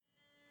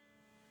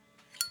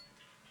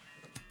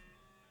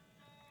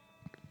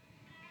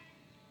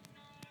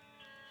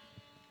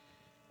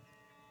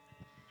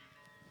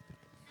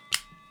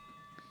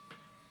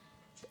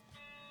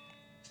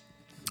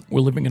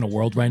we're living in a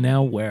world right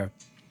now where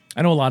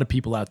I know a lot of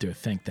people out there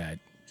think that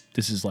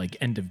this is like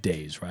end of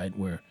days, right?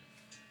 Where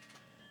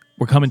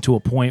we're coming to a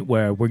point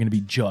where we're going to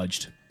be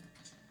judged.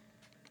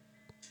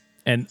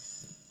 And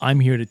I'm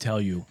here to tell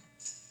you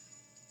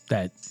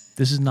that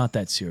this is not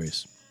that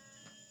serious.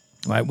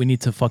 Right? We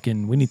need to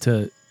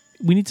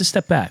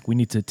step back. We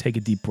need to take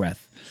a deep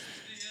breath.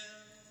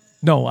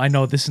 No, I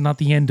know this is not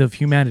the end of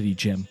humanity,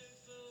 Jim.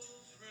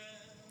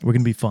 We're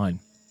going to be fine.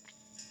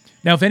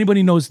 Now, if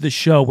anybody knows this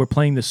show, we're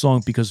playing this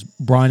song because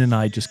Brian and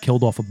I just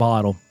killed off a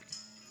bottle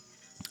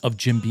of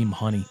Jim Beam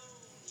honey.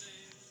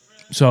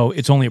 So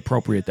it's only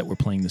appropriate that we're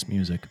playing this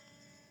music.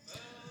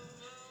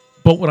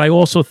 But what I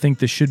also think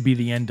this should be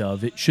the end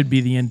of, it should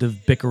be the end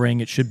of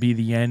bickering. It should be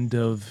the end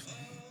of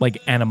like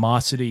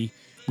animosity.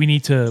 We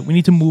need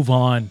to move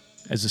on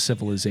as a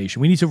civilization.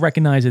 We need to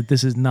recognize that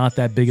this is not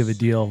that big of a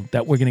deal,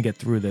 that we're going to get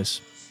through this.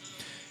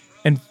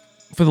 And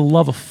for the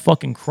love of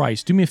fucking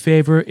Christ, do me a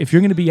favor. If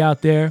you're going to be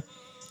out there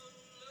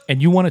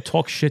and you want to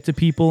talk shit to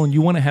people and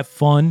you want to have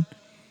fun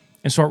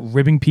and start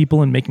ribbing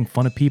people and making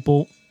fun of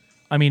people,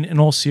 I mean, in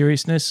all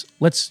seriousness,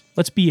 let's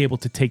be able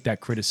to take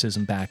that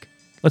criticism back.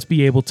 Let's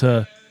be able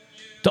to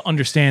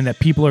understand that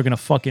people are going to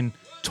fucking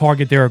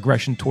target their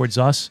aggression towards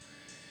us,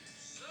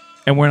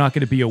 and we're not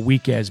going to be a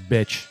weak-ass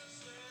bitch.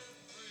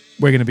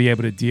 We're going to be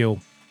able to deal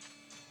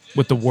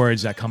with the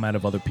words that come out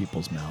of other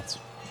people's mouths.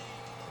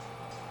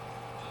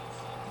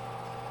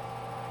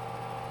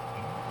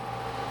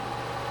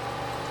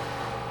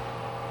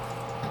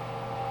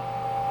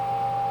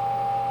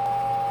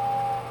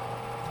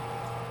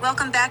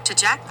 Welcome back to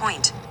Jack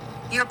Point.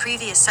 Your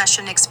previous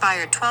session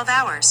expired 12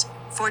 hours,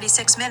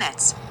 46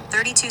 minutes,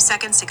 32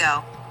 seconds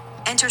ago.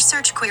 Enter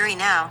search query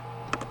now.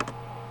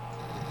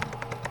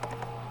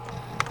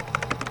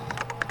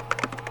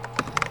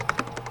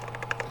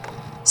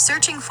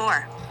 Searching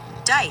for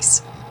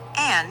dice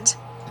and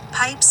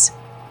pipes.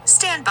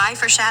 Stand by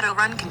for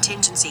Shadowrun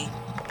contingency.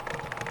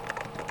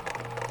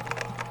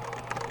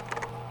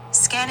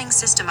 Scanning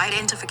system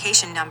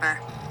identification number.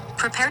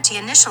 Prepare to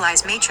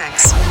initialize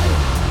matrix.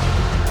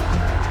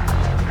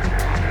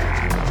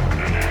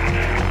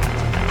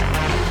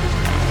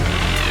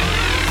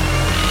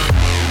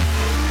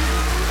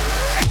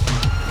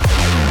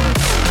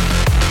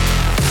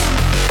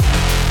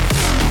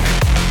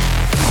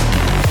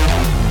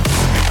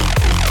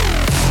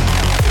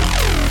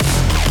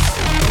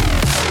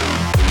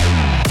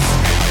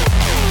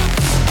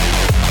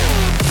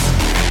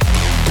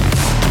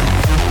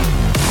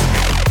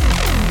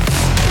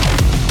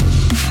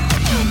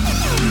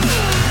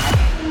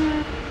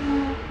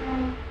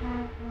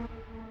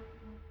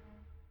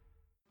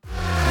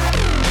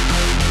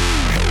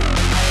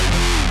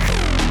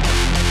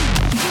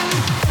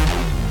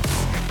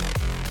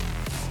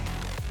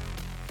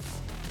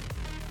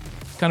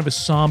 Kind of a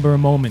somber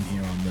moment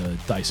here on the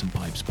Dice and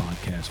Pipes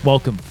podcast.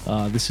 Welcome.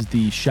 This is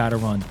the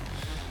Shadowrun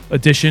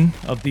edition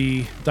of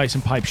the Dice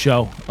and Pipe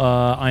show.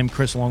 I'm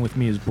Chris. Along with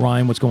me is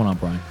Brian. What's going on,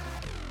 Brian?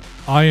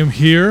 I am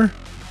here,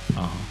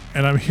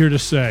 and I'm here to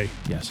say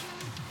yes,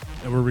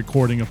 that we're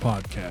recording a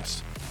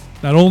podcast.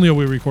 Not only are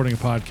we recording a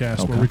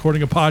podcast, we're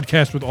recording a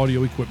podcast with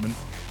audio equipment.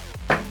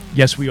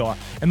 Yes, we are.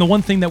 And the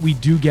one thing that we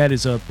do get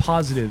is a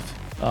positive,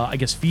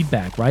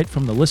 feedback, right,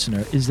 from the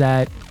listener, is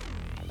that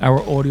our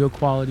audio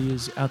quality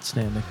is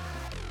outstanding.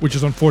 Which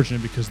is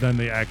unfortunate because then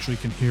they actually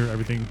can hear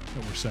everything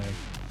that we're saying,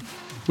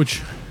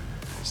 which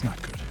is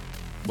not good.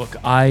 Look,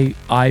 I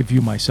view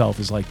myself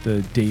as like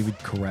the David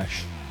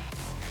Koresh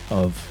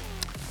of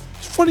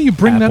It's funny you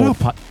bring Apple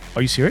that up.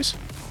 Are you serious?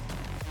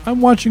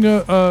 I'm watching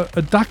a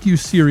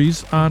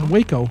docu-series on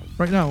Waco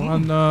right now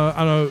on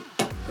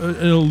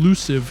an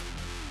elusive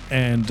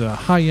and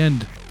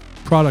high-end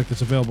product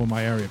that's available in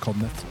my area called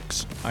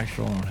Netflix. I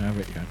still don't have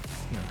it yet.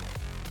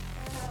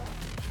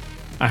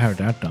 I heard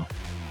that though.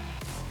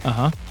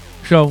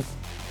 So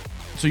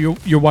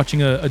you're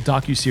watching a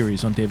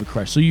docu-series on David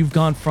Koresh. So you've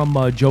gone from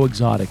Joe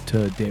Exotic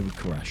to David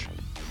Koresh.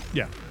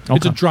 Yeah. Okay.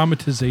 It's a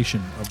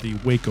dramatization of the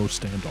Waco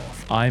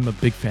standoff. I'm a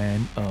big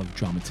fan of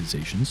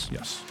dramatizations.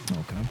 Yes.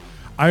 Okay.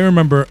 I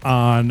remember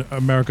on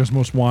America's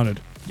Most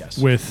Wanted. Yes.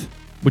 With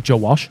Joe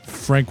Walsh?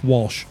 Frank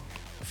Walsh.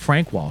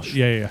 Frank Walsh?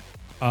 Yeah.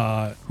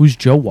 Who's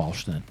Joe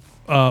Walsh then?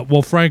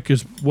 Well, Frank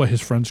is what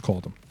his friends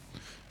called him.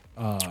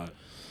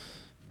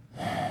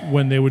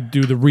 When they would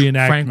do the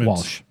reenactments. Frank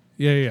Walsh.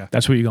 Yeah.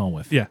 That's what you're going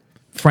with. Yeah.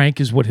 Frank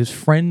is what his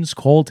friends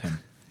called him.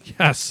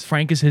 Yes.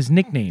 Frank is his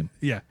nickname.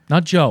 Yeah.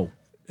 Not Joe.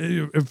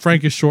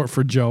 Frank is short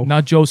for Joe.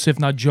 Not Joseph,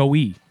 not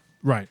Joey.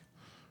 Right.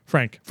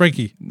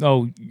 Frankie.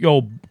 No,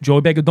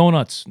 Joey Bag of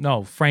Donuts.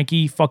 No,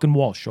 Frankie fucking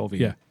Walsh over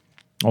here.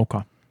 Yeah.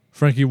 Okay.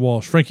 Frankie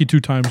Walsh. Frankie 2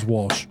 times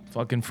Walsh.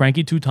 Fucking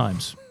Frankie 2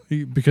 times.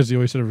 Because he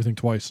always said everything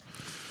twice.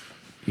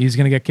 He's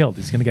going to get killed.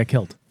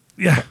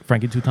 Yeah.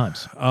 Frankie 2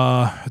 times.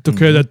 I took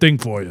care of that thing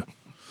for you.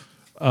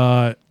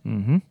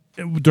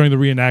 During the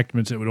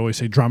reenactments, it would always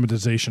say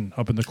dramatization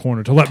up in the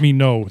corner to let me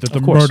know that the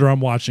murder I'm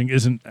watching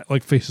isn't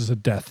like Faces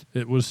of Death.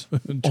 It was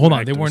Hold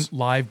on, they weren't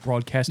live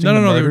broadcasting the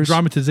No, they were murders?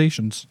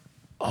 dramatizations.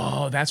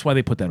 Oh, that's why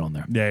they put that on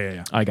there.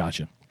 Yeah. I got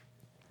you.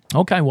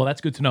 Okay, well,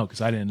 that's good to know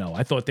because I didn't know.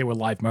 I thought they were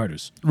live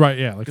murders Right,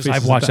 yeah. Like because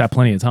I've watched that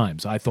plenty of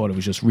times. I thought it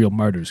was just real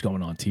murders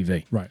going on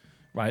TV. Right.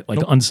 Right? Like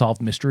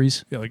unsolved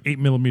mysteries. Yeah, like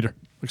 8mm, like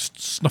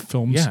snuff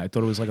films. Yeah, I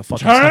thought it was like a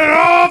fucking... Turn it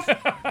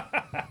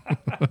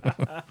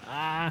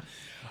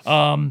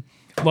off!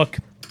 Look,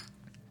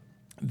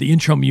 the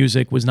intro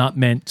music was not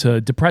meant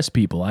to depress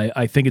people.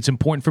 I think it's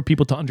important for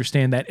people to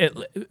understand that.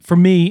 For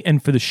me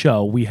and for the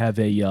show, we have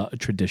a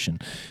tradition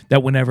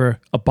that whenever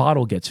a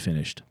bottle gets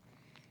finished,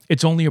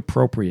 it's only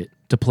appropriate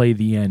to play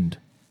the end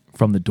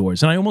from The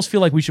Doors. And I almost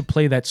feel like we should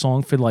play that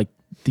song for like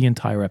the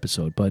entire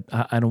episode, but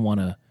I don't want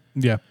to...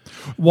 Yeah.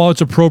 While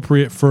it's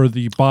appropriate for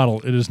the bottle,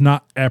 it is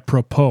not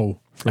apropos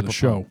for the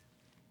show.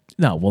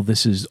 No, well,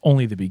 this is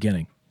only the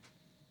beginning.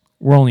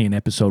 We're only in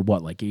episode,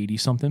 what, like 80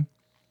 something?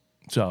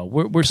 So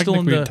we're still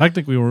in the...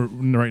 Technically,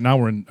 right now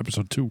we're in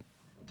episode 2.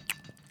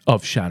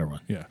 Of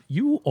Shadowrun. Yeah.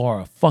 You are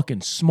a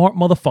fucking smart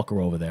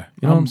motherfucker over there.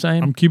 You know what I'm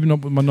saying? I'm keeping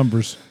up with my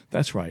numbers.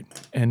 That's right.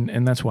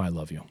 And that's why I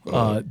love you.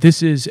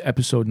 This is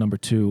episode number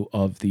 2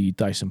 of the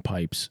Dyson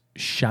Pipes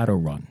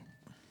Shadowrun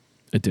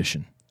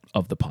edition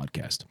of the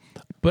podcast.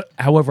 But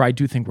however, I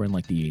do think we're in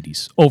like the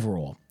 80s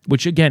overall,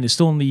 which again is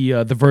still in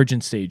the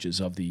virgin stages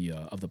of the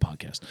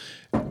podcast.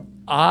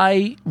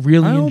 I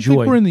really I don't enjoy.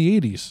 think we're in the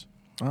 80s.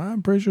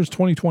 I'm pretty sure it's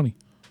 2020.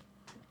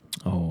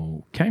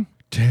 Okay.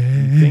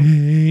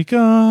 Take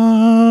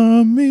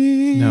on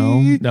me.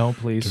 No,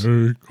 please.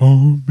 Take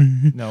on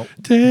me. No.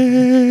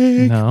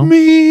 Take No.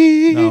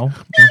 me. No.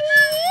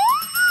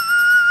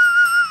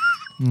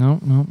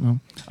 No.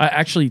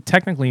 Actually,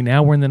 technically,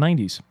 now we're in the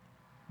 90s.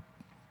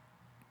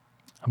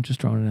 I'm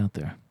just throwing it out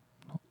there.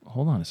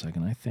 Hold on a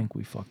second. I think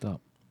we fucked up.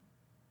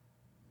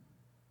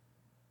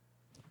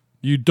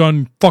 You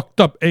done fucked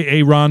up,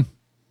 AA Ron.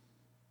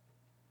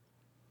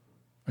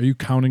 Are you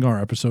counting our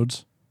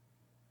episodes?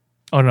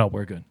 Oh, no,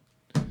 we're good.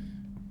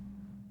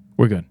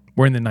 We're good.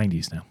 We're in the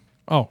 90s now.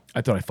 Oh.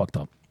 I thought I fucked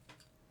up.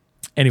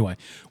 Anyway,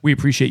 we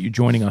appreciate you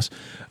joining us.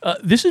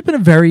 This has been a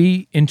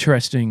very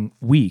interesting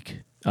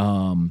week.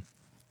 Not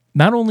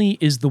only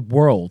is the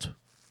world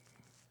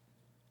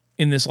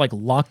in this like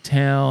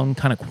lockdown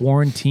kind of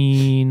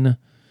quarantine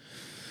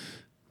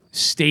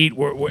state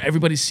where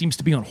everybody seems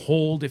to be on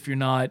hold if you're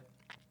not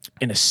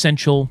an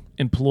essential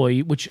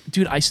employee, which,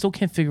 dude, I still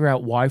can't figure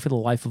out why for the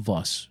life of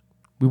us.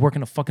 We work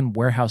in a fucking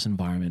warehouse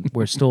environment.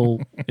 We're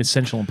still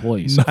essential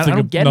employees. I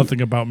don't get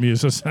nothing it. about me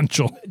is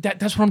essential.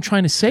 That's what I'm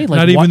trying to say. Like,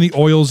 Not even the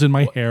oils in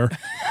my hair.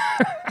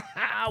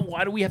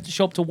 Why do we have to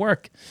show up to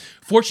work?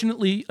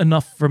 Fortunately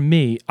enough for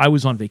me, I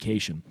was on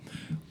vacation.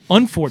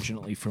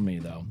 Unfortunately for me,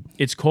 though,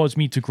 it's caused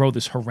me to grow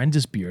this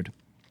horrendous beard,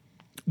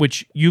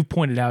 which you've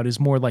pointed out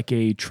is more like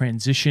a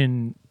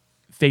transition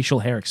facial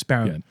hair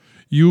experiment.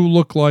 Yeah. You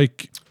look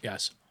like...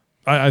 Yes.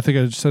 I think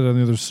I said it on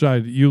the other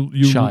side. You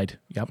Shied.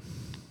 Yep.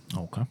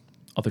 Okay.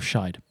 Other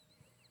shied.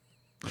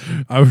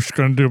 I was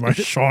going to do my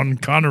Sean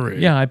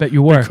Connery. Yeah, I bet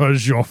you were.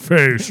 Because your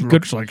face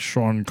looks like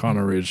Sean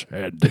Connery's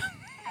head.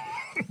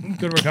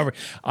 Good recovery.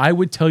 I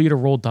would tell you to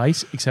roll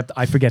dice, except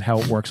I forget how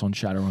it works on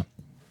Shadowrun.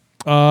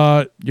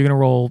 You're going to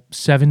roll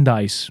 7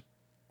 dice.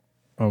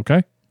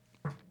 Okay.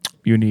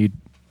 You need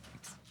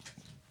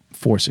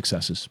 4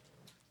 successes.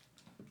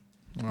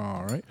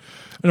 All right.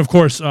 And of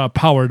course,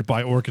 powered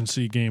by Orc &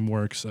 Sea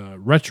Gameworks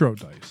Retro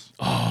Dice.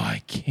 Oh,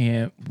 I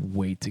can't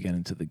wait to get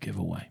into the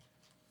giveaway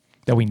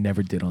that we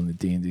never did on the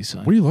D&D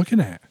side. What are you looking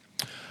at?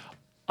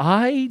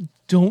 I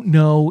don't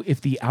know if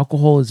the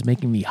alcohol is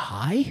making me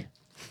high,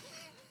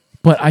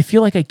 but I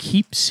feel like I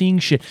keep seeing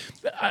shit.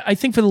 I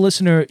think for the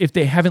listener, if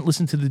they haven't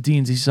listened to the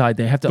D&D side,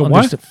 they have to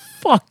understand.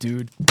 Fuck,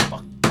 dude.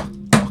 Fuck.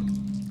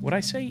 What'd I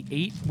say?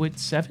 8 with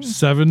 7?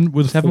 7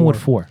 with 7 4. with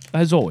 4,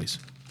 as always.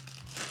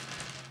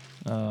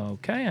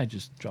 Okay, I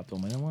just dropped all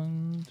my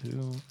 1,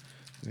 2,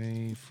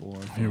 3, 4.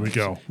 Here we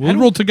go. We'll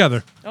roll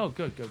together. Oh,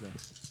 good.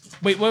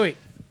 Wait.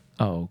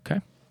 Oh, okay.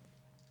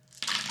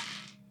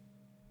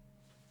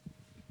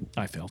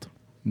 I failed.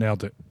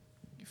 Nailed it.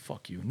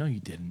 Fuck you. No, you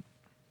didn't.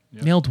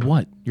 Yep. Nailed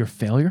what? Your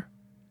failure?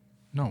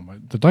 No,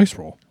 the dice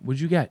roll. What'd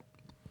you get?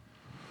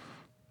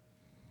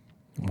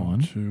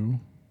 1, 2,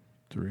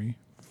 3,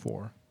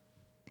 4.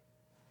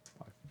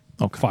 5.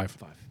 Okay. 5.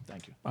 5.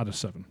 Thank you. Out of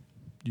 7.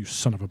 You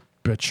son of a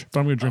bitch.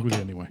 But I'm going to drink with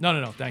you anyway.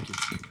 No. Thank you.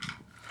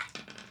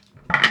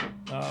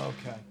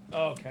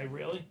 Okay.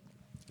 Really?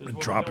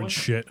 Dropping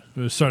shit.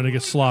 It's starting to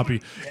get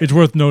sloppy. It's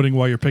worth noting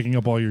while you're picking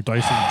up all your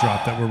dice that you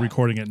dropped that we're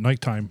recording at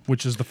nighttime,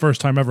 which is the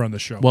first time ever on the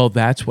show. Well,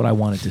 that's what I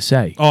wanted to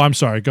say. Oh, I'm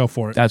sorry. Go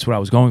for it. That's what I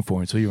was going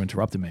for until you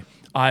interrupted me.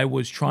 I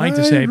was trying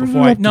to say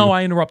before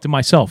I interrupted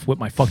myself with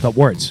my fucked up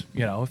words.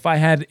 You know, if I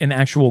had an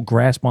actual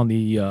grasp on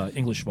the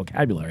English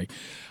vocabulary,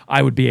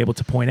 I would be able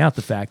to point out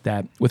the fact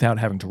that without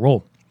having to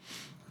roll,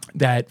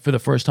 that for the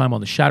first time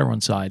on the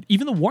Shadowrun side,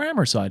 even the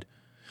Warhammer side,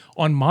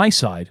 on my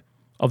side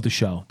of the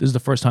show, this is the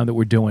first time that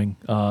we're doing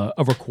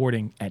a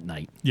recording at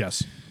night.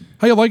 Yes.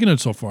 How you liking it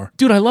so far?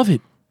 Dude, I love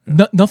it.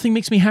 Nothing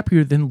makes me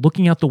happier than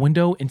looking out the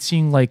window and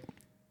seeing like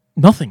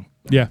nothing.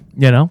 Yeah.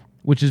 You know?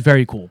 Which is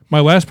very cool. My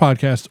last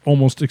podcast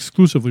almost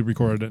exclusively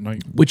recorded at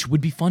night. Which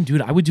would be fun,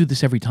 dude. I would do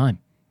this every time.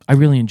 I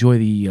really enjoy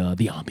the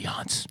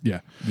ambiance.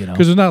 Yeah, You know?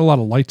 because there's not a lot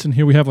of lights in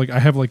here. I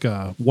have like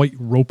white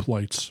rope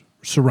lights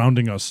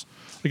surrounding us,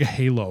 like a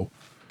halo.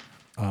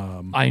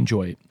 I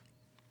enjoy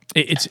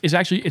it. It's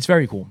actually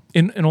very cool.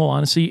 In all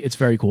honesty, it's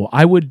very cool.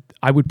 I would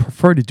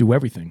prefer to do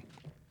everything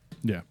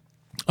Yeah,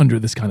 under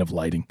this kind of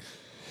lighting.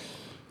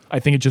 I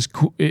think it just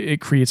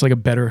it creates like a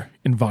better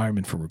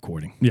environment for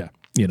recording. yeah.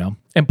 You know,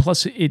 and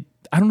plus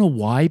I don't know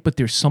why, but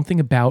there's something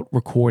about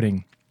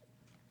recording.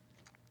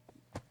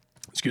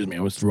 Excuse me, I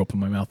almost threw up in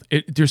my mouth.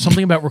 There's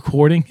something about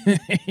recording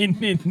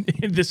in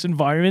this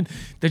environment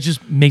that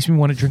just makes me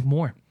want to drink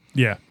more.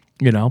 Yeah.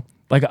 You know,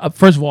 like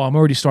first of all, I'm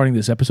already starting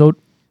this episode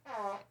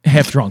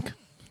half drunk,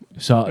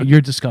 so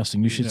you're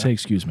disgusting. You should say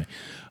excuse me.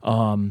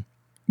 You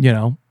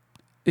know,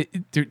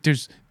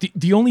 there's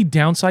the only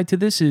downside to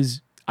this is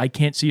I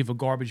can't see if a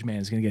garbage man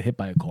is going to get hit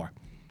by a car.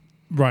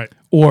 Right.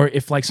 Or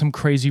if like some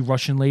crazy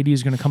Russian lady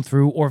is going to come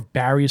through, or if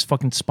Barry is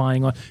fucking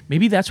spying on.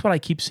 Maybe that's what I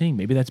keep seeing.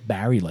 Maybe that's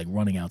Barry like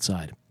running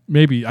outside.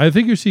 Maybe. I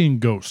think you're seeing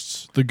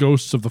ghosts. The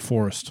ghosts of the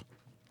forest.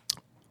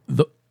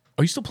 Are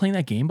you still playing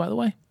that game, by the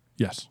way?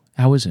 Yes.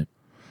 How is it?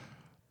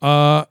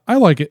 I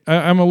like it.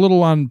 I'm a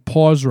little on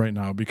pause right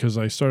now because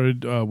I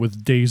started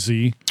with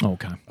DayZ.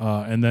 Okay.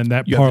 And then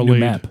that You have the parlayed. new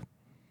map.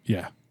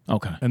 Yeah.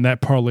 Okay. And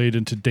that parlayed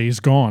into Days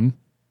Gone,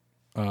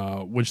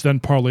 which then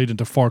parlayed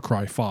into Far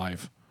Cry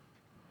 5.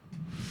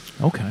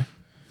 Okay.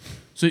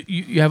 So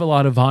you have a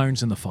lot of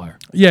irons in the fire.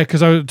 Yeah,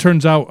 because it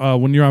turns out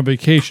when you're on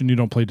vacation, you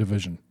don't play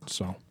Division.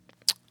 So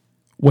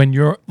When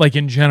you're like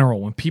in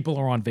general, when people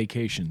are on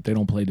vacation, they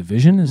don't play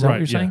Division. Is that what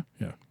you're saying?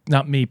 Yeah.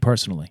 Not me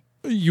personally.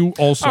 You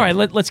also. All right,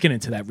 let's get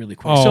into that really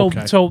quick.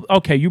 Oh,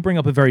 okay, you bring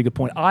up a very good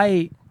point.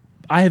 I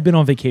have been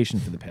on vacation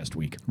for the past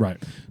week.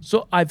 Right.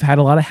 So I've had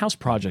a lot of house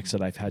projects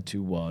that I've had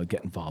to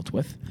get involved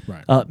with.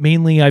 Right.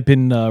 Mainly, I've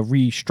been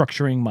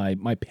restructuring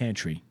my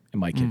pantry in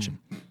my kitchen.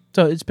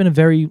 So it's been a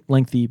very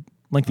lengthy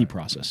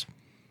process.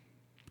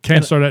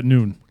 Can't start at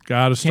noon.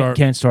 Gotta start.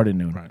 Can't start at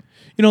noon. Right.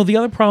 You know, the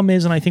other problem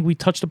is, and I think we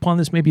touched upon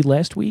this maybe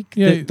last week.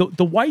 Yeah.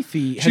 The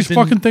wifey has She's been,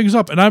 fucking things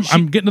up, and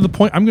I'm getting to the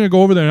point. I'm going to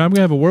go over there and I'm going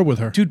to have a word with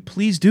her. Dude,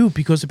 please do,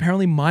 because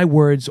apparently my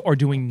words are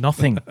doing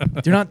nothing.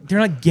 They're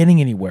not getting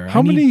anywhere.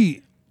 How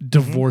many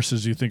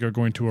divorces do you think are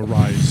going to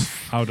arise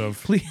out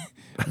of? Please.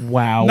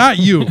 Wow. Not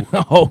you.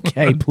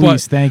 Okay,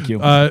 please, thank you.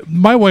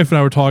 My wife and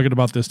I were talking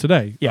about this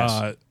today.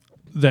 Yes.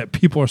 That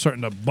people are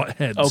starting to butt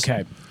heads.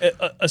 Okay.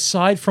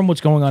 Aside from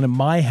what's going on in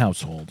my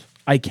household,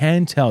 I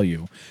can tell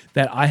you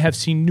that I have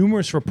seen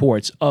numerous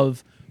reports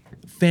of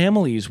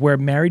families where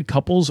married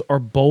couples are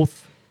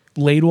both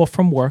laid off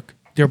from work.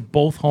 They're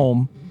both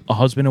home, a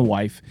husband and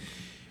wife.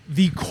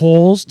 The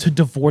calls to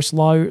divorce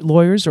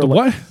lawyers are like,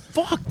 what?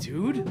 fuck,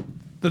 dude.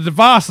 The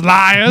divorce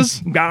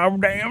liars.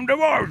 Goddamn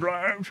divorce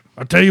lawyers.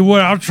 I'll tell you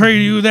what, I'll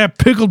trade you that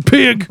pickled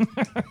pig.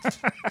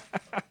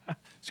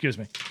 Excuse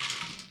me.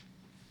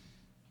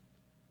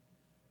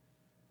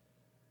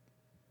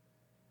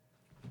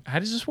 How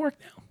does this work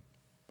now?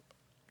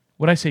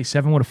 What'd I say,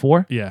 7 with a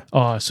 4? Yeah.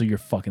 Oh, so you're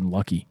fucking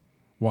lucky.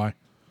 Why?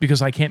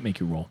 Because I can't make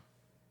you roll.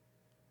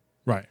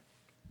 Right.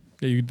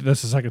 Yeah,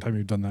 that's the second time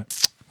you've done that.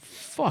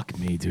 Fuck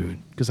me, dude.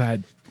 Because I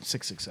had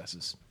 6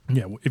 successes.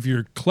 Yeah, if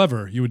you're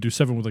clever, you would do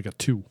 7 with like a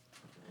 2.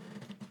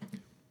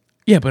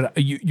 Yeah, but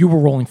you were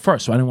rolling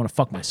first, so I didn't want to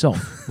fuck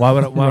myself. Why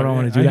would I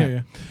want to do that?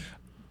 Yeah.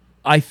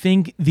 I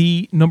think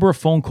the number of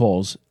phone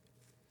calls,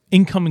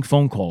 incoming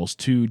phone calls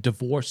to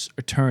divorce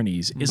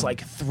attorneys is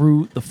like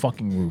through the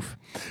fucking roof.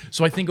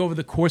 So I think over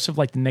the course of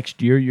like the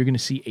next year, you're going to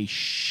see a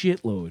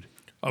shitload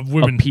Of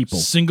women, people.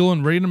 single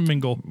and ready to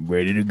mingle.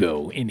 Ready to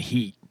go in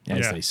heat,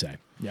 as they say.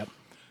 Yep.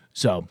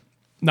 So,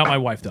 not my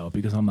wife, though,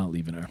 because I'm not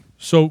leaving her.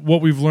 So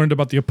what we've learned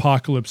about the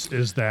apocalypse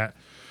is that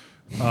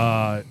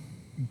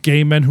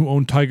gay men who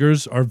own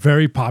tigers are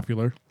very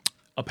popular.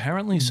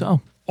 Apparently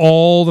so.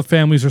 All the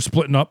families are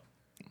splitting up.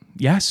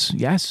 Yes.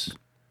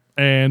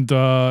 And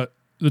the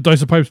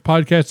Dice of Pipes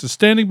podcast is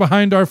standing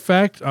behind our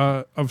fact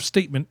of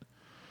statement.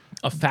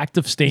 A fact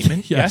of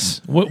statement?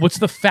 Yes. What's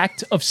the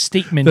fact of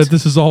statement? That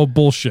this is all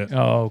bullshit.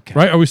 Oh, okay.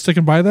 Right? Are we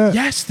sticking by that?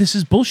 Yes, this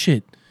is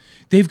bullshit.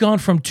 They've gone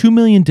from 2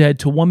 million dead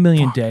to 1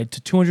 million dead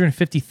to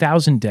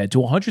 250,000 dead to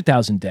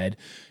 100,000 dead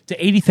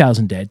to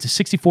 80,000 dead to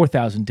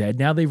 64,000 dead.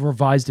 Now they've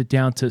revised it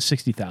down to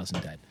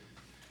 60,000 dead.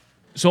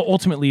 So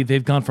ultimately,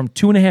 they've gone from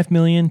 2.5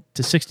 million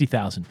to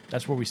 60,000.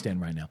 That's where we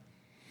stand right now.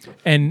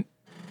 And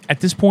at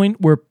this point,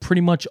 we're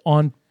pretty much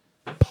on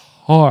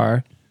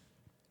par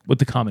with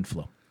the common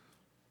flu.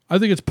 I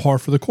think it's par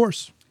for the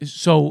course.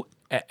 So,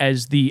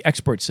 as the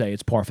experts say,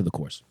 it's par for the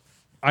course.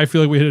 I feel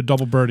like we hit a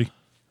double birdie.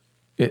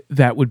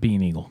 That would be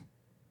an eagle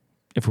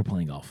if we're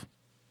playing golf.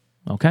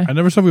 Okay? I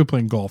never said we were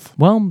playing golf.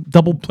 Well,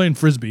 double. Playing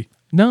frisbee.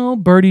 No,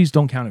 birdies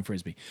don't count in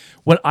frisbee.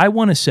 What I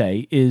want to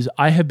say is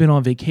I have been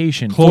on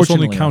vacation. Close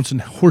only counts in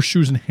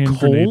horseshoes and hand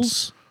grenades.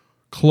 Coals?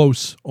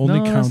 Close only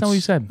No, counts. that's not what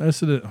you said.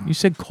 That's it. You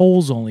said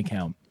coals only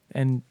count.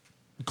 And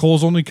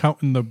Coals only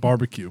count in the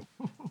barbecue.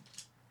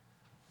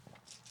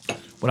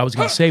 what I was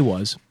going to say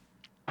was,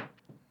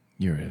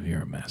 you're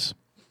a mess.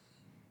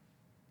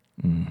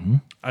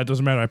 It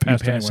doesn't matter. I You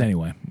passed pass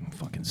anyway. anyway.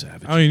 Fucking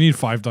savage. I only need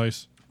 5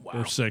 dice.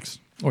 Or 6.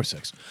 Or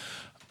 6.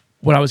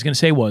 What I was going to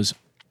say was,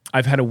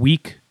 I've had a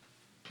week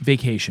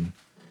vacation.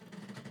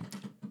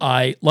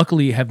 I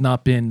luckily have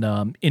not been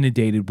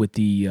inundated with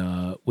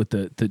the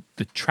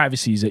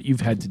travesties that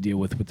you've had to deal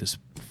with this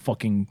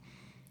fucking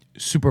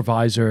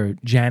supervisor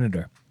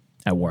janitor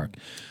at work.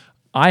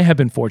 I have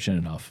been fortunate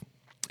enough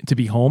to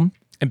be home,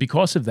 and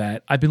because of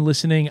that, I've been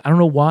listening. I don't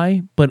know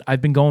why, but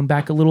I've been going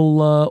back a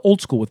little old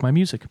school with my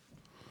music.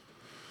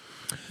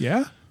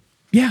 Yeah?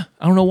 Yeah,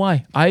 I don't know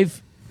why.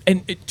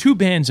 Two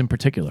bands in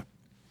particular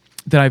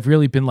that I've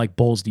really been like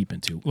balls deep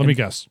into. Let me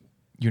guess.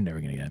 You're never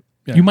gonna get it.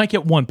 Yeah. You might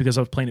get one because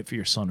I was playing it for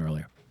your son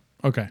earlier.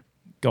 Okay.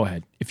 Go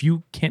ahead. If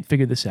you can't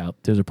figure this out,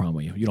 there's a problem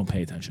with you. You don't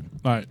pay attention.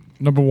 All right.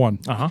 Number 1.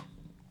 Uh-huh.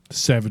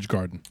 Savage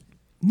Garden.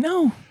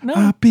 No.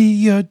 I'll be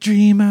your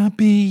dream, I'll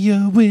be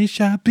your wish,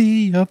 I'll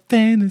be your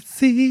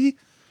fantasy.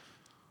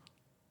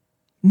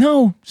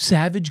 No.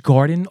 Savage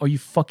Garden? Are you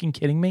fucking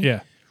kidding me?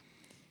 Yeah.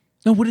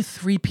 No, what if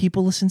 3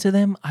 people listen to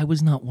them? I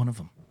was not one of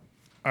them.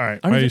 All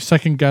right. don't My think-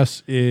 second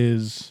guess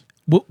is...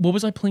 What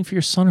was I playing for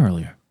your son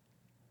earlier?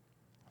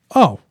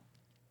 Oh.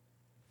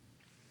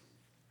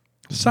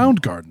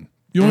 Soundgarden.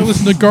 You only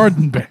listen to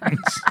garden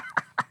bands.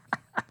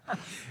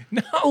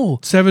 No.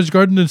 Savage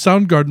Garden and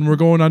Soundgarden were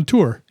going on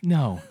tour.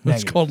 No. It's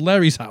Negative. called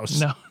Larry's House.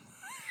 No.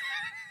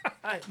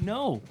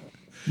 No.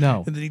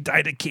 No. And then he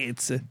died of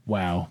cancer.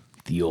 Wow.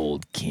 The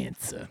old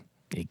cancer.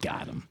 It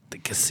got him. The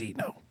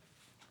casino.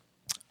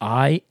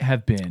 I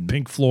have been...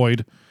 Pink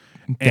Floyd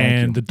Thank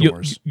and you. the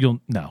Doors.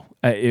 No,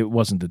 it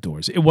wasn't the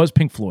Doors. It was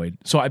Pink Floyd.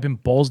 So I've been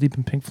balls deep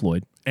in Pink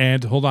Floyd.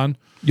 And hold on.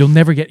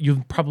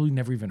 You've probably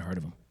never even heard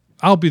of them.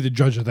 I'll be the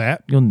judge of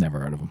that. You'll never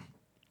heard of them.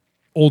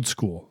 Old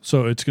school.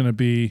 So it's going to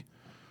be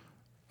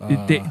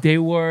They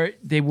were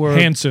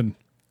Hanson.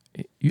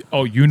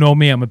 you know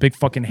me. I'm a big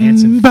fucking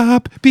Hanson.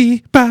 Bop,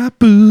 beep, bop,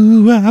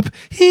 boo, up.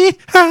 Hee,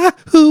 ha,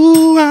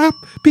 hoo, up.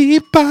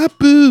 Beep, bop,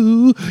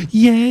 boo.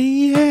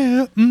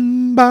 Yeah.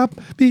 Bop,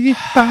 beep,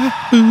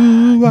 bop,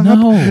 boo, up.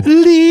 No.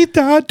 Lee,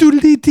 da,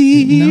 doodly,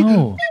 dee.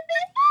 No.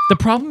 The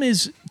problem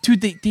is,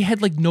 dude, they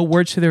had like no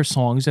words to their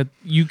songs that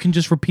you can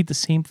just repeat the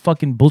same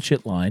fucking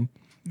bullshit line.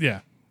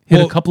 Yeah.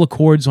 Hit a couple of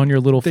chords on your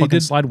little fucking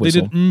did, slide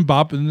whistle. They did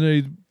bop, and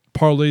they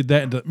parlayed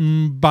that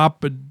into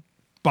bop, and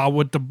ba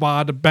with the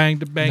ba, the bang,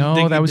 the bang. No,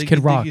 diggy, that was diggy,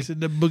 Kid Rock. diggies, and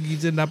the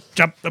boogies, and up,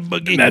 jump the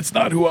boogie. That's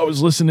not who I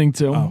was listening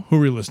to. Oh, who are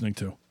we listening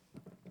to?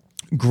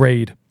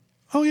 Grade.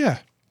 Oh, yeah.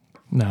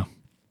 No.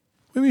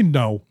 What do you mean,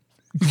 no?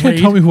 You can't Grade.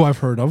 tell me who I've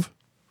heard of.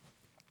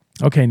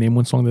 Okay, name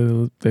one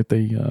song that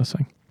they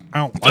sang. I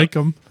don't like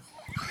them.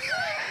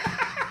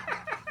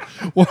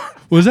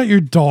 Was that your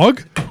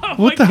dog?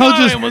 What the hell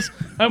just?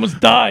 I almost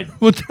died.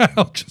 What the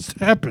hell just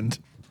happened?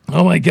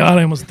 Oh my god,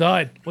 I almost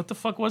died. What the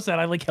fuck was that?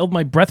 I like held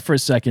my breath for a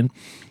second,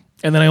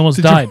 and then I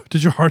almost died.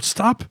 Did your heart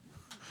stop?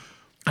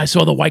 I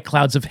saw the white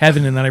clouds of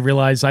heaven, and then I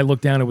realized I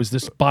looked down. It was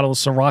this bottle of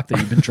Ciroc that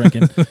you've been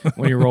drinking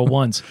when you roll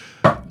ones.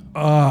 Look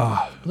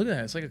at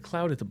that. It's like a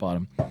cloud at the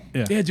bottom.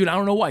 Yeah. Dude, I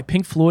don't know why.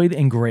 Pink Floyd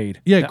and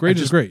Grade. Yeah, Grade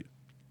is great.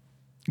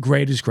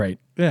 Grade is great.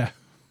 Yeah.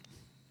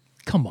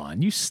 Come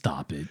on, you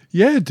stop it.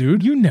 Yeah,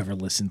 dude. You never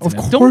listen to Of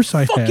them. course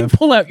I Don't fucking have.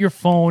 pull out your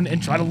phone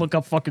and try to look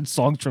up fucking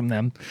songs from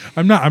them.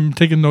 I'm not. I'm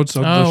taking notes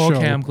of the Oh, show.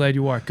 okay. I'm glad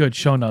you are. Good.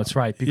 Show notes,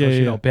 right. Because, Yeah,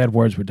 you know, yeah. bad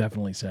words were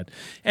definitely said.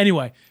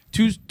 Anyway,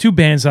 two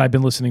bands that I've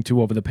been listening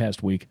to over the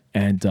past week,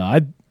 and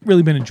I've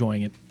really been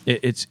enjoying it.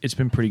 It's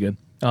been pretty good.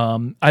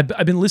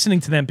 I've been listening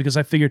to them because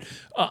I figured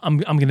I'm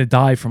going to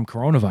die from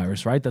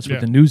coronavirus, right? That's what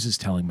Yeah. the news is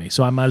telling me.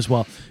 So I might as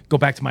well go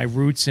back to my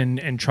roots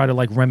and try to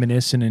like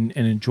reminisce and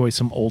enjoy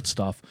some old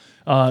stuff.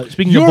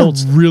 Speaking of You're old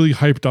stuff, really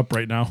hyped up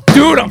right now.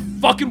 dude, I'm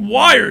fucking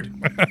wired.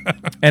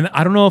 And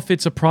I don't know if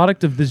it's a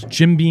product of this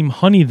Jim Beam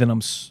honey that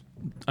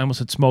I almost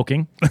said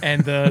smoking,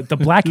 and the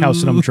Black House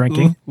that I'm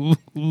drinking.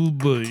 Ooh,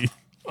 boy.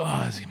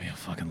 Oh, it's gonna be a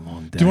fucking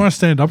long day. Do you want to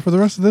stand up for the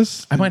rest of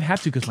this? I might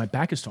have to because my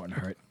back is starting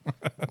to hurt.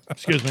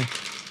 Excuse me.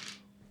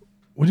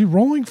 What are you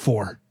rolling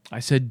for? I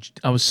said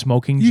I was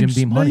smoking Jim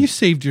Beam No, honey. you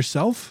saved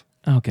yourself.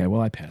 Okay, well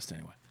I passed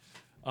anyway.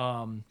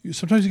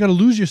 Sometimes you got to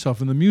lose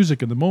yourself in the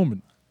music in the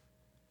moment.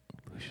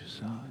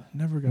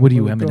 Never. What are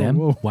you, let it go. Eminem?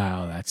 Whoa.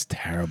 Wow, that's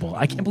terrible.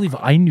 I can't believe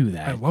I knew I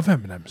that. love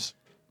M&Ms.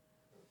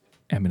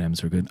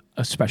 M&Ms are good,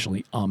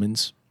 especially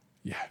almonds.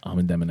 Yeah.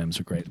 Almond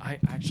M&Ms are great. I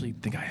actually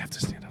think I have to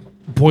stand up.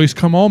 Boys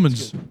come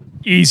almonds.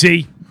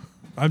 Easy.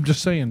 I'm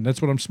just saying. That's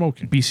what I'm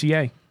smoking.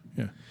 BCA.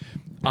 Yeah.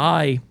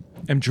 I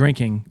am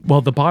drinking.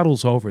 Well, the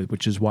bottle's over,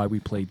 which is why we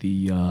played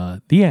the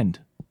end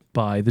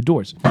by the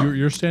Doors.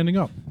 You're standing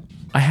up.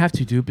 I have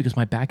to do it because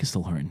my back is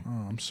still hurting.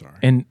 Oh, I'm sorry.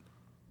 And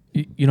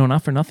you know,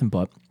 not for nothing,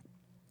 but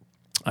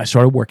I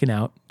started working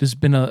out. This has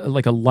been a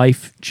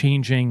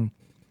life-changing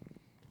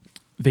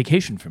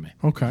vacation for me.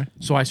 Okay.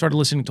 So I started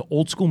listening to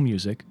old school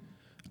music.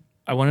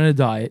 I went on a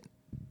diet.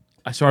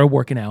 I started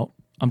working out.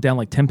 I'm down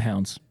like 10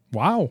 pounds.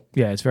 Wow.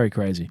 Yeah, it's very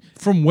crazy.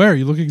 From where?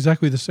 You look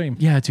exactly the same.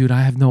 Yeah, dude,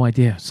 I have no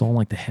idea. It's all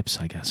like the hips,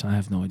 I guess. I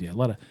have no idea. A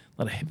lot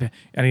of hip.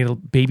 I need a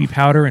baby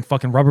powder and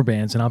fucking rubber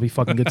bands, and I'll be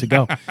fucking good to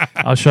go.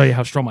 I'll show you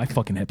how strong my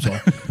fucking hips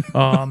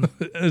are.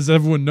 As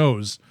everyone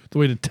knows, the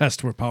way to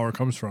test where power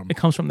comes from. It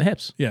comes from the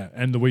hips. Yeah,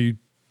 and the way you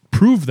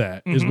prove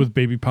that is with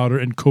baby powder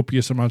and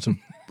copious amounts of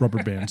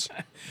rubber bands.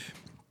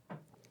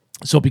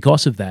 So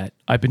because of that,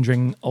 I've been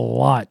drinking a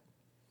lot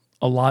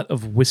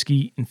of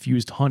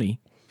whiskey-infused honey.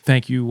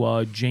 Thank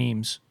you,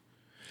 James.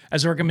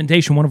 As a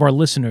recommendation, one of our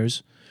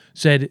listeners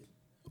said,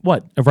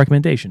 what? A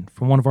recommendation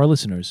from one of our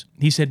listeners.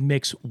 He said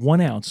mix 1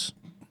 ounce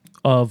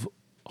of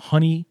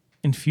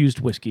honey-infused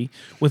whiskey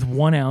with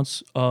 1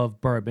 ounce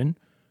of bourbon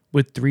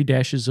with 3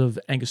 dashes of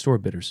Angostura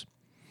bitters.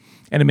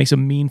 And it makes a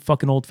mean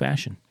fucking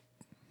old-fashioned.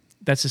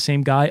 That's the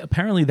same guy,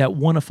 apparently, that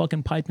won a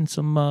fucking pipe and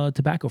some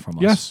tobacco from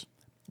us. Yes.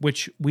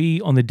 Which we,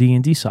 on the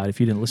D&D side, if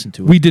you didn't listen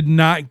to it. We did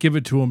not give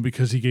it to him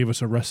because he gave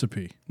us a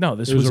recipe. No,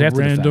 this It was a after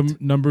random the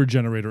fact. number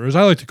generator, as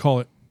I like to call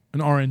it, an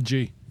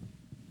RNG.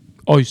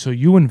 Oh, so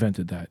you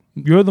invented that.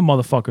 You're the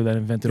motherfucker that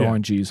invented Yeah.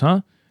 RNGs,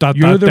 huh? Dot,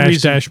 You're dot, the dash,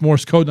 reason- dash,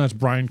 Morse code, and that's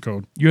Brian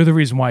code. You're the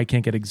reason why I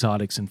can't get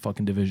exotics in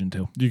fucking Division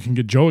 2. You can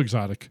get Joe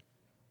Exotic.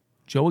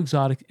 Joe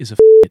Exotic is a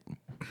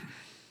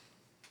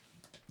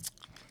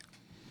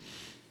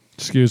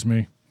Excuse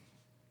me.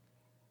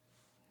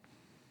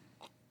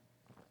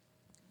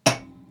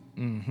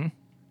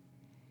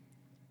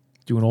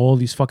 doing all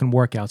these fucking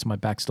workouts and my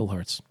back still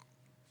hurts.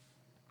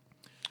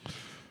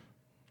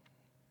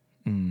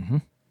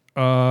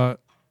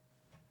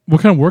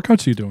 What kind of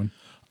workouts are you doing?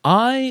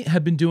 I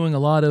have been doing a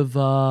lot of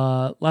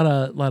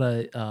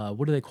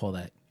what do they call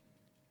that?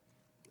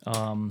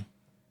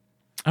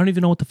 I don't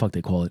even know what the fuck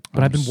they call it,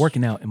 but I've been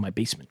working out in my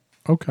basement.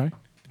 Okay.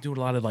 Doing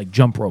a lot of like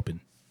jump roping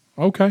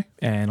Okay.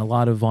 and a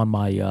lot of on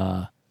my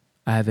I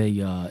have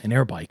an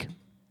air bike.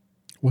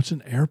 What's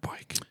an air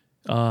bike?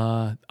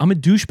 I'm a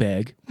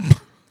douchebag.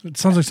 It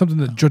sounds like something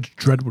that Judge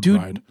Dredd would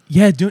ride.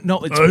 Yeah, dude. No,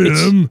 it's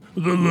the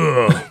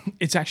law.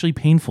 it's actually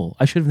painful.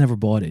 I should have never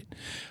bought it.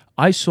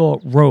 I saw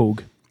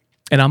Rogue,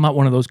 and I'm not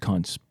one of those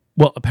cunts.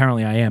 Well,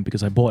 apparently I am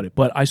because I bought it.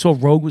 But I saw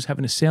Rogue was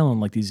having a sale on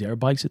like these air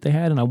bikes that they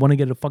had, and I want to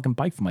get a fucking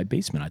bike for my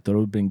basement. I thought it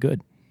would have been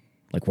good.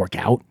 Like work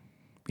out,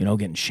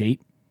 get in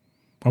shape.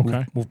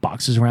 Okay. Move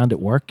boxes around at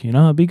work.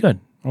 It'd be good.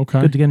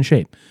 Okay. Good to get in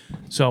shape.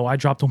 So I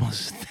dropped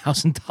almost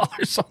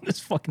 $1,000 on this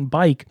fucking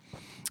bike.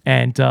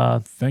 And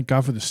Thank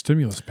God for the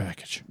stimulus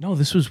package. no,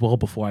 this was well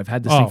before. I've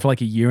had this thing for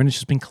like a year, and it's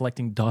just been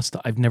collecting dust.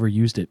 I've never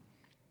used it.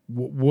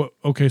 What?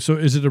 Okay, so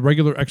is it a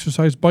regular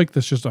exercise bike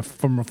that's just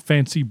from a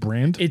fancy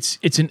brand? It's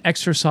an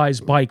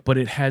exercise bike, but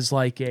it has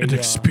like a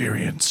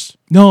experience.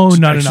 no.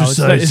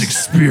 It's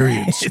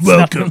Experience.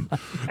 Welcome,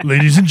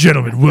 ladies and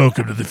gentlemen.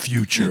 Welcome to the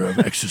future of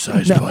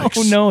exercise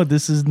bikes. no,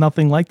 this is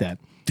nothing like that.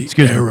 The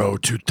Aero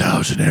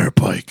 2000 air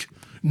bike.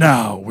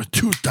 Now with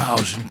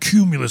 2,000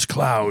 cumulus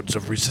clouds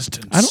of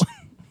resistance. I don't.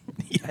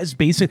 It has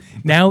basic.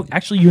 Now,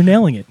 actually, you're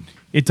nailing it.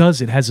 It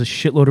does. It has a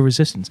shitload of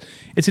resistance.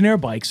 It's an air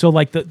bike, so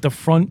like the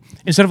front,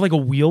 instead of like a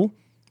wheel,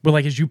 where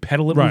like as you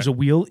pedal it moves a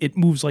wheel, it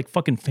moves like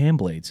fucking fan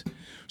blades.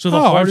 So the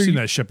harder I've seen you,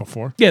 that shit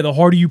before. yeah, the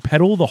harder you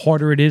pedal, the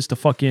harder it is to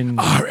fucking.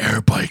 Our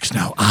air bikes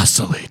now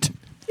oscillate.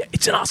 Yeah,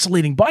 it's an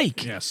oscillating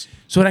bike. Yes.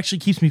 So it actually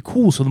keeps me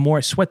cool. So the more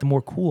I sweat, the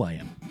more cool I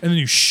am. And then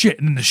you shit,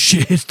 and then the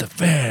shit hits the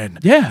fan.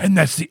 Yeah. And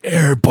that's the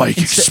air bike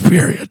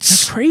experience.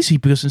 That's crazy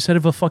because instead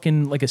of a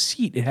fucking like a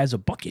seat, it has a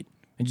bucket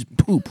and just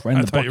poop right in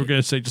I the thought bucket. you were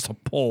going to say just a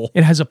pole.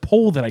 It has a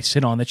pole that I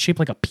sit on that's shaped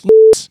like a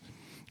penis.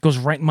 Goes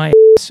right in my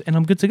ass, and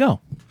I'm good to go.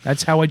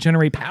 That's how I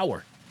generate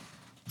power.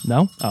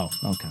 No? Oh,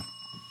 okay.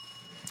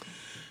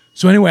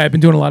 So anyway, I've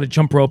been doing a lot of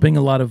jump roping,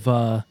 a lot of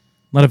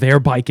air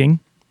biking,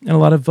 and a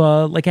lot of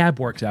like ab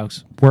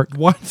workouts.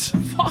 What?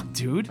 Fuck,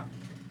 dude.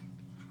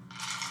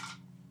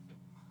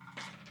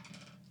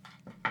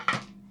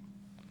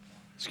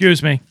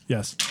 Excuse me.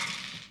 Yes.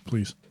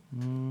 Please.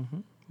 1,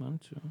 2.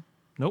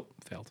 Nope,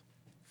 failed.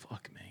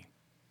 Fuck me.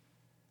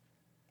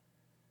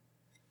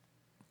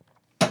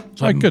 All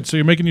right, good. So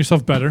you're making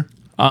yourself better.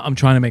 I'm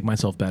trying to make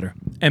myself better.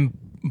 And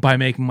by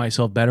making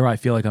myself better, I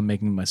feel like I'm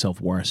making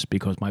myself worse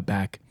because my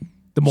back,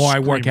 the more I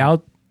work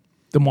out,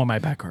 the more my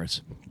back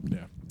hurts.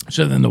 Yeah.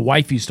 So then the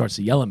wifey starts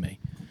to yell at me.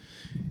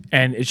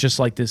 And it's just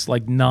like this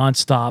like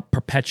nonstop,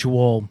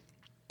 perpetual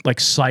like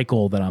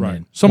cycle that I'm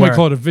in. Some might where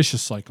call it a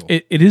vicious cycle.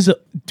 it is a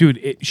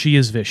dude, she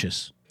is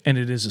vicious. And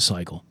it is a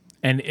cycle.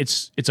 And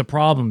it's a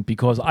problem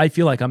because I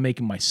feel like I'm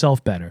making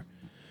myself better,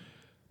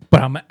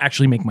 but I'm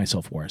actually making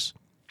myself worse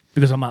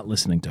because I'm not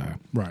listening to her.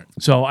 Right.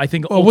 So I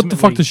think. Well, what the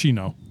fuck ultimately- does she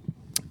know?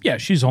 Yeah,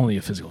 she's only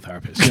a physical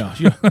therapist.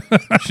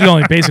 She's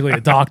only basically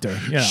a doctor.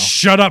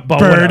 Shut up, But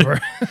bird.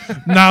 whatever.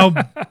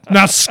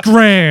 now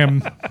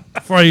scram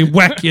before I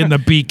whack you in the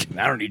beak.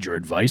 I don't need your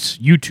advice.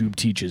 YouTube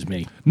teaches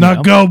me.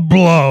 Now go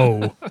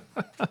blow.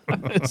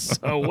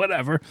 So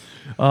whatever.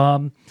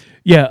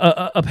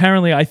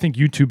 Apparently I think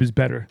YouTube is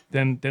better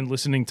than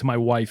listening to my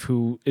wife,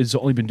 who has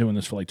only been doing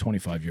this for like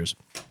 25 years.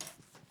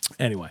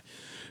 Anyway,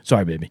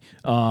 sorry, baby.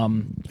 Hey,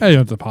 you don't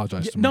have to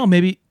apologize to me. No,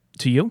 maybe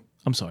to you.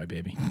 I'm sorry,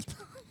 baby.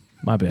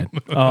 My bad.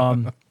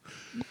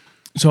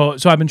 So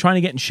I've been trying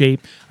to get in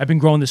shape. I've been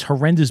growing this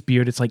horrendous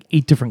beard. It's like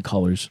 8 different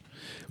colors.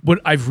 What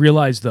I've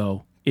realized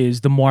though is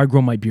the more I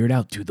grow my beard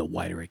out, dude, the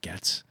whiter it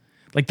gets.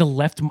 Like the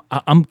left,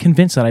 I'm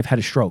convinced that I've had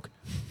a stroke.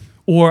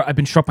 or I've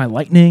been struck by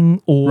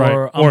lightning,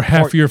 or or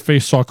half of your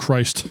face saw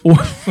Christ.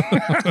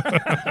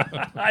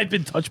 I've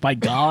been touched by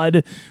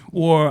God,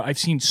 or I've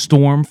seen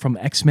Storm from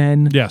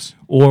X-Men. Yes.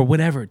 Or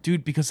whatever,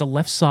 dude, because the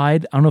left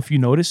side, I don't know if you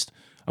noticed,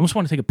 I almost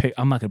want to take a pic.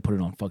 I'm not going to put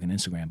it on fucking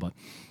Instagram, but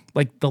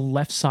like the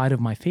left side of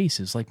my face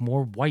is like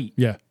more white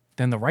Yeah.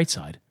 than the right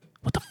side.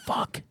 What the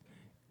fuck?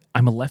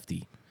 I'm a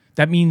lefty.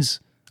 That means,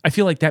 I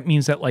feel like that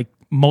means that like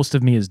most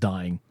of me is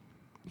dying.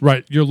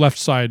 Right. Your left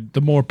side,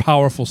 the more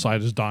powerful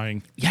side, is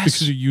dying. Yes.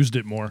 Because you used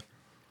it more.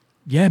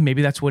 Yeah,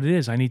 maybe that's what it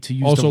is. I need to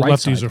use Also, the right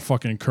lefties side. are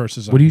fucking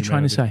curses on What are you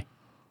humanity. trying to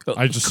say?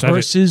 I just said it.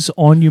 Curses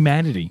on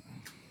humanity.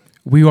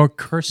 We are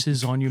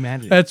curses on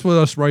humanity. That's what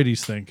us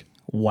righties think.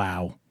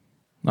 Wow.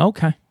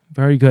 Okay.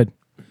 Very good.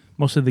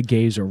 Most of the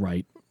gays are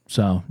right.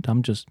 So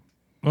I'm just.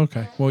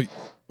 Okay. Well,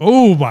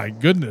 oh my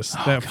goodness.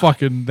 That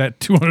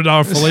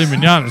 $200 filet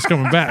mignon is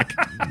coming back.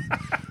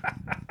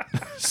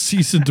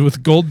 Seasoned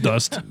with gold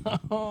dust.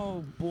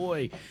 Oh,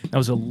 boy. That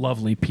was a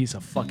lovely piece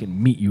of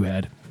fucking meat you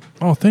had.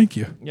 Oh, thank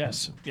you.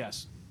 Yes.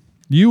 Yes.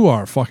 You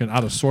are fucking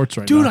out of sorts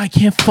right Dude, now. I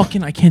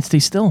can't stay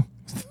still.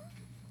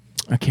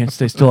 I can't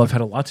stay still. I've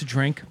had a lot to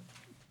drink.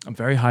 I'm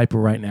very hyper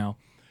right now.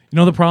 You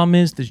know the problem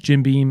is this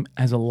Jim Beam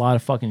has a lot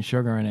of fucking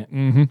sugar in it,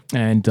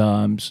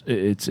 and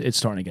it's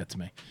starting to get to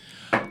me.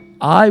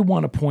 I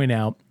want to point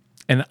out,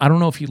 and I don't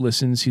know if he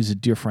listens. He's a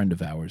dear friend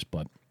of ours,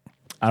 but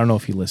I don't know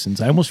if he listens.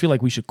 I almost feel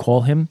like we should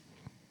call him.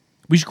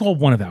 We should call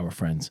one of our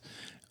friends.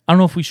 I don't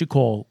know if we should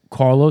call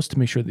Carlos to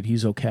make sure that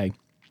he's okay,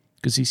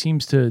 because he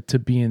seems to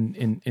be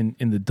in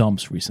the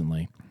dumps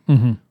recently.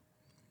 Mm-hmm.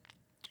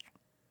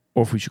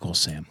 Or if we should call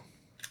Sam,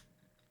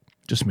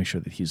 just to make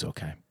sure that he's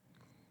okay,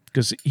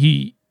 because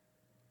he,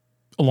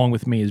 along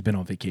with me, has been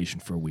on vacation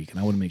for a week, and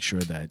I want to make sure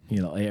that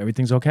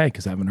everything's okay,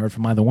 because I haven't heard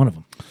from either one of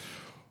them.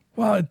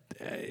 Well,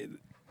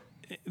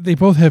 they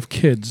both have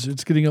kids.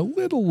 It's getting a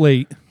little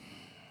late.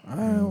 I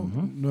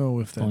don't know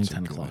if that's Only a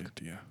 10 good o'clock.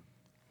 idea.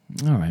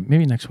 All right,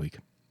 maybe next week.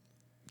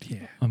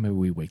 Yeah. Or maybe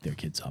we wake their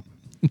kids up.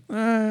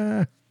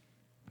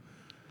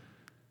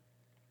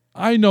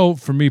 I know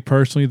for me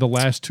personally, the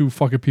last two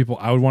fucking people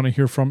I would want to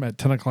hear from at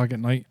 10 o'clock at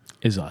night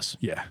Is us.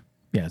 Yeah.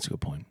 Yeah, that's a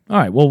good point. All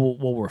right, well,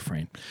 we'll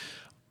refrain.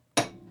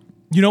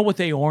 You know what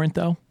they aren't,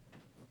 though?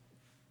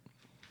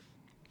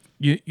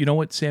 You know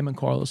what Sam and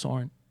Carlos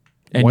aren't?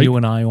 And White? you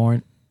and I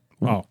aren't?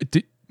 Oh.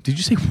 Did you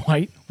say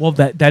white? Well,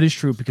 that is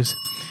true, because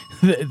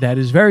that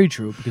is very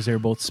true, because they're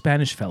both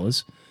Spanish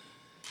fellas.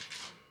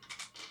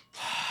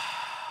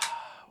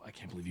 I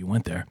can't believe you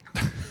went there.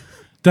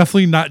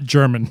 Definitely not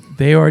German.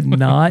 They are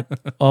not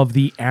of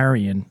the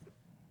Aryan.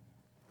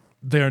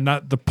 They are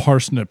not the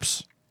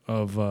parsnips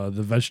of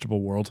the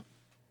vegetable world.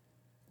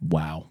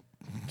 Wow.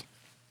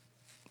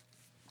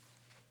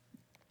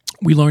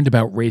 We learned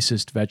about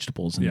racist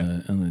vegetables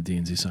on the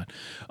D&Z side.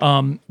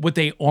 What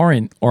they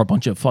aren't are a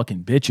bunch of fucking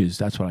bitches.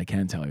 That's what I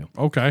can tell you.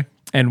 Okay.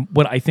 And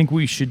what I think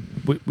we should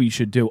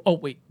do. Oh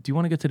wait, do you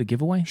want to get to the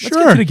giveaway? Let's get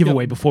Sure. to the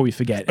giveaway before we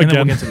forget, and then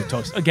we'll Again. get to the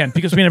toast again,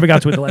 because we never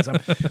got to it the last time.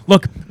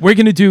 Look, we're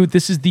gonna do.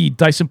 This is the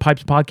Dice and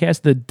Pipes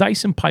podcast. The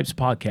Dice and Pipes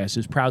podcast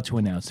is proud to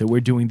announce that we're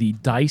doing the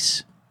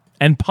Dice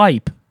and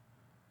Pipe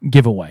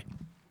giveaway.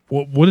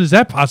 What does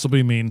that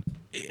possibly mean?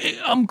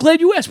 I'm glad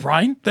you asked,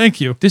 Brian.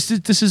 Thank you. This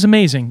is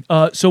amazing.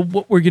 So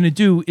what we're gonna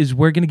do is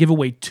we're gonna give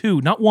away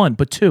two, not one,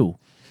 but two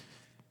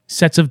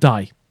sets of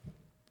die,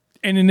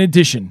 and in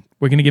addition,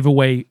 we're gonna give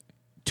away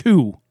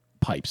 2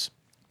 pipes.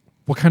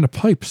 What kind of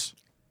pipes?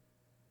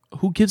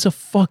 Who gives a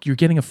fuck? You're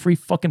getting a free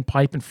fucking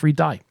pipe and free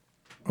die.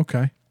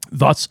 Okay.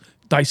 Thus,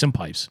 Dice and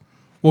Pipes.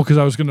 Well, because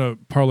I was going to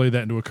parlay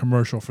that into a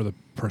commercial for the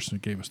person who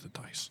gave us the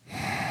dice.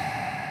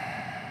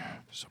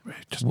 So,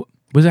 just, What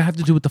does that have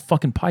to do with the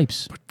fucking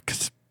pipes?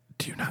 cause,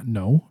 do you not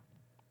know?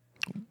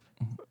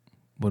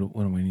 What do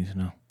we need to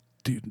know?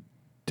 Did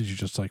you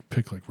just like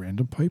pick like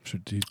random pipes, or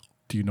do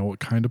you know what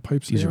kind of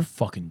pipes These they are are?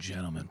 fucking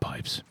gentleman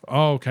pipes.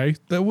 Oh, okay.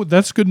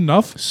 That's good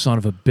enough. Son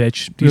of a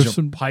bitch. There's These are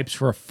some- pipes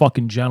for a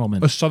fucking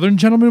gentleman. A southern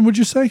gentleman, would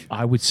you say?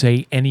 I would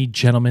say any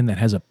gentleman that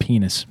has a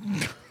penis.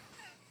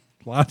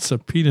 Lots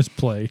of penis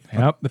play.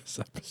 Yep. on this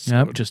episode.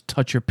 Yep. Just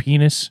touch your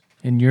penis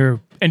and you're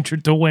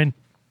entered to win.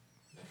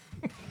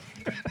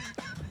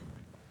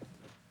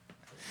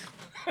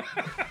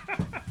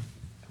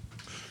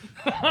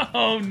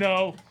 Oh,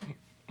 no.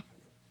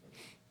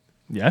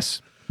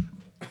 Yes?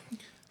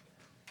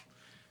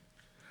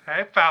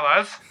 Hey,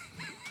 fellas.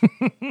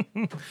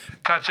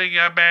 Touching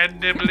your man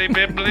nibbly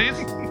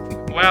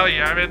bibblies? Well,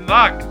 you're in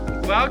luck.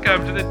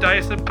 Welcome to the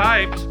Dyson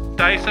Pipes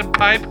Dyson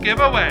Pipe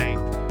giveaway.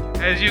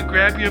 As you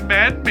grab your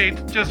man meat,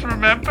 just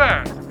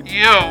remember,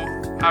 you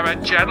are a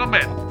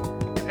gentleman,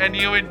 and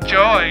you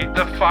enjoy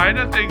the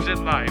finer things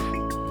in life,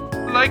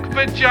 like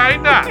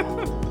vagina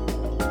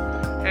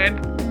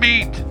and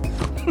meat,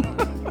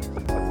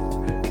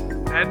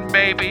 and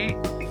maybe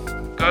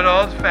good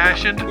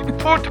old-fashioned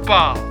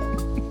football.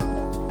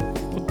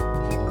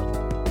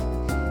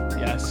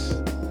 Yes.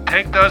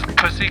 Take those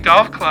pussy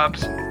golf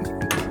clubs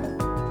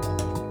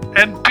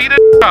and beat a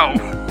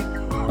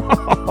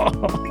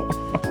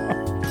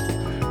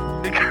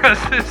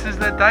because this is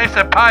the Dice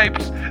of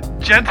Pipes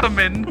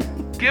Gentleman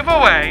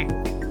giveaway.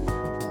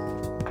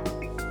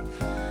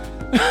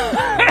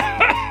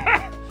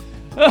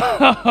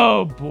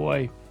 Oh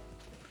boy.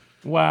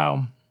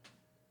 Wow.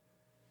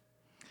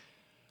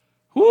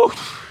 Whew.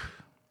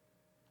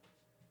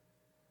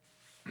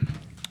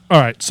 All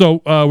right,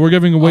 so we're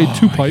giving away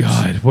 2 pipes.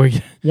 God,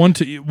 One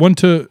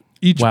to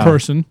each Wow.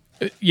 person.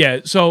 yeah,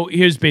 so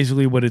here's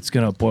basically what it's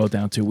going to boil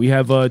down to. We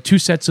have 2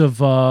 sets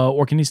of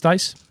Orkneys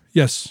dice.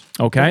 Yes.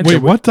 Okay. Wait, so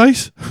what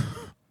dice?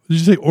 Did you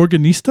say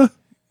organista?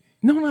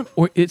 No,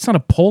 it's not a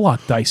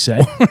Pollock dice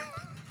set.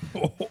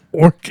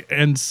 Orc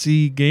and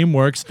C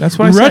GameWorks. That's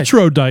what I said.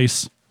 Retro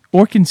dice.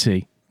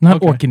 Orkinsey, not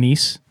Okay.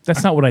 Orkneys.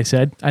 That's not what I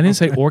said. I didn't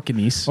say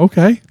Orkneys.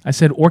 Okay. I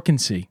said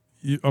Orkinsey.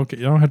 You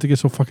don't have to get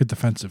so fucking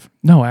defensive.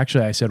 No,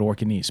 actually, I said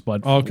Orkneys,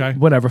 but Okay.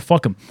 whatever.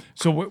 Fuck them.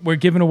 So we're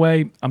giving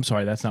away. I'm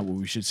sorry, that's not what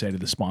we should say to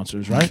the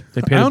sponsors, right?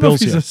 They pay I the don't know if bills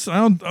he's here. a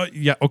sound.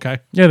 Yeah, okay.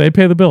 Yeah, they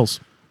pay the bills.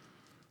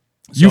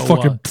 You So,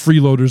 fucking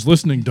freeloaders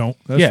listening don't.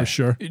 That's for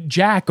sure.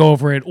 Jack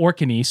over at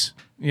Orkneys,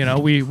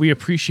 we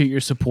appreciate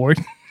your support.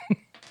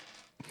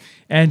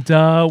 And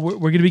we're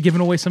going to be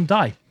giving away some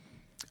dye.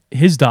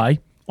 His dye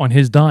on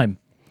his dime,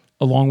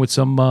 along with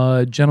some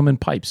gentleman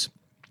pipes.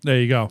 There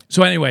you go.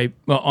 So anyway,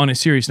 on a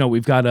serious note,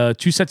 we've got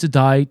 2 sets of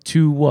dye,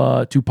 two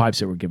pipes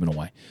that we're giving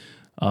away.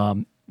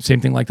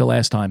 Same thing like the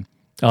last time.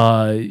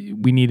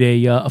 We need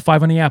a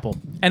 5 on the apple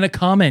and a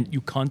comment,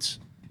 you cunts.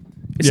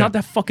 It's Yeah. not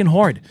that fucking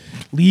hard.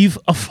 Leave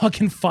a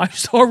fucking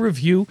 5-star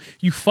review,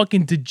 you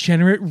fucking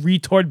degenerate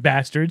retard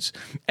bastards,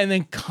 and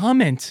then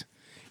comment.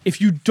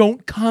 If you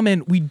don't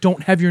comment, we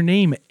don't have your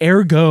name.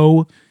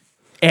 Ergo,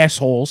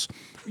 assholes,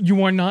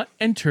 you are not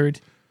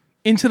entered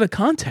into the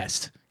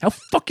contest. How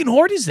fucking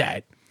hard is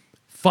that?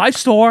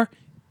 5-star,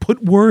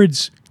 put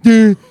words.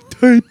 Type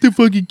the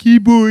fucking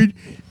keyboard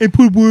and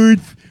put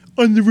words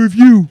on the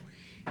review.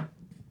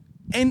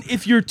 And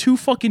if you're too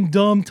fucking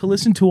dumb to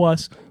listen to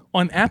us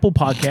on Apple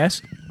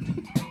Podcasts,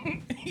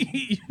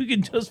 you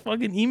can just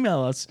fucking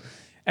email us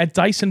at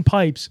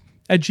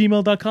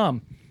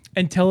dysonpipes@gmail.com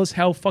and tell us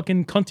how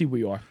fucking cunty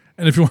we are.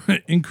 And if you want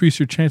to increase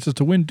your chances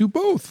to win, do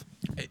both.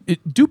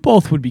 Do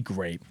both would be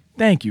great.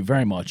 Thank you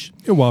very much.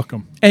 You're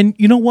welcome. And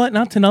you know what?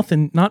 Not to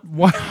nothing. Not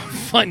what?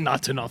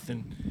 Not to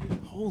nothing.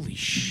 Holy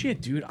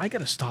shit, dude! I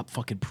gotta stop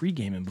fucking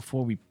pre-gaming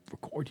before we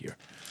record here,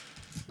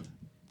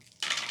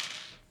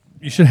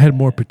 You should have had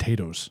more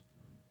potatoes.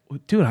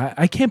 dude.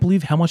 I can't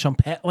believe how much I'm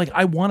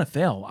I want to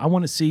fail. I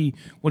want to see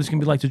what it's gonna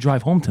be like to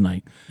drive home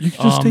tonight. You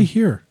can just stay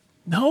here.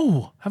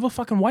 No, have a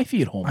fucking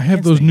wifey at home. I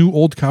have those new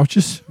old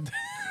couches.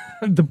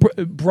 the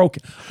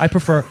broken. I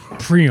prefer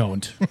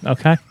pre-owned.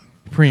 Okay,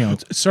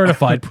 pre-owned,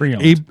 certified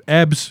pre-owned.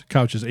 ABS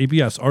couches,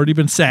 ABS, already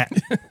been sat.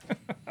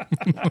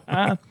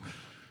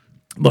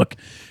 Look,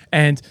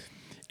 and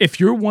if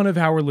you're one of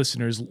our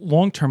listeners,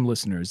 long-term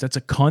listeners, that's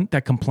a cunt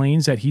that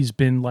complains that he's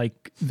been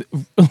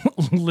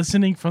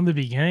listening from the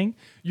beginning,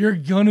 you're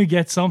gonna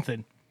get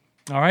something.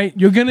 All right,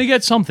 you're gonna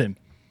get something.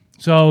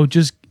 So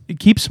just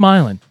keep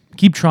smiling,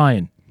 keep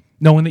trying,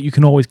 knowing that you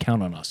can always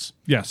count on us.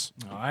 Yes.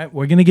 All right,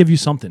 we're gonna give you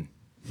something.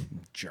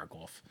 Jerk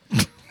off.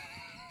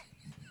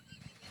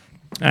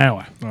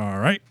 Anyway, All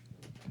right.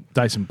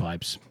 Dyson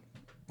Pipes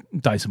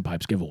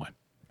giveaway.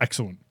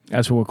 Excellent.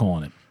 That's what we're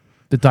calling it.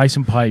 The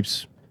Dyson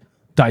Pipes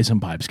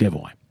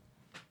giveaway.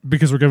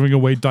 Because we're giving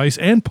away dice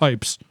and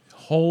pipes.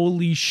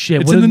 Holy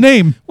shit. It's in the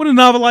name. What a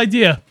novel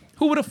idea.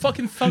 Who would have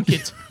fucking thunk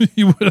it?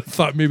 You would have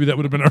thought maybe that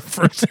would have been our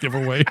first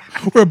giveaway.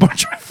 We're a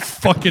bunch of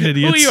fucking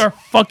idiots. We are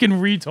fucking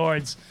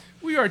retards.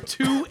 We are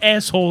 2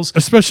 assholes.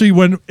 Especially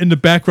when in the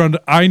background,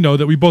 I know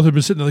that we both have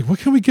been sitting there like, what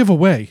can we give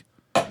away?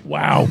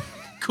 Wow.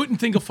 Couldn't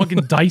think of fucking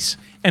dice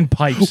and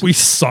pipes. We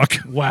suck.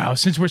 Wow.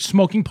 Since we're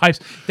smoking pipes,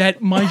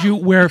 that, mind you,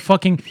 we're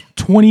fucking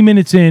 20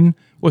 minutes in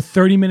or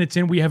 30 minutes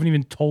in. We haven't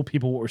even told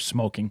people what we're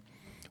smoking.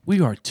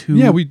 We are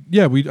 2.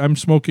 I'm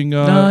smoking.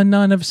 No, I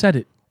never said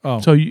it. Oh.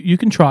 So you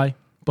can try,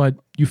 but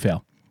you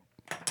fail.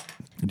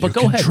 But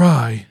go ahead.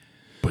 Try,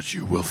 but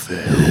you will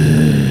fail.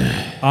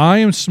 I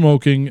am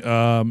smoking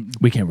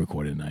We can't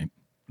record it tonight.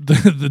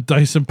 the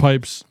Dyson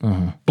Pipes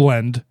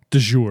blend de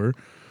jour.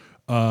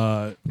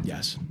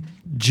 Yes.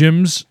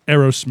 Jim's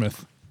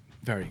Aerosmith.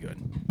 Very good.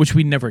 Which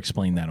we never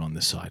explained that on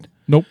this side.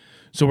 Nope.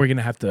 So we're going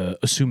to have to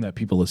assume that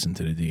people listen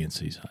to the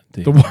DNC side.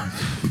 The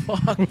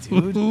Fuck,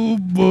 dude. Oh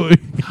boy.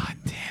 God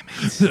damn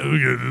it.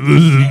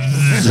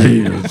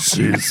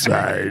 DNC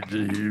side.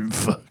 You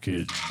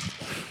fucking.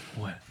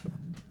 What?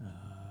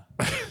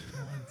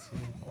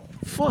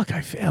 Fuck,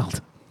 I failed.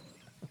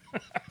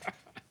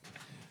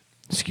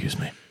 Excuse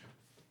me.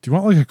 Do you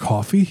want like a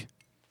coffee?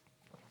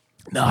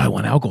 No, I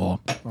want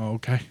alcohol. Oh,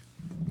 okay.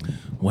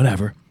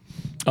 Whatever.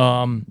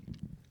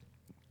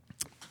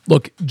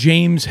 Look,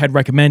 James had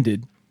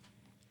recommended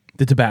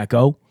the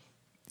tobacco.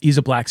 He's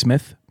a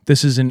blacksmith.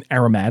 This is an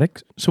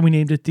aromatic, so we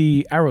named it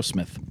the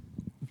Aerosmith.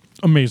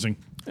 Amazing.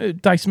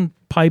 Dyson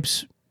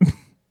Pipes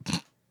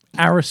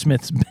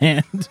Aerosmith's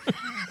band.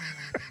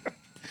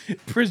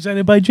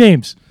 Presented by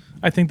James.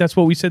 I think that's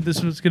what we said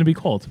this was going to be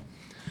called.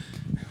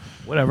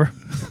 Whatever.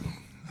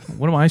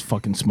 What am I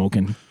fucking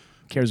smoking? Who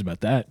cares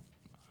about that?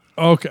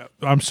 Okay,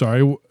 I'm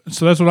sorry.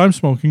 So that's what I'm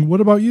smoking. What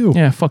about you?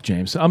 Yeah, fuck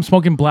James. I'm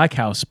smoking Black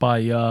House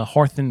by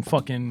Hearth and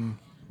fucking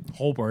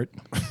Holbert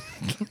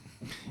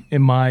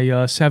in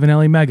my 7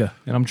 LA Mega,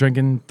 and I'm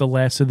drinking the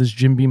last of this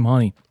Jim Beam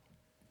honey.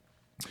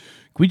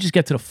 Can we just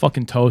get to the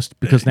fucking toast?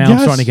 Because now I'm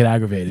starting to get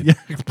aggravated.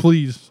 Yeah,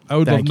 please. I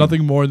would love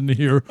nothing more than to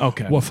hear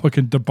what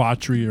fucking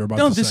debauchery you're about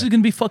to say. No, this is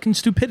going to be fucking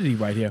stupidity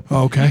right here.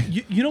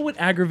 Okay. You know what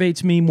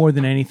aggravates me more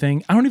than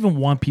anything? I don't even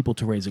want people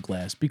to raise a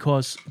glass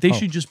because they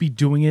should just be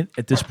doing it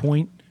at this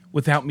point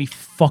without me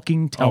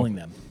fucking telling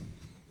them.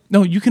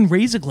 No, you can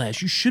raise a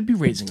glass. You should be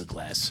raising a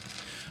glass.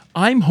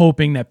 I'm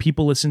hoping that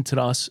people listen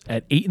to us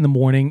at 8 in the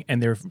morning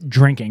and they're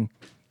drinking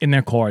in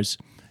their cars.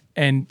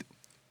 And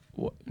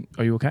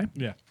are you okay?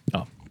 Yeah.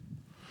 Oh.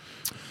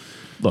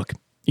 Look,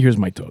 here's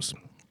my toast.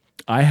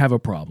 I have a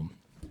problem.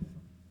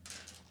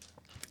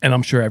 And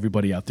I'm sure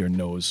everybody out there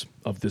knows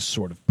of this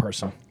sort of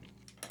person.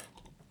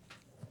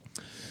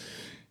 You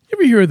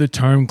ever hear of the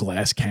term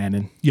glass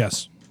cannon?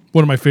 Yes.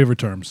 One of my favorite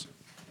terms.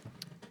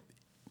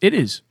 It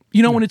is.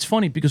 You know, and it's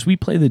funny because we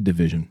play the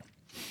Division.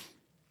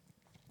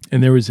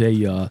 And there was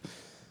I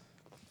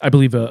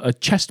believe, a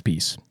chest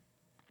piece.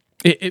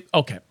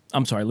 Okay.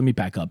 I'm sorry, let me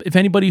back up. If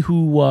anybody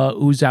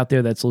who's out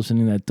there that's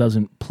listening that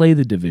doesn't play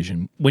the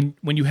Division, when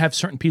you have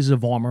certain pieces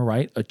of armor,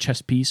 right, a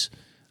chest piece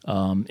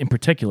in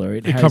particular,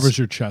 it covers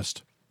your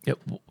chest. Yep,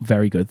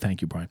 very good.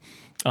 Thank you, Brian.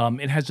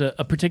 It has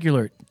a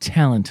particular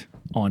talent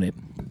on it,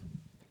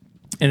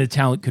 and the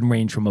talent can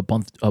range from God,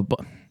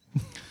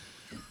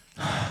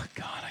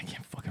 I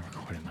can't fucking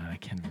record it, man. I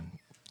can't even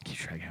keep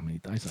track of how many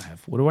dice I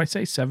have. What do I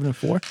say, 7 and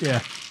 4?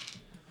 Yeah.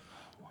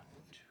 1,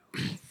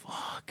 2,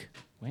 fuck.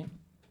 Wait.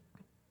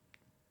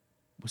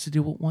 What's the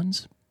deal with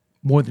ones?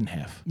 More than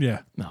half.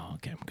 Yeah. No,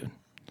 okay, I'm good.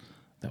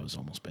 That was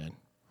almost bad.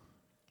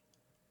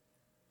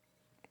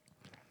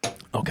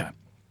 Okay.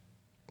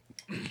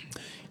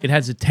 It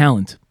has a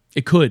talent.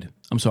 It could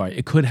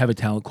have a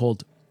talent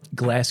called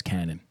glass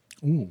cannon.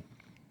 Ooh.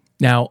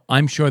 Now,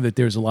 I'm sure that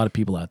there's a lot of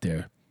people out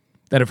there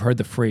that have heard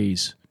the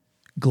phrase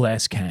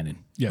glass cannon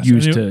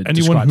used to anyone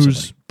describe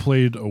who's somebody.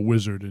 Played a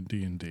wizard in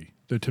D&D.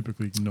 They're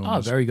typically known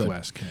as very good.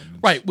 glass cannons.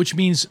 Right, which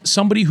means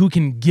somebody who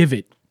can give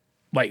it,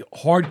 like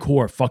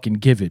hardcore fucking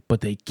give it,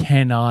 but they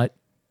cannot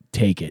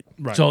take it.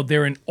 Right. So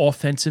they're an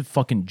offensive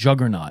fucking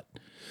juggernaut.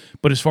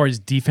 But as far as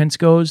defense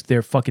goes,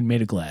 they're fucking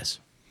made of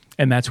glass.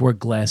 And that's where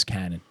glass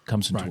cannon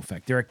comes into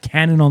effect. They're a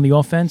cannon on the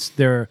offense.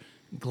 They're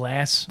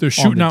glass. They're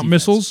shooting out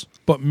missiles,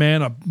 but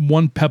man,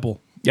 one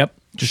pebble. Yep.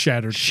 Just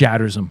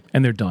shatters them,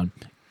 and they're done.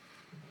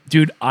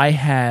 Dude, I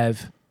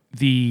have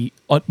the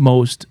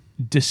utmost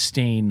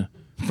disdain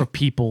for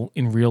people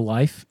in real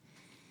life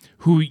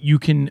who you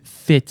can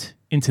fit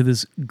into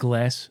this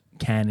glass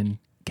cannon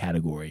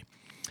category.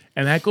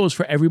 And that goes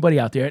for everybody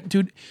out there.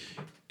 Dude,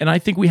 and I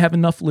think we have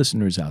enough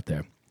listeners out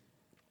there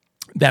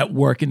that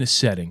work in a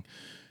setting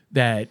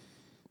that,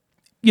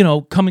 you know,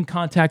 come in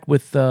contact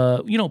with,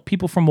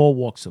 people from all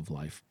walks of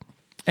life.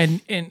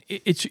 And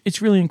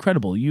it's really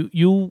incredible.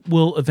 You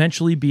will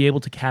eventually be able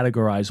to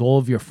categorize all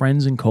of your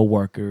friends and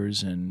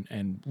coworkers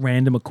and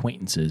random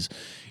acquaintances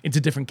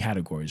into different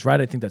categories, right?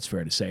 I think that's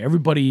fair to say.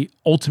 Everybody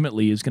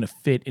ultimately is going to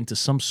fit into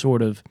some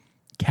sort of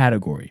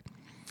category.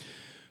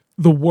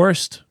 The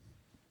worst,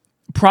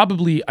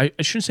 probably, I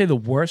shouldn't say the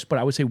worst, but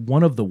I would say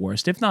one of the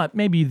worst, if not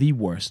maybe the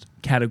worst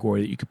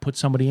category that you could put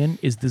somebody in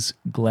is this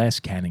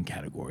glass cannon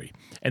category.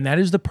 And that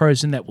is the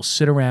person that will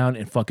sit around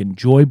and fucking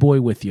joy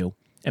boy with you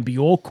and be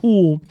all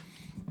cool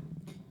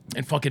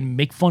and fucking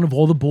make fun of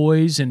all the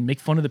boys and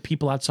make fun of the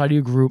people outside of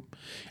your group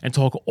and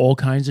talk all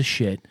kinds of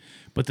shit.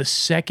 But the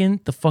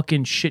second the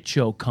fucking shit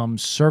show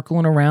comes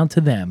circling around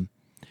to them,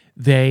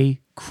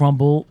 they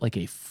crumble like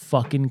a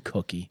fucking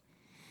cookie.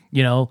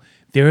 You know,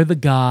 they're the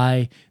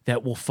guy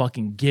that will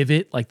fucking give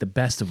it like the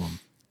best of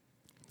them.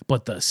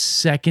 But the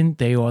second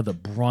they are the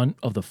brunt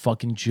of the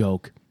fucking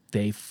joke,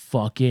 they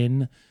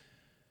fucking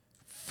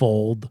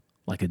fold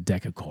like a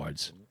deck of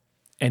cards.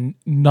 And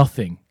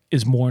nothing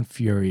is more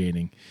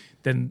infuriating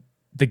than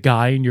the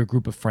guy in your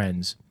group of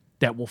friends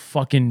that will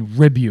fucking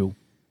rib you,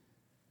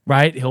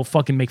 right? He'll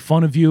fucking make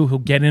fun of you. He'll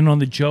get in on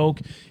the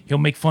joke. He'll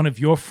make fun of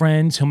your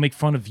friends. He'll make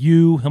fun of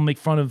you. He'll make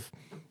fun of,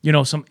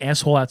 some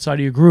asshole outside of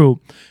your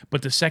group.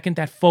 But the second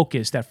that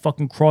focus, that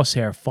fucking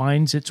crosshair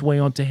finds its way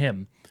onto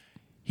him,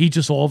 he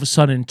just all of a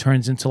sudden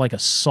turns into like a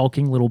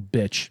sulking little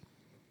bitch.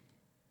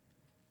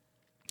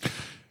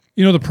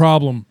 You know, the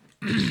problem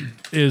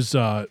is...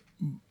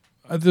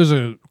 there's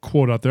a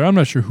quote out there. I'm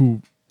not sure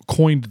who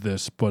coined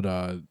this, but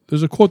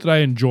there's a quote that I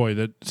enjoy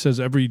that says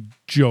every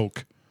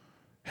joke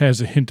has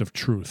a hint of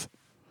truth,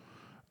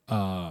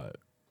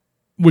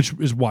 which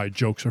is why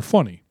jokes are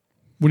funny.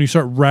 When you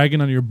start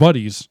ragging on your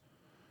buddies,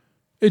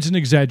 it's an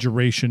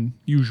exaggeration,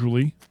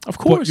 usually. Of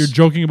course. But you're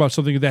joking about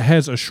something that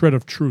has a shred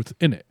of truth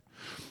in it.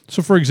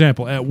 So, for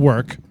example, at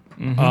work,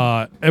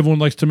 everyone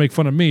likes to make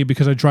fun of me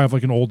because I drive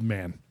like an old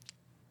man,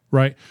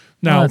 right?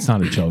 Now, that's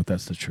not a joke.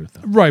 That's the truth,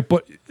 though. Right,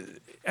 but...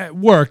 At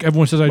work,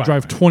 everyone says I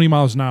drive 20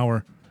 miles an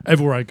hour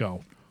everywhere I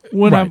go.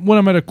 When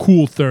I'm at a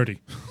cool 30,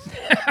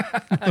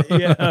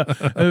 Yeah,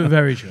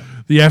 very true.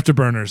 The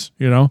afterburners,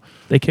 you know.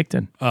 They kicked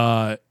in.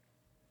 But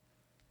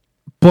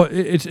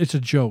it's a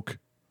joke.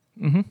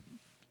 Mm-hmm.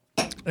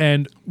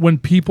 And when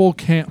people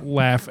can't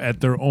laugh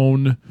at their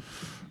own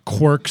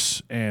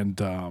quirks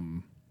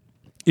and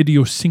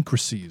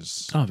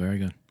idiosyncrasies, Oh, very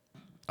good.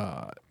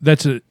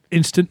 that's an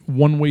instant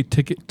one-way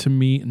ticket to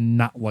me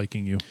not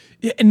liking you.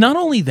 Yeah, and not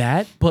only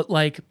that, but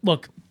like,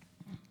 look,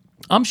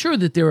 I'm sure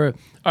that there are.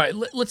 All right,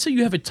 let's say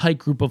you have a tight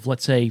group of,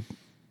 let's say,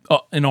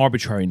 an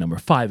arbitrary number,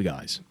 5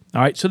 guys.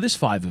 All right, so there's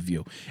 5 of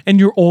you, and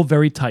you're all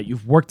very tight.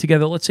 You've worked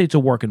together. Let's say it's a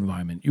work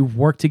environment. You've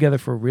worked together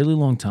for a really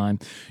long time.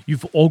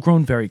 You've all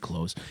grown very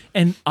close.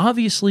 And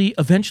obviously,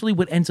 eventually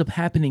what ends up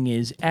happening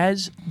is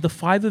as the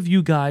 5 of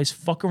you guys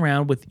fuck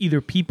around with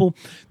either people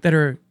that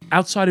are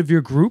outside of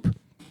your group,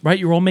 right?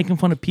 You're all making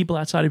fun of people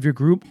outside of your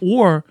group,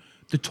 or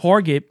the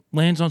target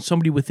lands on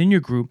somebody within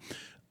your group.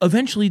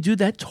 Eventually, dude,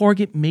 that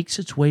target makes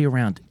its way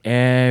around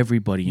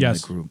everybody in the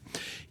group.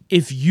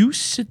 If you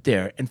sit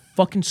there and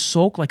fucking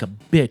sulk like a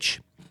bitch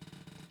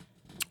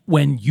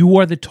when you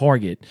are the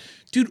target,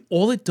 dude,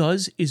 all it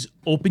does is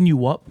open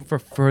you up for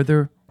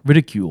further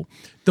ridicule.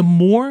 The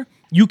more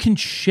you can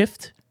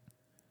shift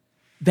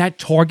that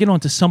target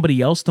onto somebody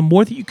else, the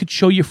more that you could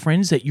show your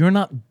friends that you're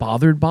not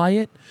bothered by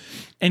it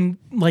and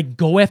like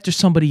go after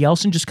somebody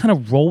else and just kind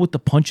of roll with the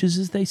punches,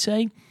 as they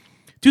say.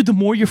 Dude, the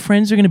more your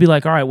friends are going to be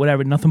like, all right,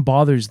 whatever, nothing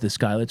bothers this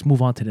guy. Let's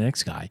move on to the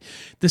next guy.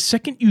 The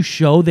second you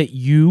show that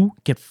you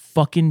get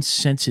fucking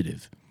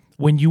sensitive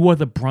when you are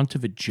the brunt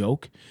of a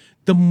joke,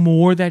 the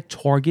more that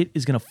target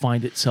is going to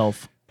find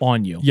itself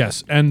on you.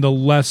 Yes, and the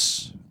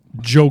less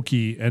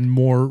jokey and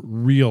more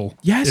real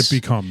it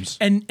becomes.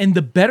 And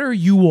the better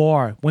you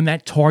are when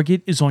that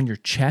target is on your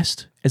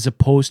chest as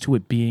opposed to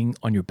it being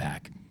on your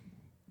back.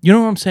 You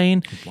know what I'm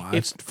saying? Wow,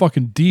 it's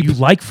fucking deep. You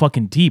like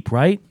fucking deep,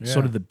 right? Yeah.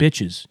 Sort of the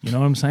bitches. You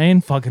know what I'm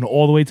saying? Fucking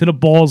all the way to the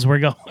balls we're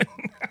going.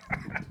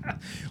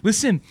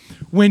 Listen,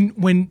 when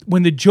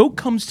the joke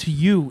comes to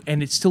you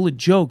and it's still a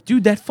joke,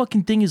 dude, that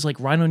fucking thing is like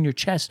right on your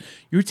chest.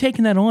 You're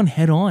taking that on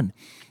head on.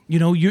 You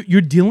know,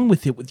 you're dealing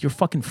with it with your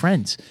fucking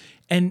friends.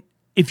 And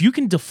if you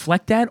can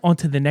deflect that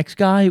onto the next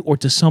guy or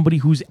to somebody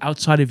who's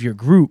outside of your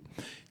group,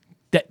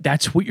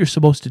 that's what you're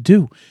supposed to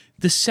do.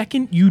 The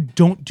second you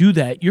don't do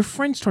that, your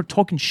friends start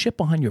talking shit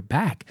behind your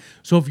back.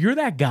 So if you're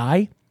that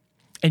guy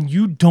and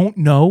you don't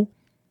know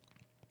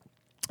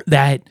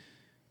that,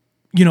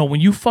 you know,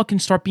 when you fucking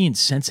start being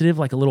sensitive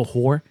like a little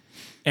whore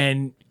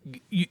and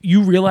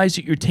you realize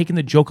that you're taking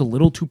the joke a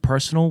little too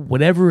personal,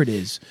 whatever it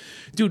is,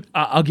 dude,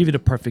 I'll give you the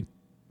perfect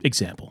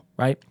example,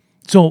 right?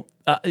 So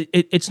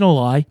it's no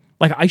lie.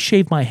 Like, I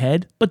shave my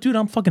head, but dude,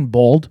 I'm fucking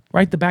bald,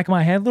 right? The back of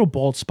my head, little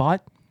bald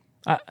spot.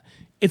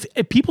 If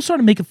people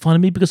started making fun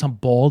of me because I'm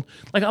bald,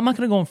 like, I'm not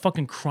going to go and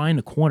fucking cry in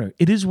the corner.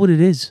 It is what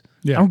it is.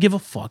 Yeah. I don't give a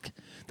fuck.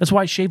 That's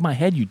why I shave my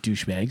head, you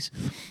douchebags.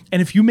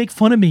 And if you make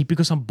fun of me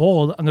because I'm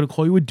bald, I'm going to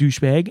call you a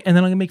douchebag, and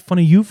then I'm going to make fun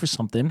of you for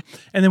something,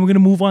 and then we're going to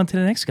move on to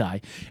the next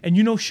guy. And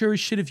you know, sure as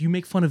shit, if you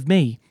make fun of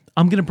me,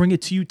 I'm going to bring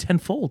it to you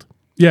tenfold.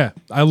 Yeah,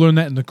 I learned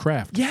that in The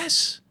Craft.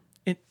 Yes.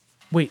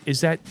 Wait,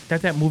 is that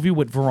movie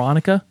with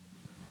Veronica?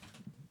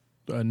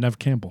 Nev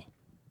Campbell.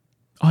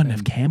 Oh,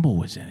 Nev Campbell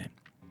was in it.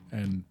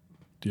 And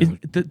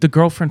The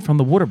girlfriend from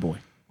The Waterboy.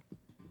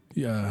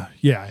 Yeah,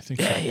 I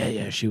think so.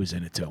 Yeah, she was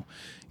in it too.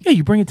 Yeah,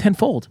 you bring it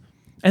tenfold.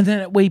 And then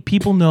that way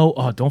people know,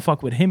 oh, don't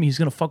fuck with him. He's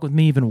going to fuck with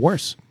me even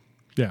worse.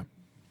 Yeah.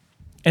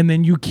 And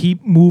then you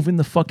keep moving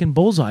the fucking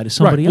bullseye to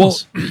somebody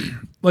else. Well,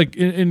 like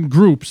in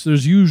groups,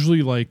 there's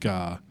usually like,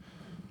 you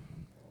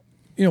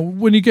know,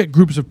 when you get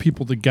groups of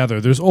people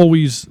together, there's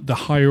always the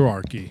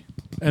hierarchy.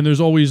 And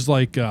there's always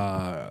like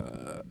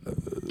the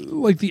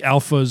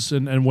alphas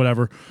and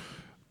whatever.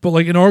 But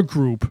like in our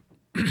group,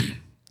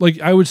 like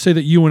I would say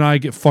that you and I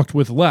get fucked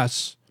with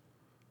less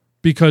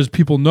because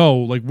people know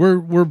like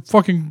we're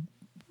fucking,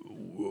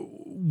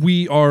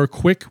 we are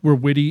quick, we're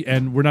witty,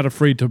 and we're not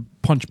afraid to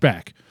punch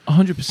back.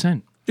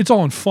 100%. It's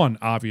all in fun,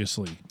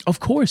 obviously. Of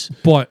course.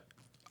 But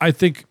I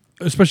think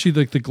especially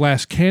like the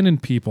glass cannon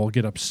people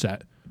get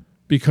upset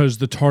because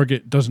the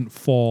target doesn't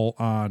fall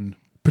on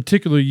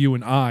particularly you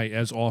and I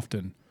as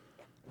often.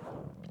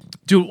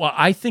 Dude, well,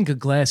 I think a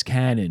glass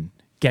cannon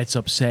gets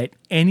upset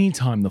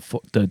anytime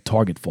the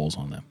target falls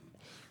on them.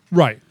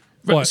 Right.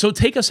 But, so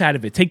take us out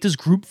of it. Take this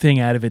group thing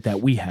out of it that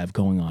we have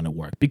going on at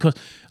work. Because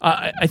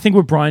I think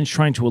what Brian's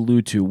trying to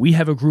allude to, we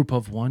have a group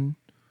of 5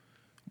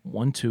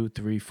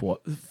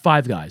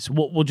 guys.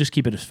 We'll just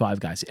keep it as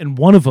 5 guys. And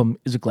one of them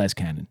is a glass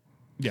cannon.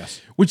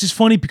 Yes. Which is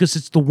funny because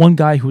it's the one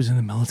guy who was in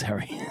the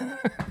military.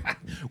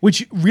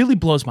 Which really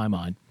blows my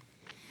mind.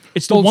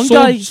 It's the one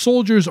guy...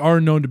 Soldiers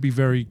are known to be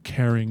very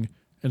caring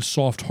and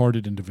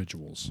soft-hearted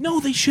individuals. No,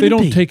 they shouldn't be.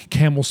 They don't take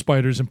camel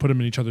spiders and put them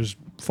in each other's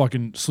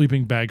fucking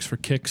sleeping bags for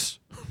kicks.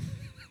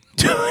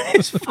 Dude,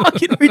 it's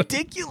fucking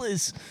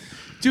ridiculous.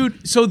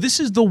 Dude, so this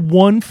is the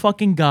one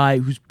fucking guy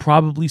who's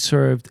probably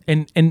served...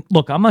 And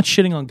look, I'm not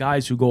shitting on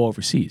guys who go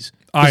overseas.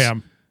 I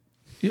am.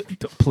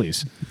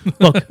 Please.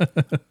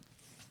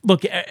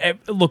 Look,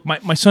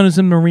 my son is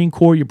in the Marine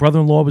Corps. Your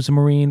brother-in-law was a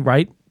Marine,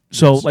 right?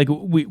 So Yes. like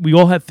we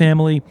all have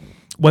family,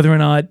 whether or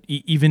not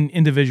even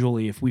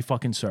individually, if we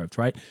fucking served,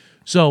 right?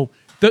 So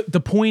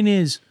the point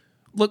is,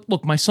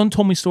 look, my son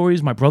told me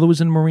stories. My brother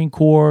was in the Marine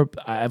Corps.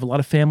 I have a lot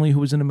of family who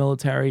was in the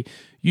military.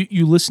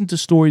 You listen to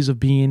stories of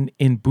being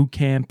in boot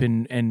camp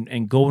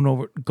and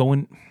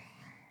going.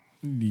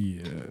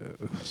 Yeah.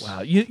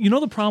 Wow, you know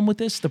the problem with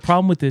this? The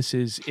problem with this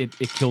is it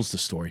kills the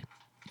story.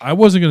 I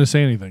wasn't going to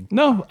say anything.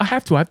 No, I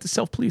have to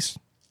self-police.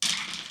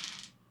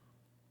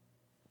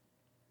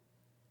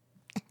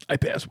 I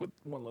pass with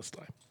one last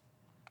time.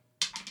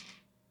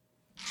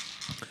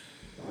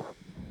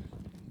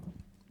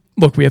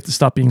 Look, we have to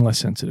stop being less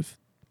sensitive.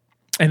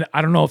 And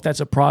I don't know if that's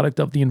a product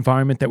of the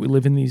environment that we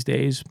live in these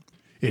days.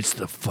 It's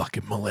the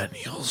fucking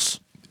millennials.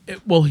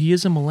 Well, he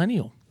is a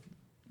millennial.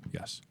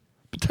 Yes.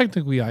 But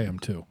technically, I am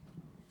too.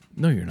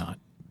 No, you're not.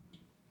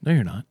 No,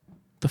 you're not.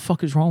 The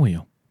fuck is wrong with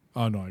you?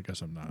 Oh, no, I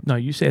guess I'm not. No,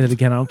 you say that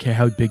again. I don't care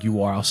how big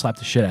you are. I'll slap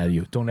the shit out of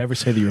you. Don't ever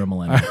say that you're a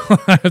millennial.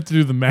 I have to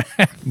do the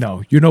math.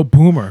 No, you're no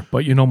boomer,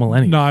 but you're no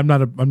millennial. No, I'm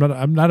not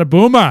a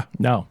boomer.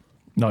 No,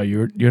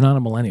 you're not a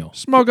millennial.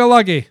 Smoke a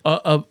lucky.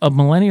 A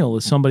millennial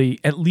is somebody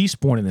at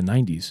least born in the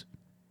 90s.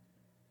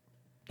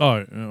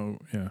 Oh,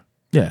 yeah.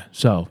 Yeah,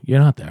 so you're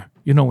not there.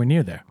 You're nowhere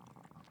near there.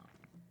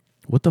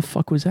 What the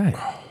fuck was that?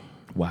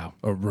 Wow.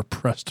 A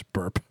repressed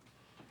burp.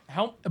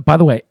 By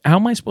the way, how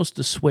am I supposed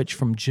to switch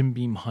from Jim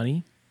Beam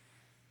honey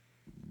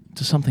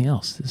to something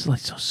else? This is like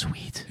so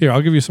sweet. Here,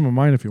 I'll give you some of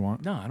mine if you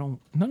want. No, I don't.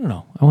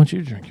 No. I want you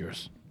to drink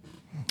yours.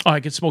 Oh, I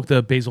could smoke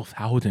the Basil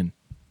Howden.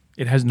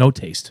 It has no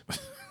taste.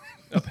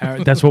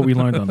 Apparently, that's what we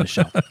learned on the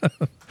show.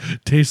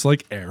 Tastes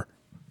like air.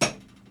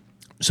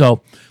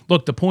 So,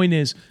 look, the point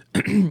is,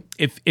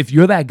 if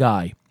you're that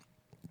guy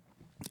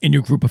in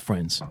your group of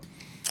friends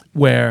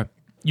where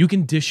you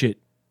can dish it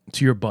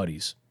to your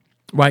buddies,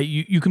 right?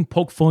 You can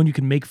poke fun, you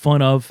can make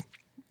fun of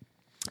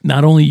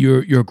not only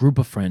your group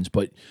of friends,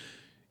 but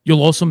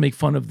you'll also make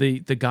fun of the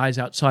guys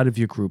outside of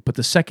your group. But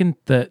the second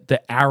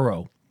the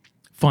arrow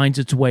finds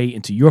its way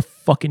into your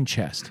fucking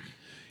chest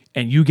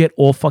and you get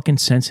all fucking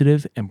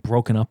sensitive and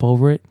broken up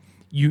over it,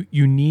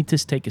 you need to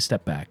take a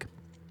step back.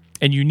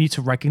 And you need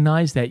to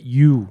recognize that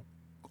you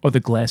are the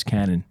glass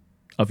cannon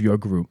of your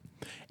group.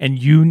 And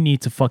you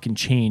need to fucking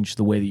change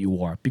the way that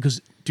you are.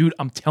 Because, dude,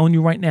 I'm telling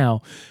you right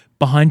now,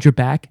 behind your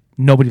back,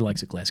 nobody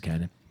likes a glass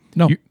cannon.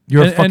 No.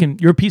 You're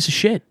a piece of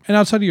shit. And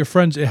outside of your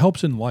friends, it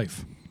helps in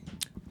life.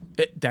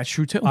 That's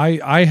true, too.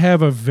 I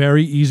have a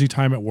very easy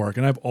time at work,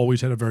 and I've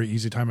always had a very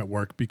easy time at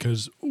work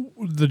because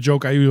the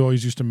joke I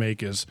always used to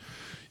make is,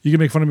 you can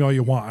make fun of me all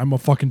you want. I'm a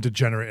fucking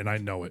degenerate, and I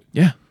know it.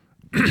 Yeah.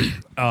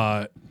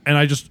 And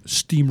I just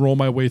steamroll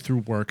my way through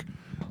work,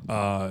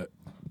 and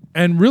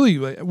really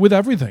with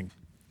everything,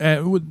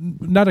 with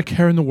not a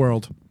care in the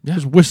world. Yeah.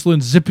 Just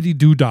whistling zippity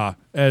doo dah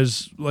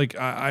as like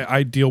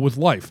I deal with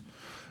life.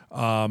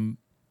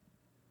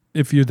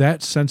 If you're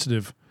that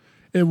sensitive,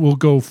 it will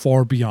go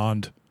far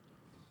beyond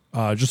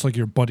just like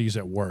your buddies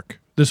at work.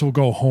 This will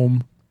go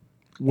home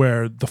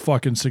where the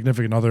fucking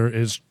significant other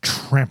is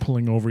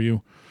trampling over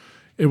you.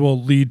 It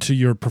will lead to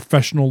your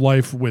professional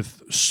life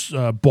with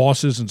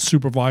bosses and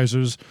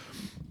supervisors,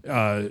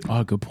 good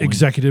point.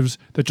 executives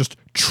that just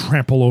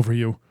trample over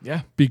you.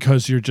 Yeah.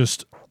 Because you're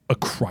just a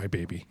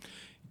crybaby.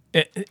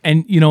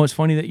 And, it's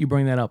funny that you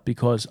bring that up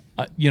because,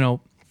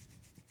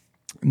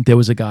 there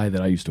was a guy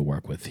that I used to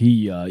work with.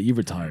 He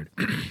retired.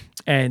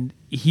 And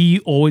he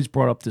always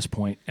brought up this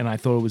point, and I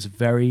thought it was a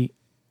very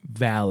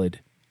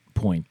valid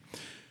point.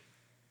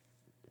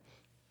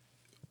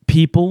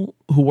 People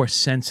who are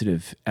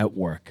sensitive at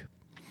work,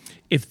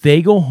 if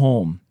they go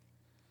home,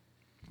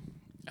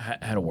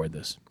 how to word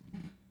this?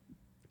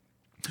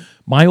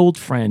 My old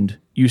friend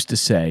used to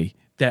say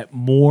that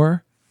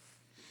more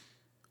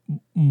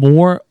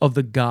of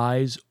the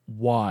guys'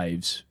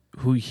 wives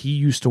who he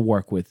used to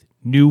work with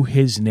knew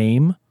his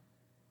name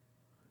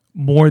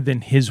more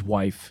than his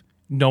wife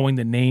knowing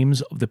the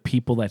names of the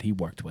people that he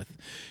worked with.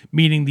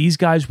 Meaning these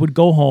guys would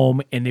go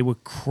home and they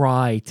would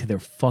cry to their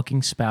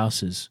fucking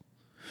spouses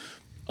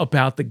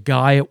about the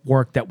guy at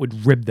work that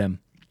would rib them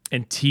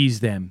and tease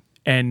them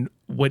and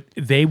what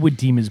they would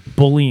deem as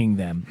bullying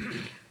them.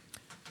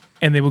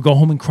 And they would go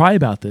home and cry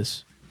about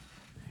this.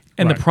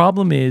 And Right. the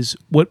problem is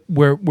what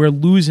we're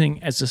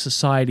losing as a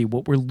society,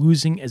 what we're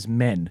losing as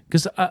men,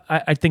 because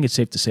I think it's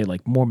safe to say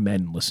like more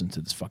men listen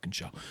to this fucking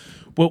show.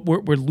 What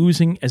we're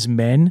losing as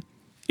men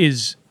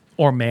is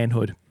our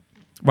manhood,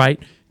 right?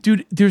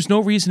 Dude, there's no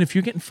reason if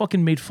you're getting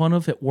fucking made fun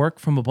of at work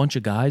from a bunch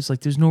of guys,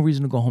 like there's no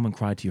reason to go home and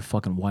cry to your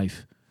fucking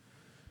wife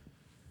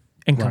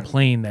and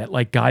complain that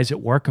like guys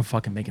at work are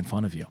fucking making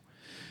fun of you.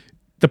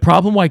 The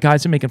problem why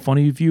guys are making fun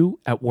of you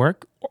at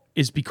work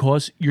is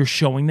because you're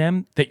showing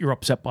them that you're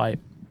upset by it.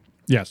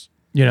 Yes.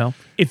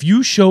 If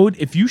you show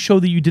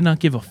that you did not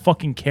give a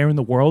fucking care in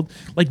the world,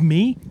 like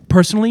me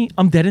personally,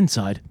 I'm dead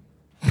inside.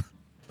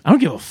 I don't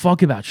give a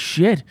fuck about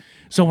shit.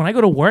 So when I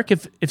go to work,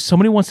 if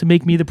somebody wants to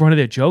make me the brunt of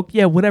their joke,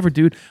 yeah, whatever,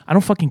 dude. I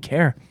don't fucking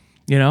care.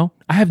 I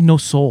have no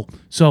soul.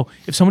 So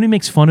if somebody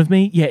makes fun of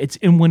me, yeah, it's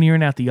in one ear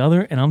and out the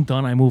other, and I'm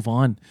done. I move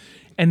on.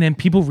 And then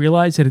people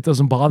realize that it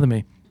doesn't bother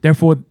me.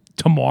 Therefore,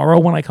 tomorrow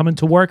when I come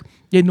into work,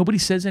 nobody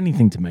says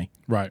anything to me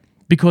Right.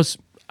 because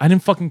I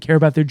didn't fucking care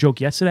about their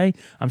joke yesterday.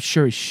 I'm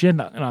sure as shit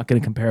not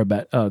going to compare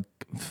about. I'm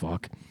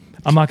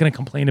not going to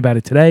complain about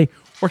it today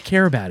or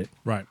care about it.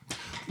 Right.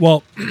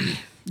 Well,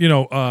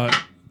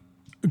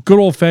 good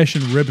old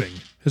fashioned ribbing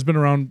has been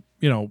around.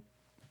 Dude,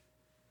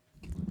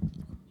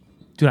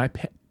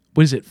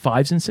 what is it?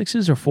 5s and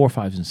 6s or 4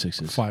 5s and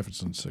 6s?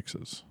 5s and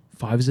 6s.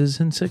 5s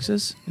and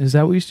 6s? Is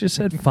that what you just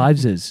said?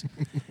 5s is.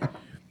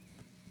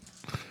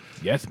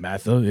 Yes,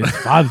 Martha. It's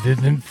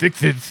 5s and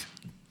 6s.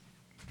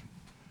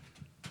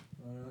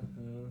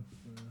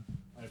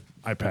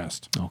 I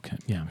passed. Okay.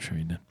 Yeah, I'm sure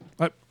you did.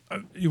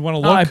 You want to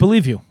look? I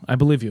believe you. I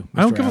believe you.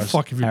 I don't Mr. give a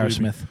fuck if you believe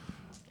me. Smith.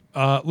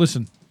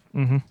 Listen.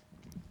 Mm-hmm.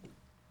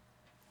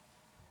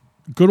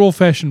 Good old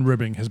fashioned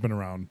ribbing has been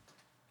around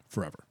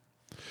forever.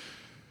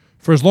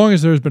 For as long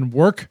as there has been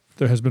work,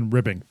 there has been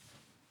ribbing.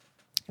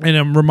 And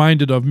I'm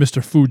reminded of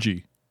Mr.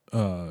 Fuji,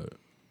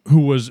 who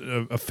was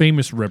a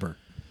famous ribber.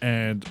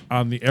 And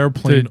on the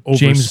airplane overseas.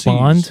 James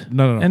Bond?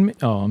 No.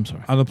 I'm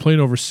sorry. On the plane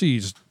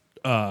overseas,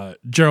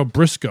 Gerald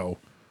Briscoe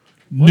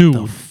knew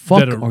the fuck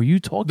that are you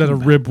talking that a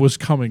about? rib was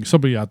coming.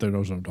 Somebody out there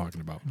knows what I'm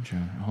talking about.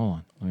 Hold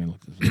on. Let me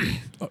look this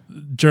up.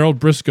 Gerald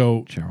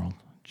Briscoe Gerald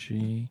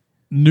G.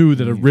 knew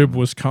that a rib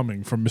was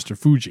coming from Mr.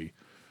 Fuji.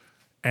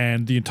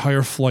 And the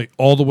entire flight,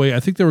 all the way, I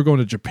think they were going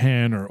to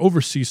Japan or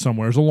overseas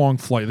somewhere. It was a long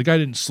flight. The guy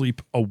didn't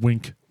sleep a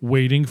wink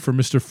waiting for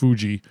Mr.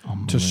 Fuji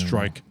to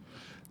strike.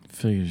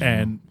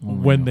 And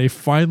when they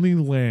finally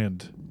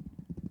land,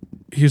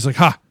 he's like,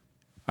 "Ha!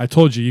 I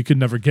told you could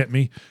never get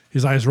me."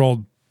 His eyes were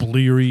all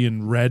bleary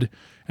and red.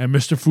 And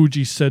Mr.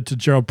 Fuji said to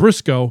Gerald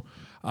Briscoe,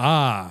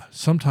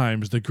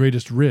 sometimes the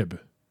greatest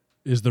rib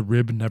is the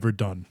rib never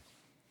done.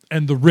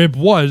 And the rib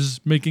was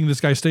making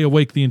this guy stay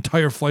awake the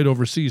entire flight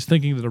overseas,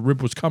 thinking that a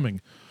rib was coming.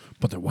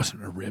 But there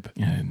wasn't a rib.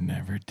 Yeah, it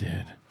never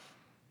did.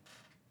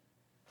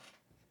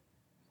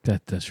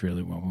 That's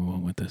really where we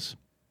went with this.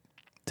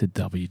 To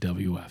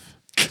WWF.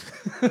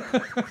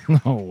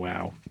 Oh,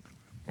 wow.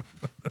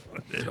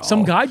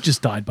 Some guy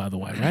just died, by the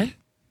way, right?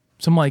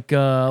 Some like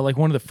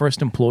one of the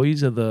first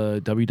employees of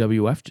the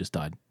WWF just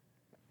died.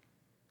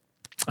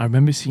 I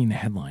remember seeing the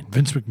headline.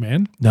 Vince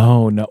McMahon?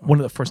 No. One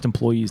of the first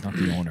employees, not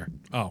the owner.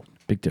 Oh.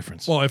 Big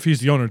difference. Well, if he's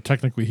the owner,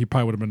 technically he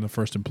probably would have been the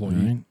first employee.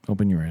 All right.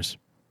 Open your ears.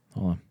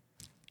 Hold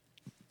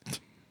on.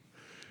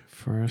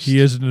 First. He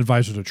is an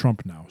advisor to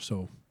Trump now,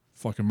 so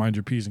fucking mind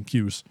your P's and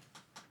Q's.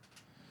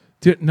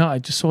 Dude, no, I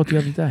just saw it the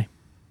other day.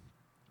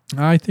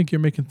 I think you're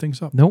making things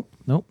up. Nope.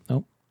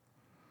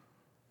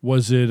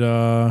 Was it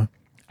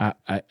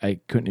I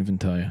couldn't even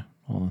tell you.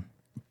 Hold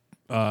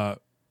on.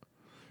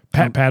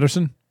 Pat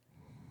Patterson?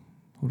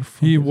 Who the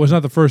fuck He is was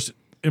not the first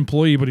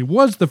employee, but he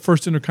was the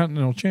first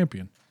Intercontinental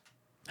Champion.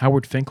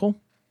 Howard Finkel?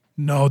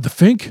 No, the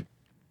Fink?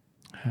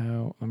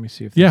 Let me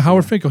see if Yeah,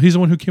 Howard Finkel. He's the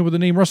one who came with the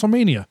name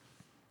WrestleMania.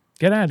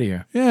 Get out of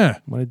here. Yeah.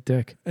 What a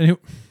dick. And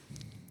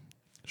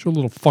show a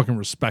little fucking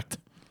respect.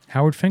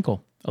 Howard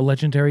Finkel, a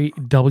legendary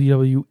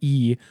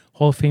WWE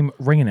Hall of Fame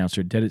ring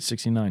announcer, dead at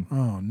 69.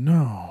 Oh,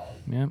 no.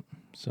 Yep.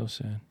 So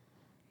sad.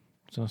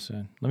 So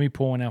sad. Let me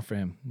pull one out for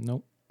him.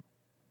 Nope.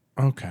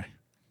 Okay.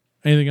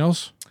 Anything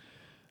else?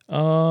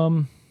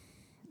 No,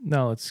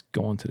 let's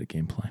go on to the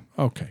gameplay.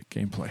 Okay,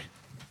 gameplay.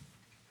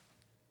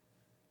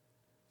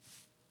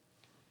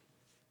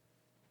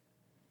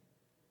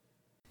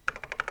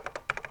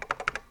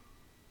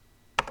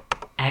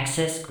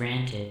 Access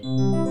granted.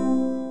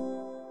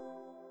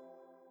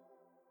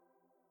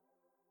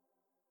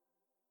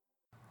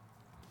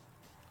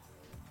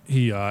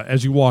 He,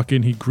 as you walk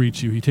in, he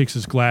greets you. He takes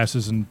his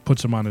glasses and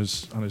puts them on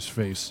his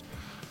face.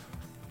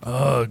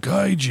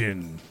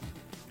 Gaijin,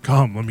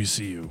 come, let me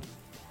see you.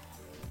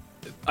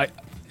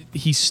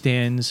 He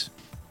stands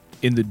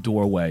in the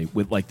doorway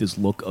with like this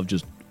look of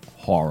just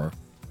horror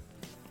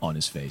on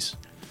his face,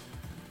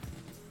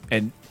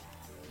 and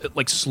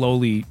like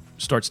slowly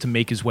starts to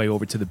make his way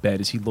over to the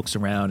bed as he looks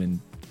around, and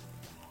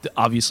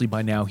obviously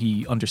by now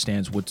he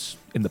understands what's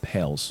in the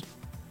pails.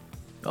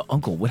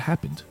 Uncle, what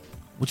happened?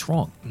 What's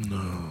wrong?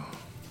 No.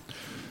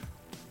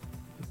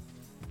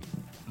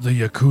 The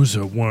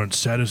Yakuza weren't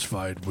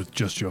satisfied with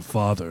just your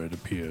father, it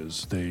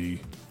appears.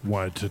 They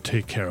wanted to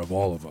take care of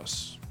all of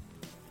us.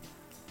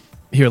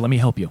 Here, let me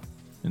help you.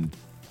 And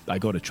I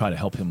go to try to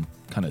help him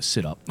kind of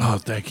sit up. Oh,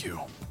 thank you.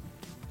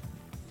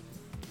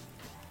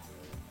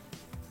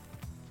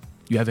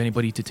 You have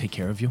anybody to take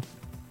care of you?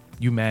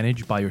 You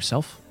manage by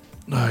yourself?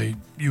 I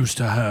used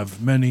to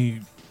have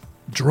many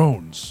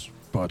drones,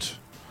 but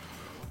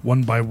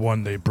one by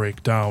one they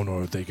break down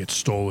or they get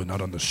stolen out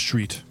on the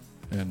street,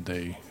 and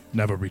they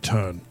never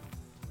return.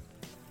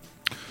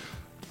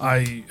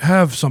 I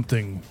have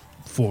something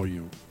for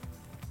you.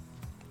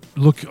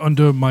 Look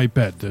under my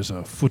bed. There's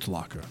a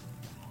footlocker.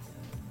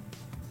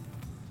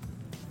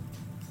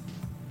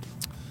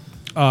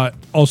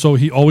 Also,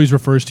 he always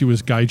refers to you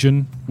as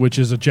Gaijin, which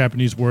is a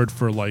Japanese word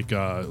for like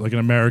an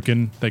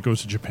American that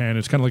goes to Japan.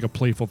 It's kind of like a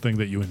playful thing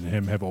that you and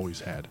him have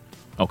always had.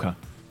 Okay.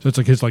 So it's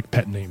like his like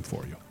pet name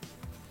for you.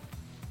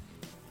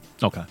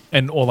 Okay.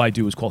 And all I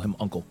do is call him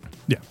Uncle.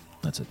 Yeah.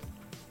 That's it.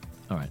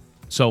 All right.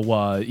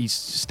 So he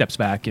steps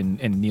back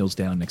and kneels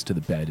down next to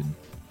the bed and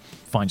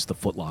finds the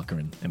footlocker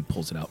and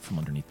pulls it out from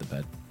underneath the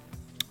bed.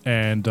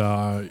 And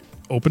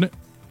open it.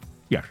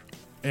 Yeah.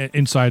 And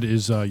inside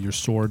is your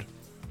sword.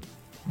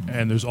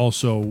 And there's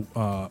also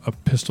a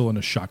pistol and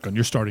a shotgun.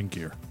 Your starting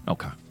gear.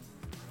 Okay.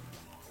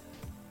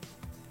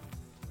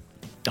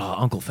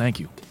 Uncle, thank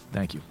you.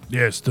 Thank you.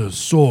 Yes, the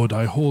sword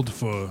I hold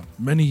for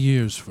many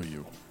years for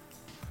you.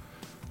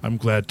 I'm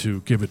glad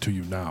to give it to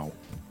you now.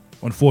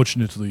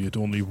 Unfortunately, it's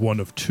only one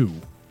of two,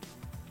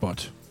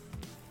 but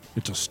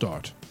it's a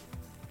start.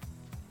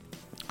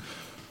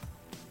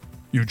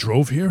 You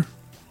drove here?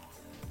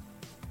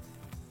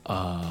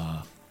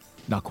 Not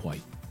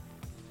quite.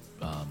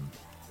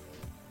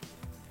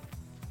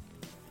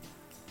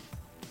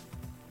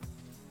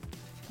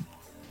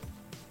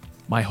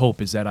 My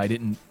hope is that I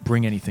didn't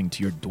bring anything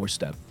to your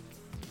doorstep.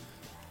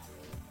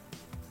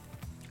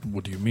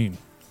 What do you mean?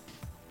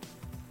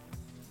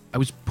 I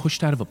was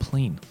pushed out of a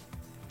plane.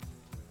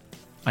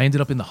 I ended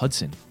up in the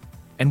Hudson.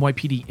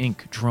 NYPD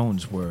Inc.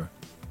 drones were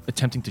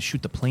attempting to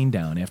shoot the plane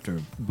down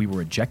after we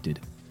were ejected.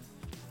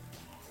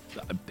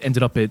 I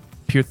ended up at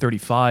Pier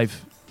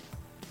 35,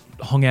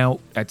 hung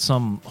out at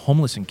some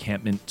homeless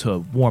encampment to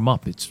warm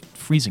up. It's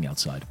freezing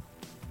outside.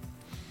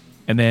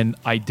 And then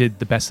I did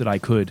the best that I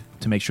could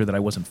to make sure that I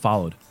wasn't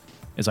followed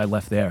as I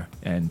left there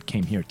and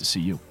came here to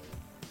see you.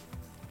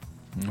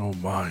 Oh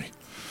my.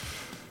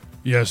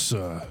 Yes,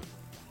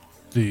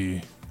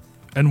 the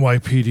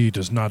NYPD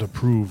does not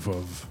approve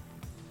of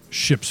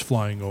ships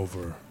flying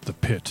over the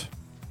pit.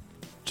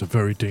 It's a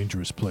very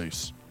dangerous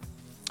place.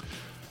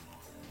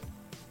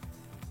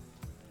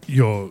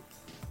 Your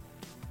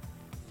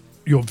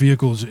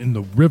vehicle's in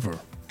the river.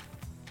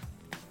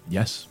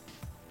 Yes.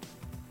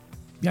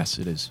 Yes,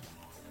 it is.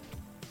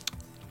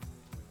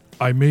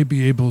 I may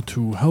be able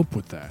to help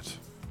with that.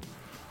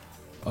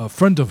 A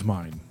friend of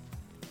mine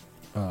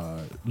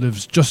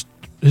lives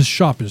his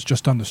shop is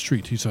just down the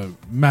street. He's a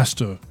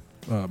master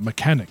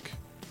mechanic.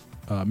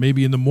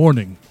 Maybe in the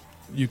morning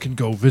you can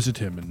go visit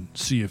him and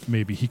see if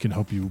maybe he can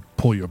help you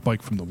pull your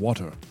bike from the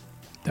water.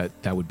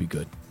 That would be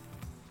good.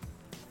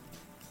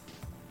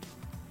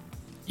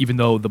 Even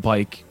though the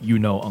bike,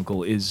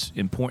 Uncle, is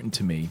important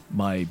to me,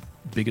 my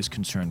biggest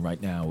concern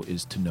right now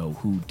is to know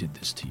who did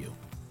this to you.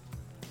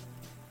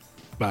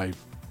 I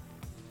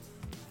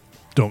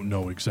don't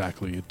know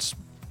exactly. It's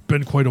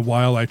been quite a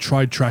while. I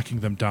tried tracking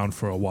them down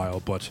for a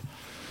while, but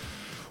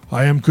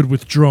I am good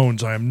with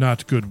drones. I am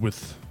not good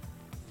with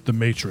the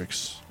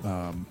Matrix.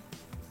 I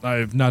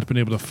have not been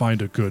able to find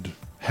a good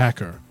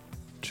hacker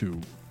to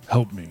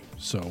help me.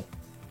 So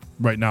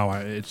right now,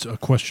 it's a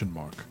question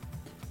mark.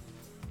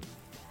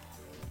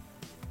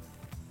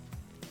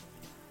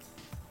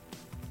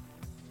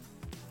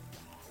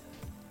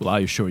 Well, I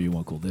assure you,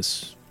 Uncle,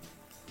 this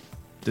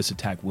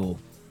attack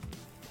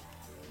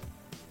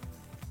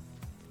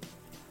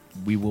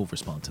we will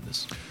respond to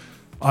this.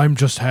 I'm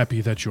just happy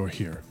that you're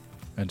here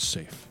and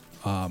safe.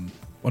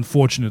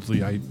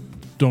 Unfortunately, I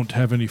don't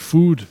have any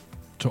food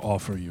to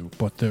offer you,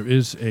 but there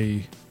is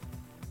a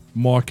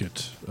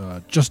market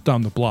just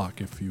down the block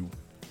if you...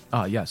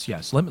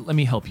 Yes. Let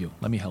me help you.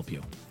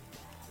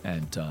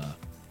 And,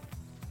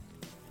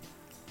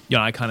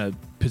 I kind of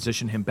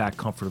position him back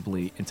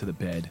comfortably into the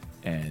bed,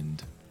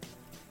 and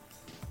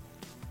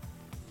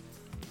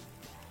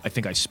I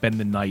think I spend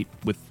the night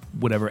with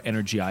whatever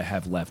energy I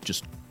have left,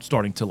 just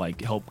starting to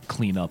help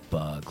clean up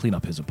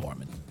his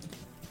apartment.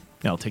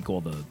 I'll take all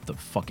the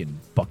fucking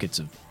buckets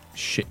of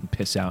shit and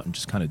piss out and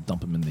just kind of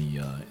dump them in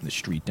the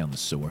street down the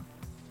sewer.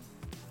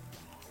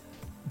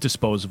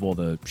 Dispose of all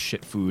the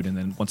shit food, and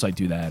then once I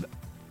do that,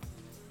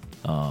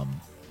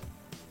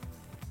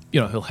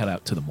 he'll head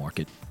out to the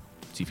market,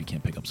 see if he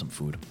can't pick up some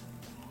food.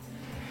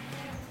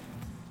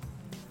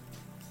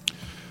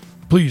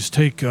 Please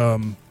take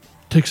some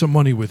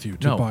money with you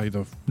to buy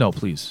the... No,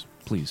 please,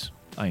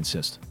 I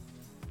insist.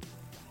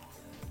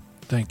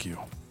 Thank you.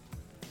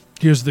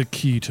 Here's the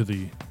key to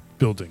the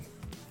building.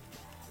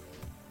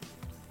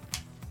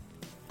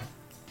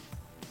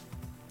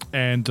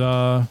 And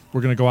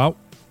we're gonna go out.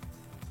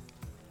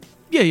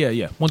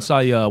 Yeah. Once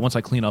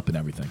I clean up and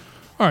everything.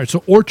 All right.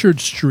 So Orchard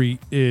Street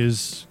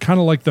is kind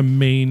of like the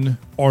main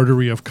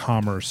artery of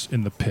commerce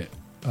in the pit.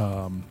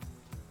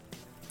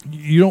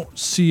 You don't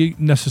see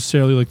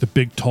necessarily the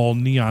big, tall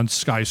neon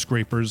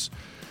skyscrapers.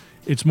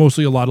 It's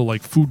mostly a lot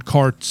of food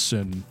carts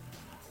and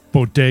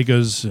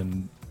bodegas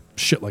and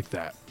shit like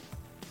that.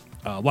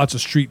 Lots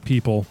of street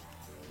people.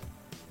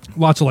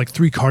 Lots of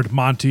 3-card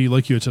Monte,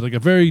 like you had said, a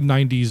very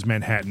 90s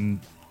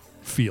Manhattan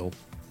feel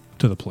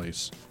to the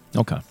place.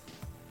 Okay.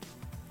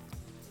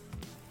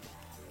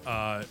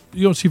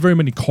 You don't see very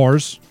many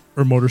cars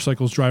or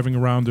motorcycles driving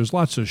around. There's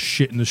lots of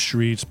shit in the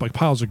streets,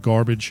 piles of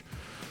garbage.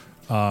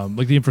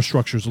 The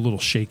infrastructure is a little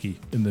shaky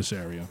in this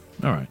area.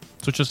 All right.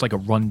 So it's just a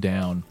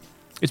rundown.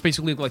 It's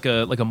basically like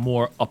a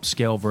more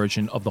upscale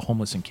version of the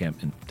homeless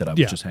encampment that I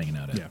was just hanging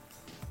out at. Yeah.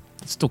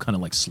 It's still kind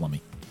of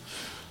slummy.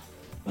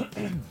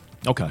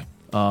 Okay.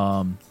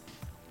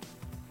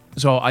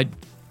 So I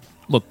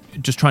look,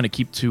 just trying to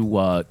keep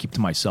to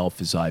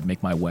myself as I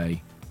make my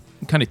way,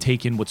 kind of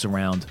take in what's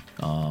around,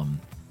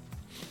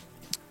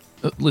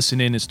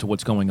 listen in as to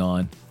what's going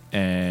on,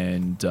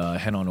 and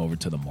head on over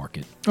to the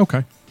market.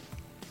 Okay.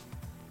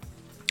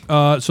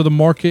 So the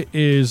market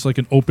is like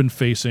an open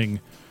facing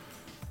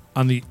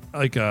on the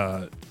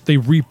they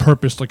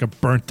repurposed like a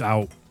burnt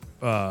out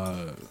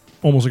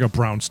almost like a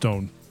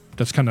brownstone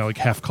that's kind of like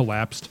half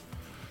collapsed.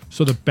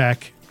 So the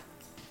back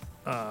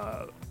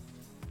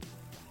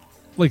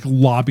like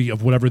lobby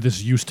of whatever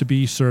this used to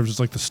be serves as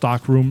like the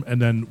stock room,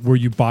 and then where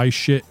you buy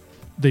shit,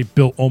 they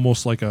built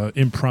almost like a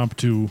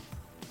impromptu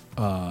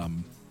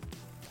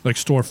like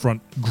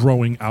storefront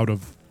growing out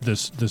of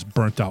this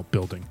burnt out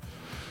building.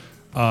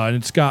 And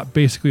it's got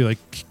basically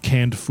like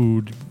canned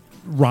food,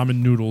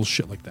 ramen noodles,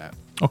 shit like that.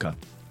 Okay.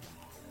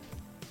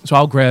 So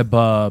I'll grab.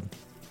 I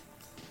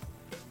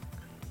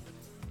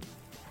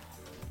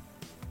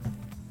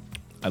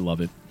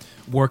love it.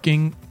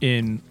 Working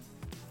in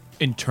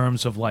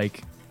terms of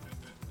like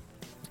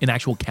an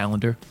actual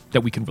calendar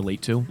that we can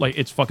relate to. Like,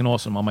 it's fucking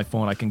awesome. On my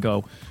phone, I can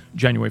go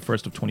January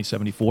 1st of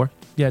 2074.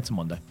 Yeah, it's a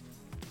Monday.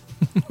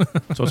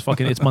 So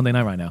it's Monday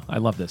night right now. I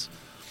love this.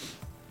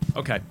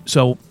 Okay,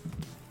 so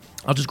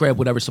I'll just grab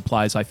whatever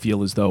supplies I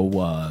feel as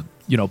though,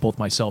 both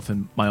myself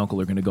and my uncle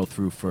are going to go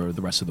through for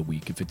the rest of the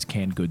week. If it's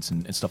canned goods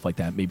and stuff like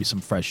that, maybe some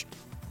fresh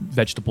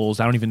vegetables.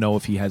 I don't even know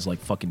if he has like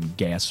fucking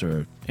gas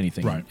or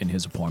anything in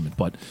his apartment,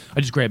 but I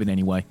just grab it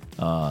anyway.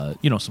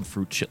 Some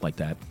fruit, shit like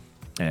that.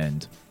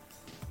 And,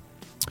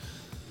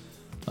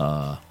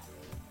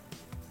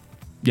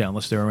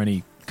 unless there are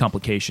any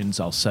complications,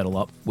 I'll settle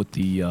up with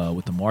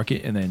the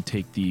market and then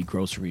take the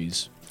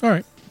groceries. All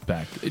right.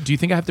 Back. Do you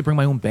think I have to bring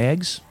my own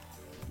bags?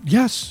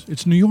 Yes,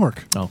 it's New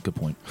York. Oh, good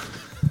point.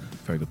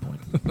 Very good point.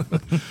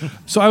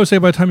 So I would say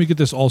by the time you get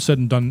this all said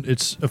and done,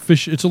 it's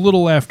a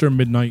little after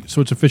midnight,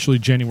 so it's officially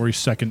January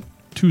 2nd,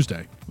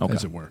 Tuesday,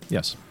 as it were.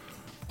 Yes.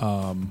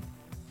 And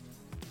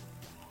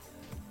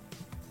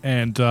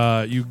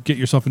you get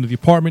yourself into the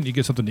apartment, you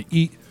get something to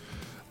eat.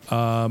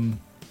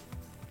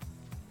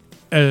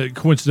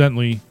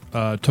 Coincidentally,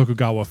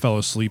 Tokugawa fell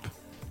asleep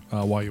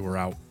while you were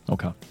out.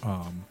 Okay.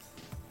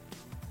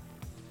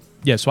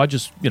 So I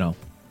just,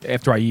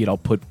 after I eat, I'll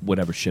put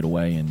whatever shit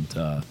away,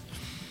 and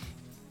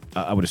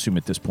I would assume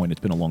at this point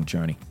it's been a long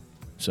journey.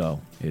 So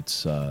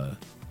it's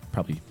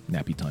probably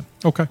nappy time.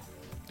 Okay.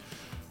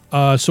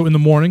 So in the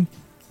morning,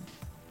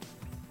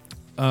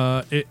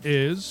 it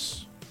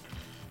is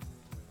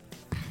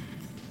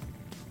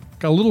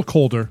got a little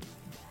colder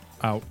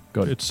out.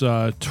 Good. It's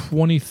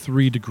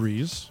 23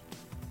 degrees,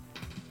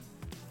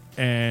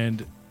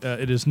 and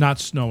it is not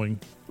snowing.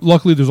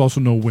 Luckily, there's also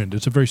no wind.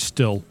 It's a very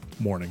still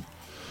morning.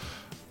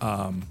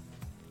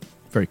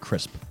 Very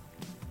crisp.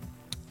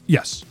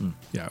 Yes.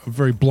 Yeah, a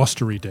very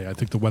blustery day, I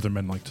think the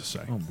weathermen like to say.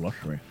 Oh,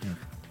 blustery.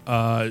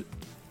 Yeah.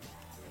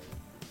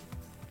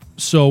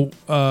 So,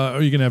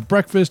 are you going to have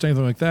breakfast,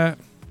 anything like that?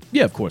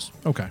 Yeah, of course.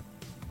 Okay.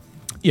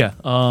 Yeah.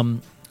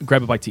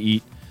 Grab a bite to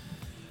eat.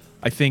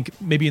 I think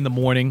maybe in the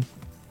morning.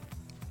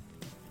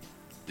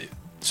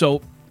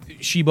 So,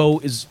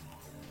 Shibo is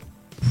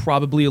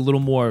probably a little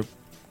more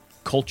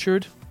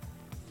cultured.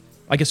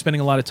 I guess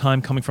spending a lot of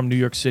time coming from New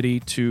York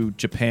City to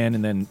Japan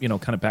and then,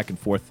 kind of back and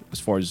forth as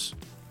far as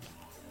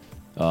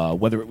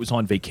whether it was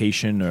on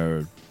vacation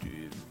or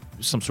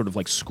some sort of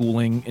like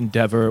schooling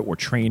endeavor or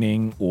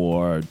training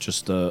or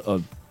just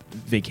a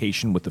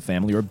vacation with the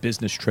family or a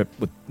business trip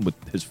with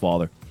his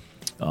father.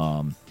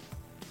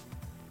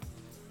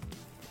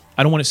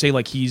 I don't want to say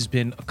like he's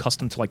been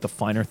accustomed to like the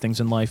finer things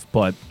in life,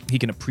 but he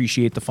can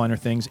appreciate the finer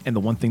things. And the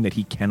one thing that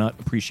he cannot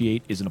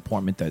appreciate is an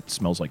apartment that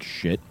smells like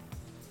shit.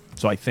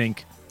 So I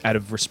think out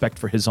of respect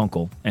for his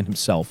uncle and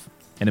himself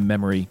and in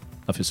memory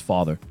of his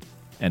father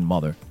and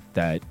mother,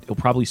 that he'll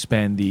probably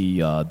spend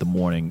the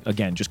morning,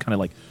 again, just kind of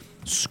like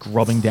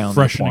scrubbing down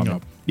freshening the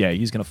up. Yeah,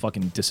 he's going to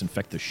fucking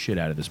disinfect the shit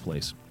out of this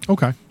place.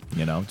 Okay.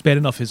 It's bad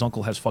enough his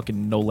uncle has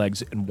fucking no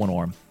legs and one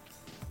arm.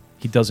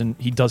 He does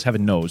have a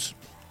nose.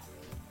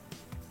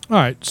 All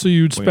right, so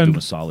you'd Doing spend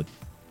a solid.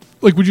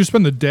 like, would you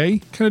spend the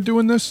day kind of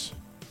doing this?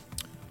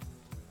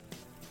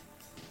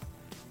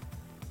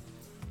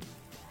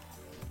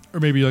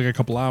 Or maybe like a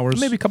couple hours?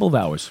 Maybe a couple of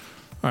hours.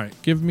 All right,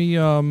 give me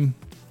My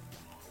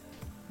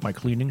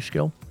cleaning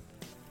skill?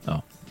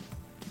 Oh.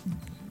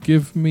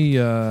 give me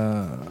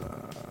I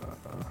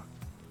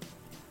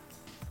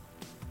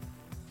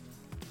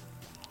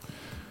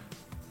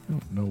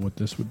don't know what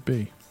this would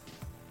be.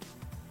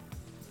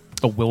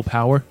 A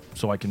willpower,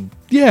 so I can...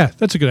 Yeah,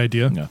 that's a good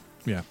idea. Yeah.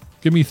 Yeah.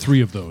 Give me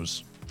 3 of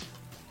those.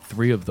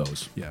 3 of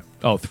those. Yeah.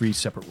 Oh, 3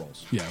 separate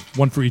rolls. Yeah,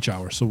 1 for each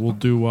hour. So we'll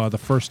do the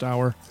first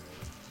hour,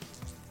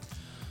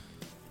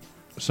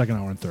 second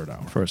hour, and third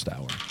hour. First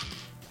hour.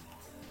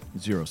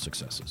 0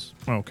 successes.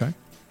 Okay.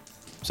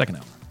 Second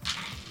hour.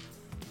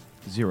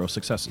 0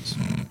 successes.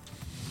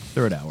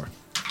 Third hour.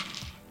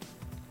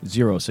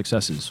 0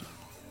 successes.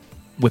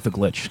 With a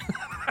glitch.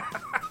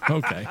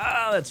 Okay.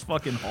 That's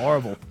fucking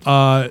horrible.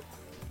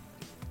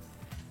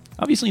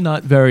 Obviously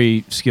not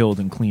very skilled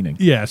in cleaning.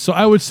 Yeah, so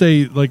I would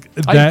say like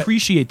I that.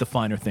 appreciate the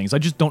finer things. I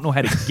just don't know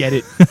how to get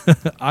it.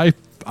 I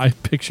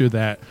picture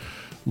that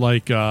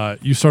like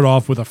you start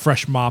off with a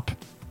fresh mop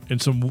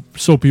and some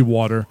soapy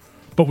water,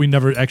 but we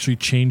never actually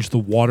changed the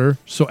water.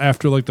 So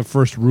after like the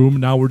first room,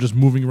 now we're just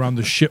moving around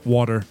the shit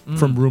water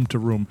from room to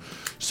room.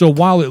 So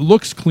while it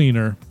looks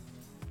cleaner,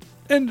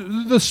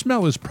 and the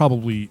smell is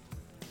probably,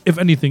 if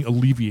anything,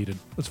 alleviated.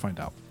 Let's find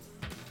out.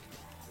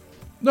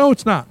 No,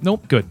 it's not.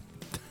 Nope. Good.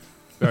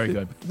 Very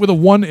good. With a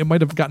 1, it might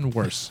have gotten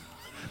worse.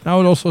 Now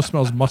it also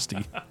smells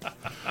musty.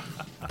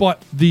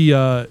 But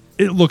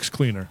it looks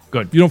cleaner.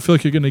 Good. You don't feel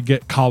like you're going to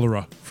get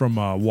cholera from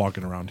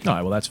walking around here. All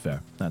right, well, that's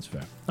fair. That's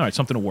fair. All right,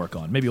 something to work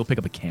on. Maybe you'll pick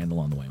up a candle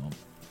on the way home.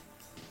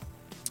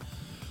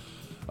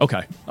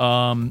 Okay.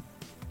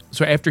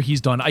 So after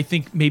he's done, I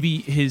think maybe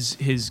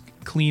his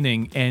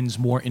cleaning ends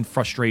more in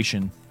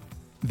frustration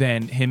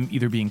than him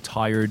either being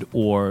tired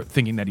or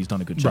thinking that he's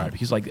done a good job. Right.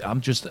 He's like, I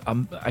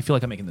feel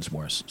like I'm making this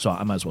worse, so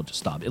I might as well just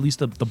stop. At least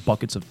the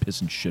buckets of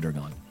piss and shit are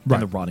gone.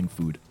 Right. And the rotting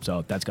food.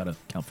 So that's got to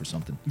count for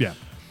something. Yeah.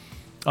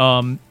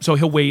 So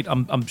he'll wait.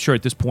 I'm sure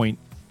at this point,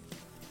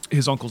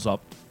 his uncle's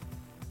up.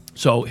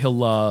 So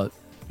he'll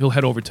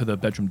head over to the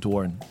bedroom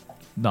door and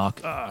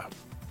knock.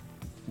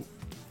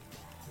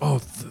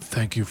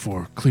 Thank you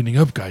for cleaning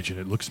up, Gaijin.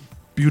 It looks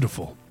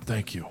beautiful.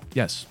 Thank you.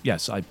 Yes,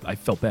 I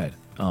felt bad.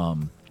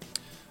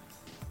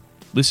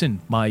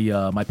 Listen,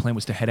 my plan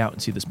was to head out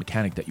and see this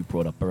mechanic that you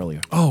brought up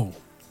earlier. Oh,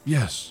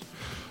 yes.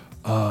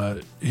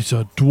 It's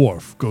a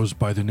dwarf. Goes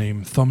by the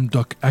name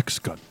Thumbduck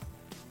Xgut.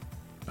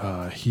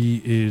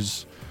 He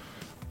is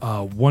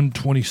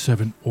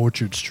 127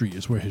 Orchard Street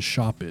is where his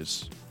shop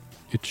is.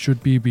 It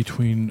should be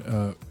between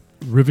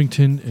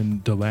Rivington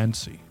and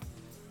Delancey.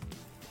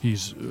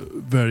 He's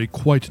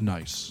quite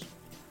nice.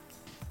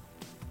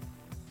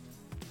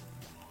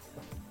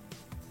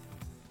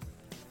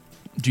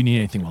 Do you need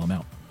anything while I'm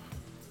out?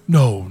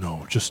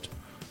 No, just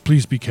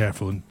please be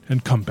careful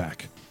and come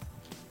back.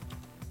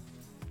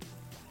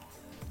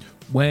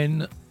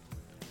 When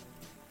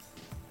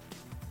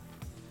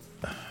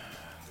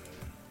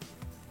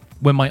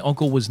my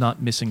uncle was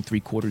not missing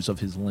 3/4 of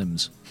his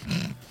limbs,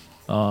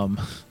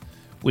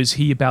 was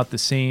he about the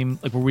same?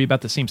 Like, were we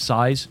about the same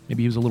size?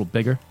 Maybe he was a little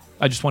bigger.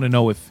 I just want to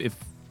know if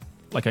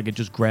like I could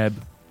just grab.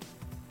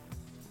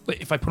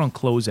 If I put on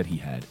clothes that he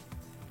had,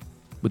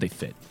 would they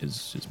fit?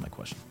 Is my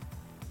question.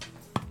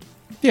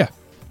 Yeah,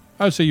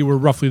 I would say you were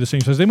roughly the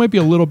same size. They might be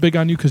a little big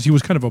on you because he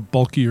was kind of a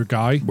bulkier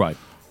guy. Right.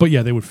 But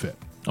yeah, they would fit.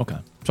 Okay.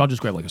 So I'll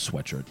just grab like a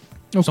sweatshirt,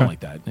 Okay. something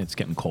like that. It's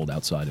getting cold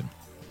outside. And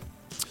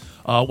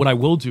what I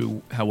will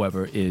do,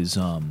 however, is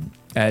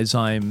as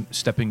I'm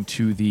stepping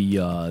to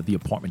the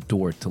apartment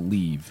door to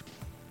leave,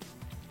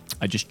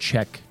 I just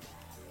check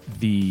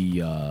the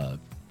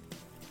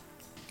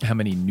how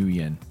many new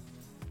yen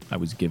I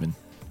was given.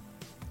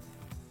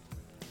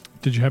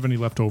 Did you have any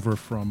left over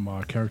from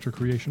character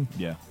creation?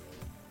 Yeah.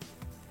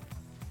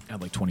 I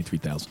had like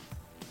 23,000.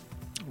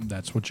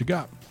 That's what you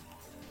got.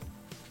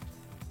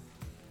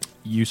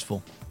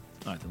 Useful.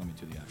 All right, then let me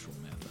do the actual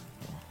math. Then.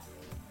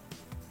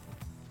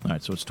 All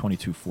right, so it's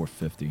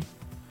 22,450.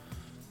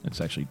 It's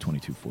actually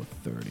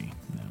 22,430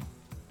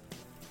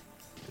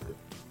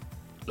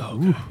 now.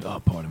 Okay.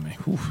 Oh, pardon me.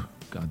 Whew.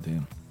 God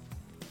damn.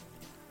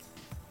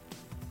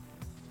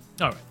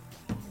 All right.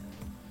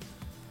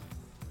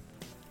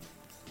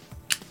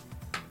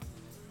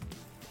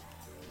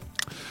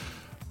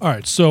 All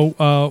right, so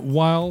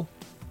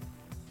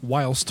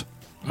whilst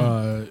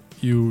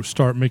you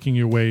start making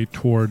your way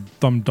toward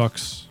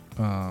Thumbduck's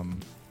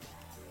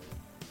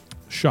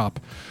shop,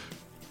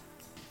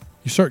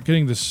 you start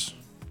getting this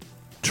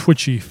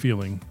twitchy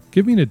feeling.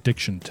 Give me an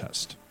addiction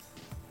test.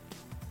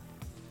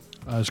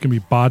 It's going to be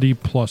body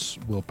plus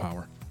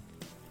willpower.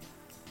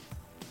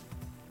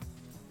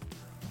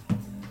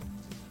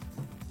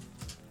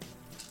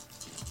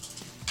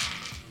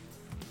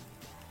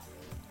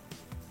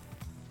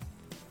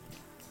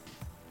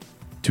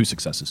 Two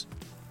successes.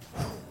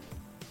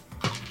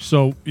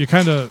 So you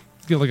kind of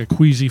get like a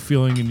queasy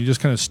feeling and you just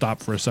kind of stop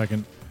for a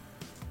second.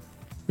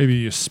 Maybe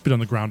you spit on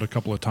the ground a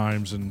couple of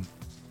times,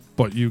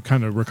 but you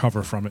kind of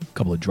recover from it. A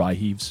couple of dry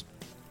heaves.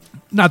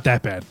 Not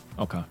that bad.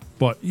 Okay.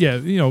 But yeah,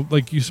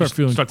 like you start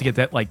feeling... Start to get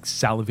that like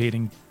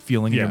salivating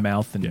feeling in your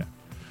mouth. And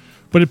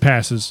But it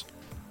passes.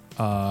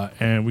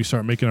 And we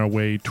start making our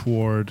way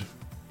toward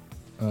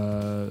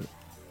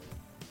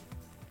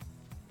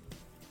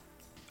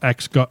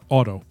X-Gut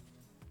Auto.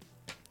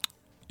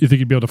 You think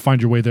you'd be able to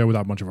find your way there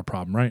without much of a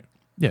problem, right?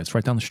 Yeah, it's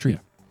right down the street.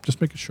 Just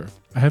making sure.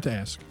 I have to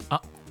ask.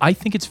 I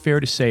think it's fair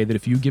to say that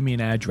if you give me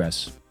an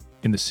address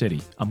in the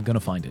city, I'm going to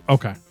find it.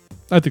 Okay.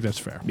 I think that's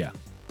fair. Yeah.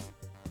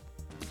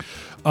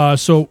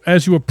 So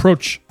as you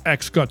approach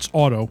X-Gut's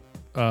Auto,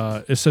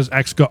 it says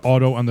X-Gut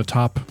Auto on the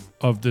top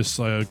of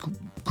this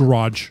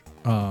garage.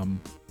 The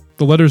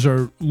letters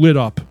are lit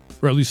up,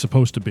 or at least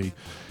supposed to be.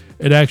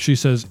 It actually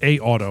says A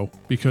Auto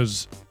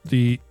because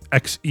the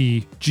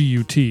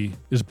XEGUT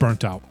is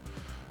burnt out.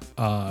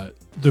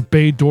 The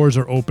bay doors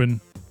are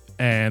open,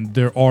 and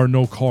there are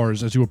no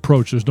cars. As you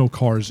approach, there's no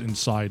cars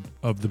inside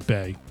of the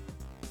bay.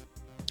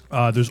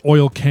 There's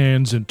oil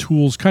cans and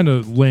tools kind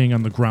of laying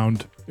on the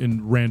ground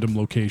in random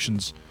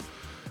locations.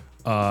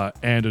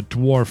 And a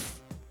dwarf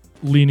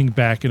leaning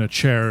back in a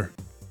chair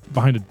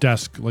behind a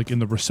desk, like in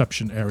the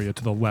reception area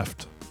to the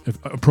left,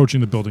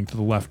 approaching the building to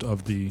the left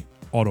of the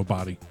auto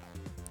body,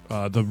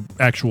 the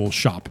actual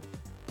shop.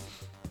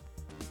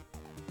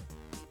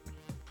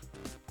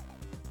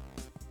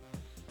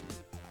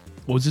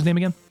 What was his name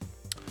again?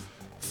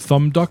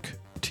 Thumbduck,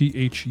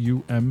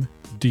 Thumduck,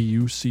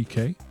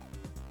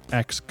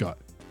 Axgut,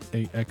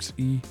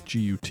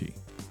 Axegut.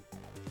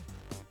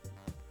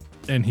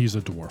 And he's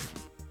a dwarf.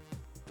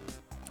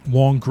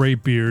 Long gray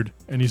beard,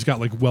 and he's got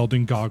like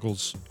welding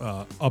goggles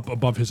up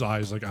above his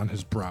eyes, like on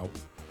his brow,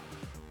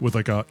 with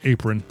like a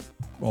apron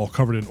all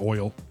covered in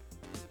oil,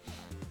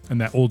 and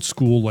that old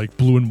school like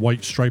blue and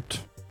white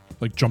striped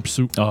like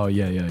jumpsuit. Oh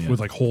yeah. With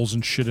like holes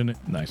and shit in it.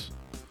 Nice.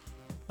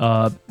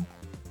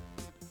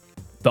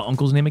 The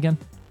uncle's name again?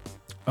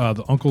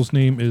 The uncle's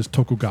name is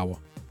Tokugawa.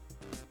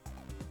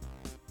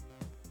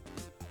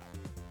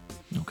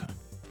 Okay.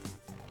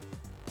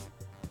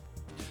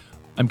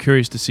 I'm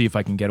curious to see if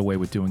I can get away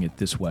with doing it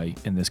this way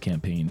in this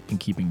campaign and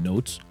keeping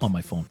notes on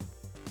my phone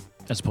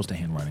as opposed to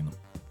handwriting them.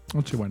 I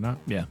don't see why not.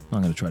 Yeah,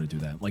 I'm going to try to do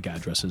that, like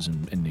addresses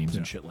and names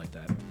and shit like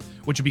that.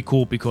 Which would be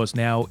cool because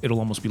now it'll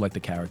almost be like the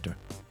character.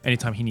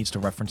 Anytime he needs to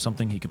reference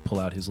something, he could pull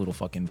out his little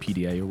fucking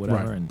PDA or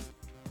whatever. Right. And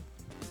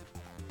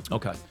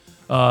okay.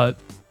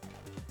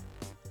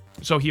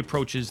 So he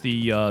approaches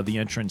the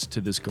entrance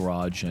to this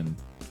garage, and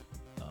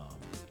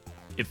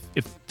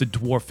if the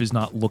dwarf is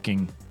not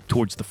looking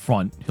towards the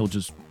front, he'll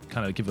just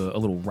kind of give a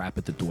little rap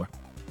at the door.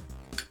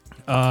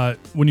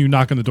 When you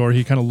knock on the door,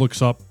 he kind of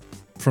looks up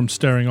from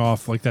staring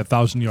off like that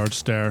 1,000-yard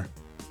stare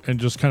and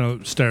just kind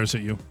of stares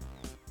at you.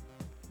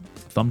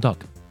 Thumb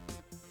duck.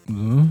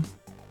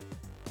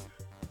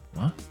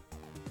 What?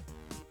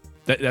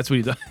 That's what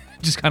he does.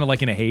 Just kind of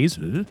like in a haze.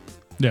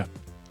 Yeah.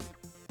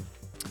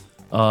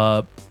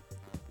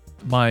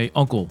 My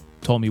uncle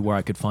told me where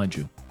I could find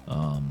you.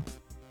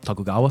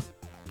 Tokugawa?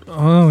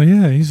 Oh,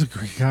 yeah, he's a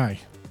great guy.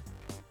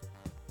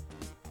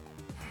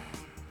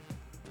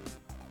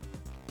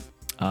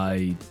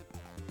 I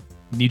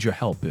need your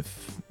help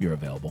if you're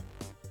available.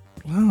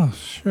 Oh,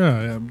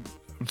 sure.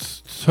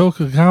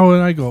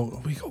 Tokugawa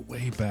and we go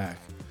way back.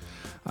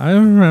 I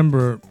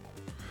remember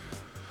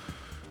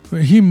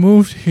when he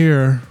moved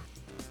here.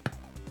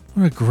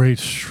 What a great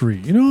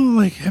street. You know,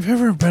 like, have you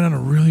ever been on a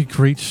really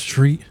great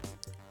street?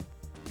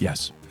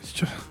 Yes. It's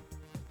just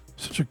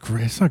such a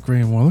great, it's not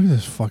great anymore. Look at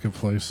this fucking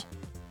place.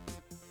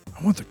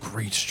 I want the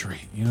great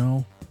street, you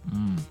know?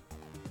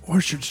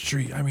 Orchard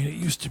Street. I mean, it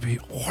used to be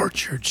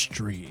Orchard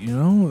Street, you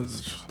know?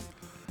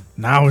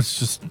 Now it's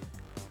just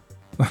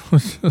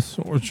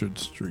Orchard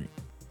Street.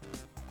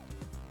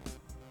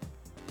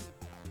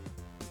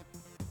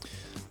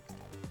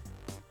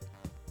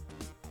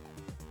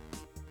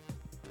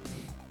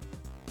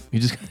 He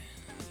just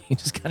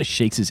kind of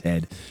shakes his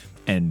head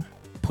and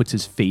puts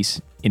his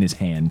face in his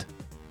hand,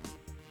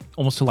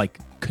 almost to like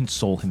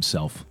console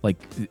himself. Like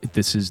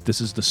this is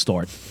the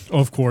start.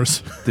 Of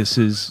course. This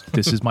is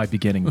my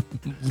beginning.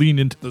 Lean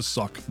into the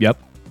suck. Yep.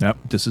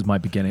 This is my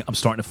beginning. I'm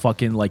starting to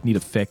fucking like need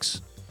a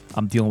fix.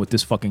 I'm dealing with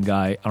this fucking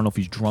guy. I don't know if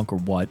he's drunk or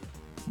what.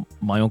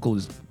 My uncle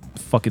is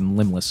fucking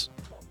limbless,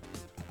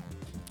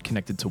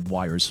 connected to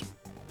wires.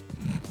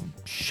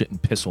 Shit and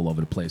piss all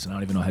over the place, and I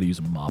don't even know how to use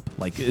a mop.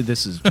 Like,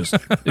 this is just,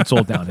 it's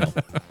all downhill.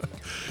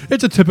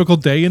 It's a typical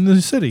day in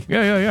the city.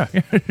 Yeah.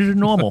 It's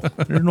normal.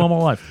 It's a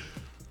normal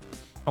life.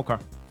 Okay.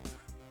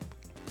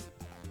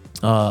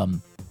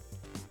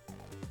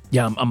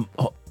 Yeah, I'm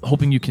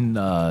hoping you can,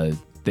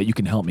 that you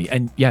can help me.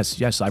 And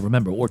yes, I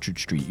remember Orchard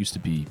Street used to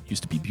be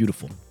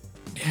beautiful.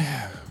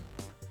 Yeah.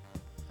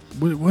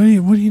 What do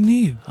you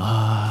need?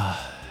 My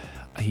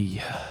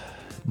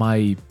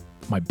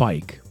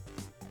bike,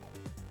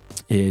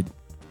 it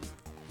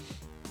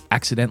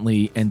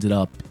accidentally ended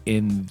up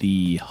in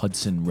the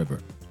Hudson River.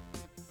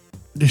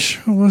 It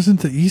sure wasn't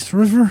the East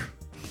River?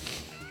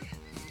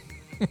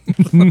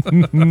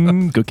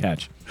 Good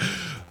catch.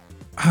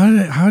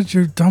 How did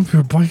you dump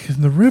your bike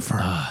in the river?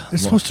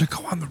 It's supposed to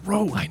go on the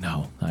road. I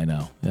know.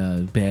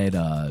 Bad.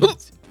 Are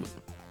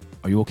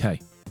you okay?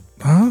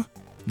 Huh?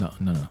 No.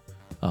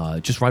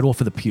 Just right off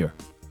of the pier.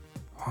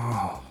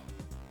 Oh.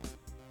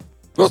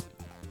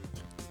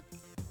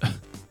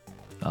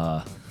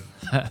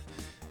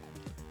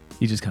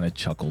 He just kind of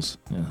chuckles.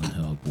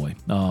 Oh boy.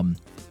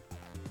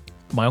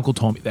 My uncle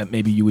told me that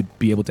maybe you would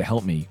be able to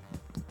help me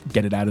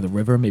get it out of the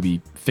river,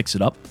 maybe fix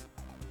it up.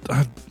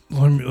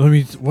 Let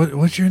me.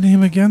 What's your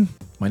name again?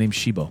 My name's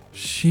Shibo.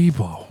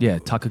 Shibo. Yeah,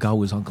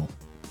 Takagawa's uncle.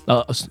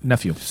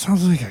 Nephew.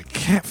 Sounds like a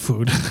cat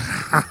food.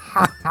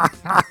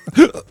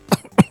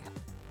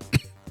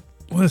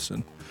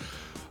 Listen,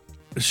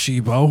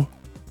 Shibo,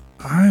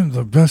 I'm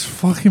the best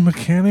fucking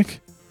mechanic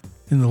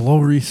in the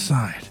Lower East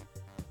Side.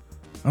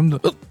 I'm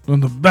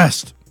the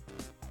best.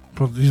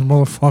 But these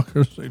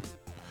motherfuckers,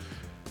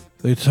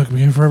 they took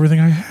me in for everything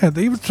I had.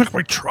 They even took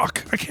my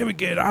truck. I can't even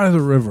get it out of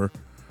the river.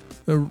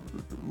 I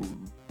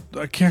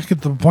can't get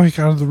the bike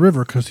out of the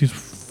river because these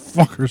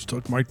Fuckers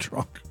took my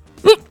truck.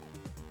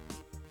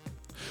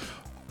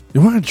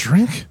 You want a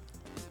drink?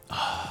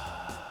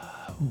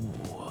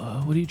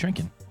 What are you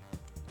drinking?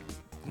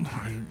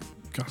 I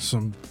got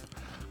some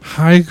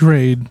high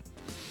grade,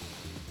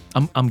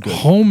 I'm good.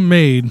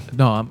 homemade.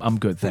 No, I'm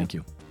good. Thank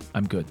you.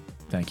 I'm good.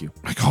 Thank you.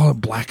 I call it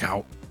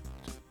blackout.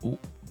 Ooh,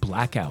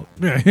 blackout.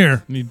 Yeah,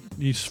 here. And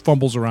he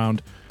fumbles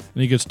around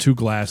and he gets 2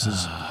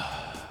 glasses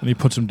and he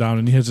puts them down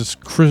and he has this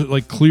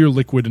clear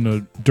liquid in a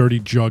dirty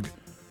jug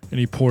and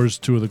he pours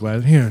 2 of the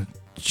glasses. Here,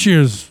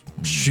 cheers,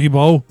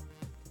 Shibo.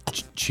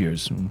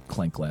 Cheers. And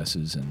clank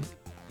glasses, and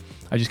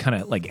I just kind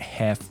of like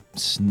half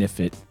sniff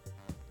it.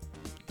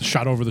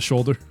 Shot over the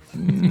shoulder.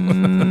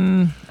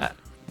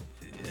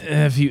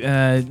 If you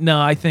no,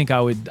 I think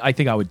I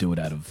would do it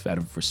out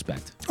of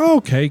respect.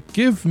 Okay,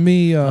 give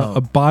me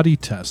a body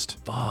test.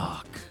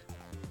 Fuck.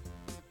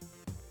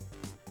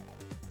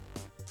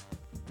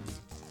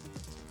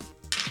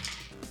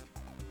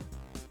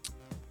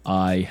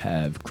 I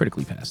have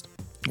critically passed.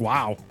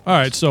 Wow. All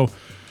right, so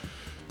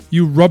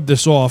you rub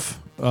this off.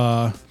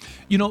 You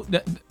know,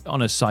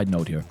 on a side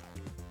note here,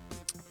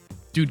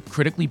 dude,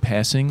 critically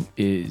passing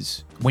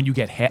is when you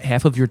get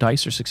half of your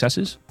dice are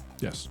successes.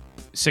 Yes.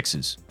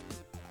 6s.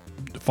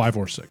 5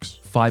 or 6.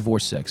 5 or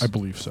 6. I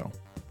believe so.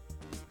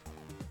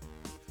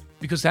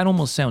 Because that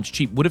almost sounds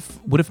cheap. What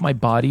if my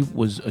body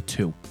was a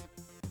 2?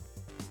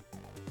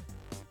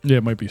 Yeah,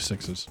 it might be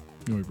 6s.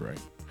 You might be right.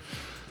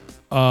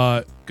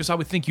 Because I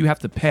would think you have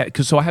to pass.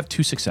 So I have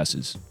 2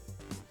 successes.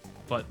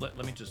 But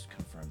let me just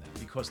confirm that.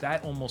 Because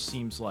that almost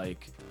seems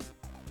like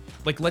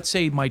let's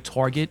say my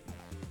target.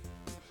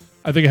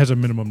 I think it has a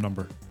minimum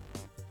number.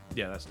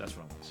 Yeah, that's what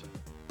I'm going to say.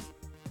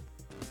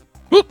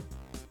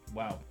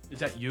 Wow. Is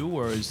that you,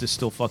 or is this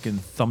still fucking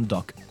thumb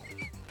duck?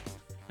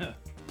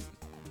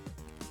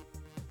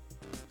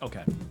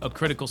 Okay. A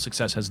critical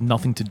success has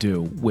nothing to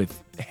do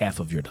with half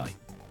of your die.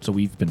 So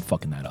we've been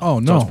fucking that up. Oh,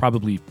 So no. it's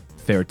probably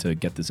fair to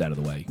get this out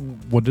of the way.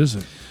 What is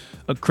it?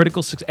 A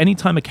critical success.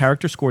 Anytime a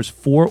character scores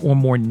 4 or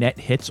more net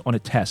hits on a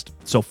test,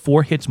 so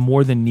 4 hits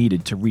more than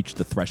needed to reach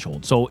the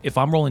threshold. So if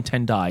I'm rolling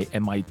 10 die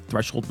and my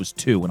threshold was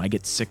 2 and I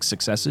get 6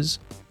 successes,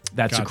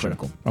 that's a Gotcha.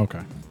 critical.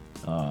 Okay.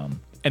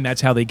 And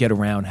that's how they get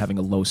around having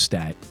a low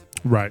stat.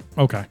 Right.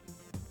 Okay.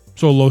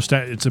 So a low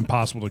stat, it's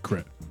impossible to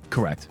crit.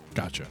 Correct.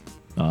 Gotcha.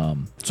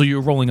 So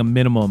you're rolling a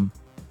minimum.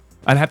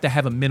 I'd have to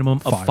have a minimum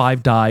of 5.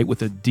 5 die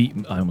with a D.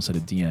 I almost said a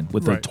DN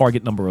with a Right.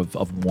 target number of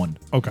 1.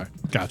 Okay.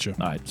 Gotcha.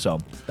 All right. So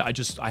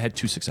I had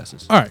 2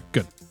 successes. All right.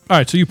 Good. All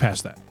right. So you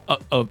passed that. A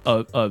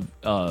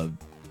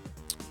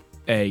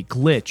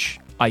glitch,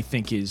 I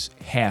think, is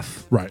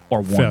half Right.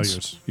 or 1s.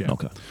 Failures. Yeah.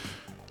 Okay.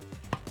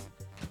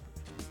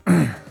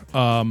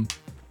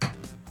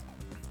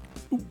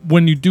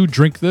 When you do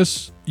drink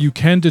this, you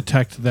can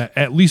detect that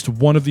at least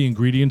one of the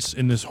ingredients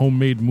in this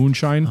homemade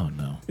moonshine Oh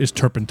no. is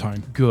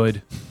turpentine.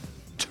 Good.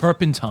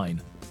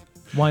 Turpentine.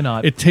 Why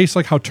not? It tastes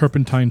like how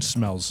turpentine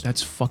smells.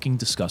 That's fucking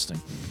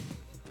disgusting.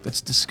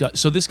 That's disgusting.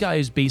 So this guy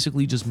is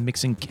basically just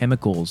mixing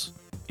chemicals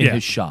in Yeah.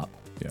 his shop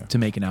Yeah. to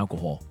make an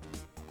alcohol.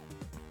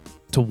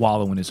 To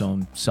wallow in his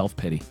own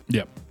self-pity.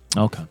 Yep.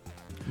 Okay.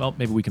 Well,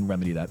 maybe we can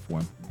remedy that for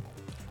him.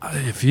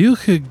 If you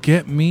could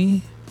get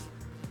me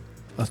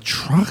a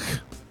truck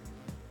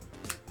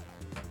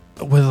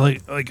with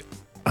like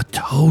a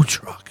tow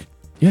truck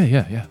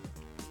Yeah.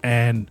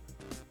 and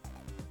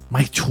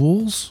my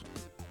tools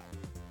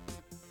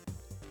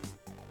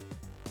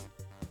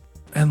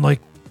and like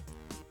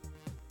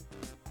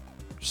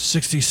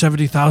 60,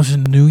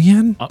 70,000 new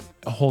yen,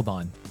 Hold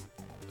on.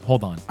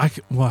 I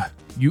could, what?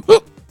 You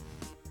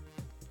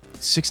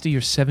 60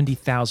 or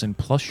 70,000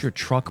 plus your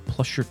truck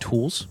plus your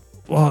tools?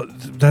 Well,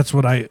 that's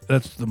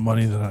the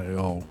money that I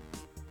owe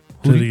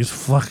to these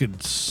fucking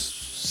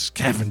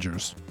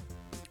scavengers.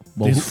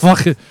 Well, These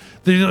fucking,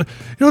 you know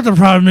what the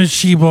problem is,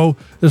 Shibo?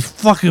 There's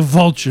fucking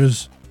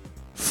vultures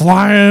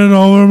flying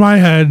over my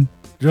head.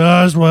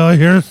 Just while I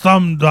hear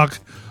thumb duck,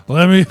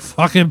 let me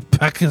fucking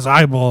peck his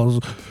eyeballs.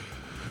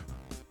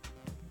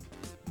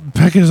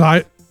 Peck his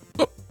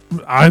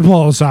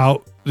eyeballs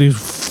out. These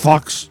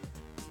fucks.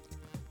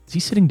 is he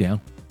sitting down?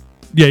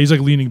 Yeah, he's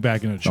like leaning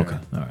back in a chair. Okay.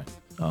 All right.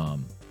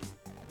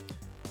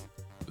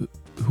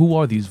 Who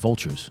are these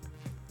vultures?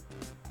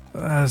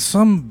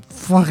 Some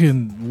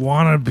fucking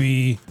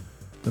wannabe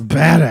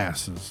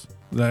badasses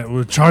that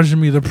were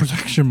charging me the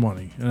protection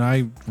money, and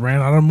I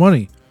ran out of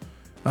money.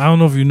 I don't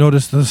know if you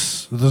noticed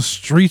this. The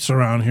streets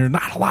around here,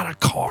 not a lot of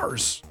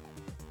cars.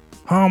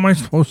 How am I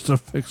supposed to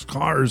fix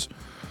cars?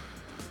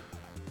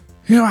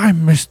 You know, I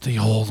missed the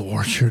old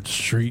Orchard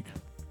Street,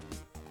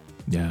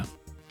 Yeah.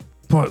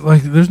 but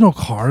like, there's no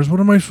cars.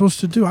 What am I supposed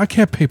to do? I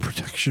can't pay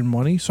protection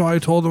money, so I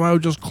told them I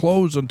would just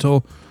close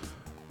until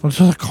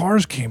the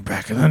cars came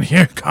back, and then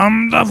here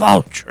come the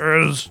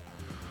vultures.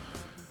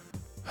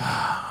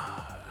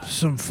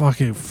 Some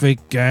fucking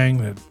fake gang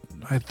that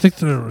I think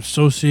they're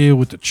associated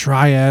with the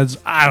triads.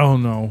 I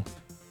don't know.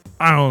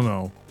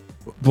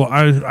 But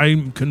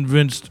I'm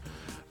convinced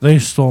they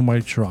stole my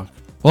truck.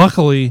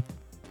 Luckily,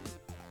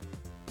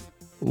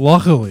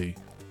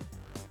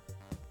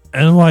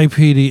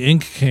 NYPD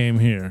Inc. came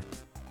here,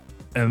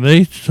 and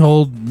they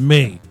told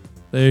me,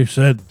 they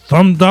said,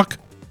 Thumb Duck.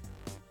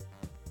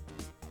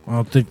 I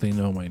don't think they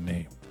know my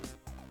name.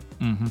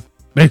 Mm-hmm.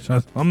 They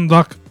said, Thumb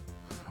Duck,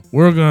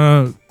 we're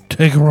going to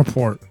take a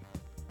report.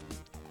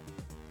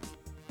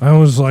 That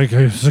was like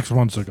 6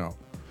 months ago.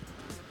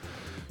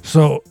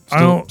 So I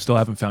don't. Still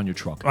haven't found your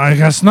truck. I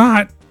guess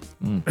not.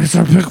 It's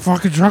a big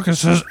fucking truck. It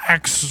says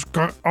X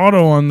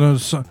Auto on the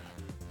side.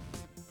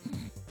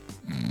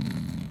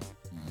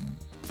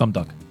 Thumb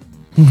Duck.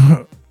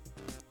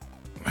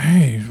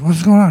 Hey,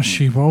 what's going on,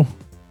 Shibo?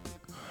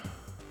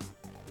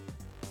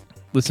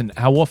 Listen,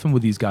 how often were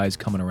these guys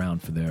coming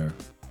around for their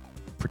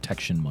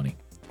protection money?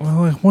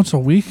 Well, like once a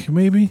week,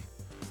 maybe.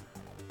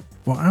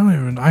 Well,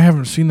 I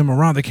haven't seen them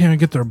around. They can't even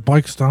get their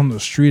bikes down the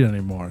street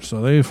anymore.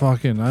 So they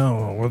fucking, I don't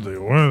know where they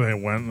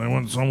went. They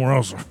went somewhere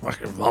else.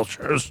 Fucking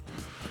vultures.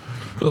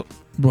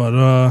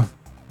 But,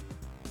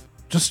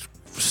 just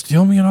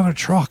steal me another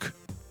truck.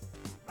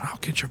 I'll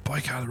get your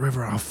bike out of the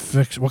river. I'll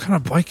fix it. What kind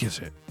of bike is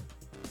it?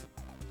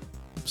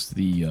 It's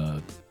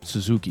the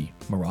Suzuki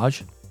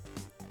Mirage.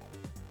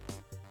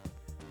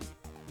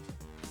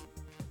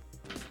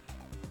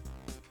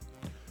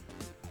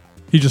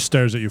 He just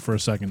stares at you for a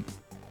second.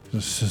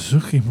 The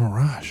Suzuki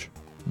Mirage.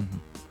 Mm-hmm.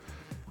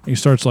 He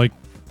starts like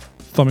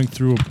thumbing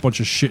through a bunch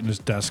of shit in his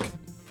desk,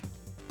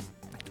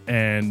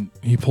 and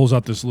he pulls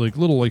out this like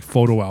little like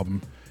photo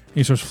album. And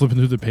he starts flipping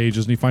through the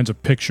pages, and he finds a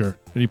picture,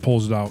 and he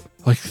pulls it out.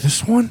 Like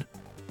this one,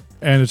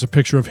 and it's a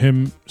picture of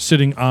him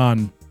sitting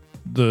on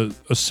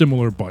a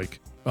similar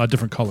bike, a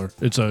different color.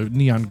 It's a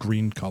neon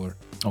green color.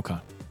 Okay.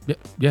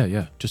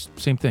 Yeah. Just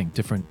same thing,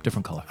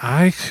 different color.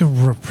 I could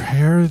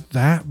repair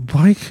that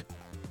bike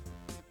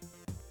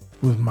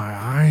with my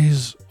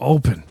eyes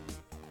open.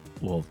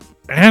 Well,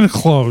 and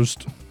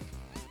closed.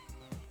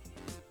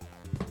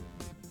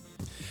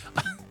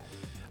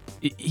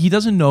 He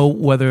doesn't know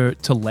whether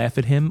to laugh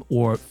at him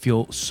or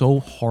feel so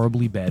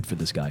horribly bad for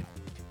this guy.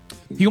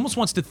 He almost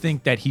wants to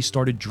think that he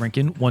started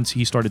drinking once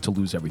he started to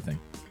lose everything.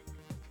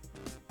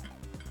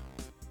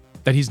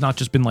 That he's not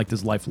just been like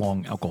this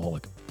lifelong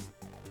alcoholic.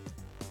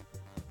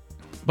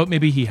 But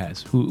maybe he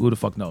has. Who the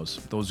fuck knows?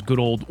 Those good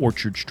old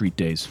Orchard Street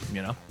days,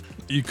 you know?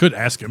 You could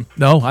ask him.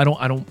 No, I don't.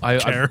 I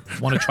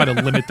want to try to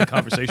limit the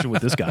conversation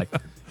with this guy.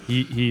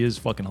 He is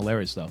fucking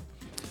hilarious, though.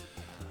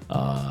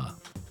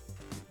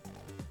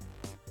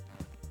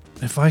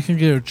 If I can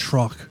get a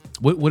truck.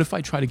 What if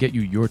I try to get you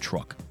your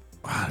truck?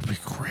 Oh, that'd be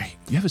great.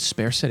 You have a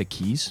spare set of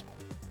keys?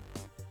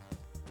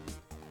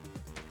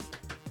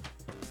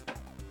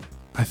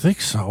 I think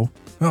so.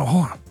 Oh,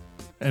 hold on.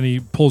 And he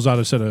pulls out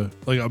a set of,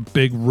 like, a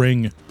big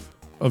ring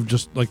of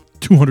just, like,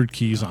 200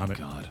 keys on it.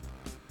 God.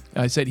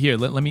 I said, here,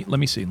 let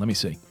me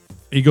see.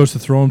 He goes to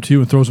throw them to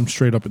you and throws them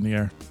straight up in the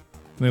air.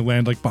 And they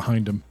land, like,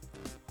 behind him.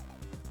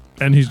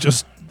 And he's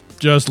just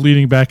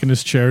leaning back in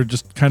his chair,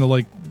 just kind of,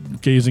 like,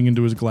 gazing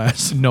into his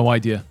glass. No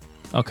idea.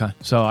 Okay.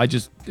 So I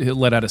just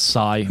let out a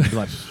sigh and be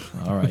like,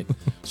 all right.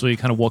 So he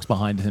kind of walks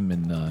behind him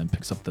and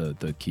picks up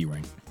the key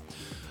ring.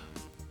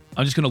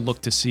 I'm just going to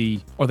look to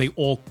see, are they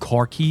all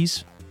car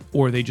keys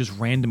or are they just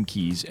random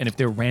keys? And if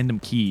they're random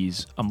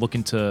keys, I'm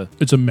looking to...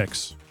 It's a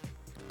mix.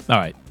 All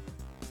right.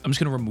 I'm just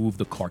going to remove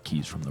the car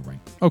keys from the ring.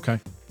 Okay.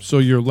 So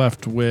you're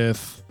left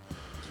with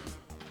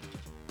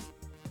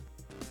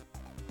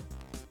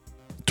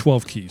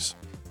 12 keys.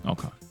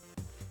 Okay.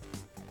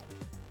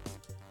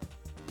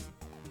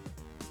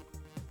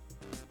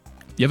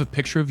 You have a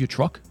picture of your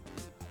truck?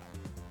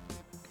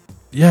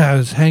 Yeah,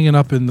 it's hanging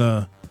up in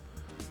the...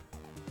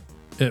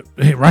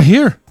 Hey, right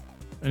here.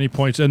 And he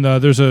points, and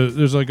there's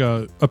like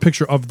a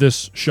picture of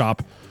this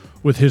shop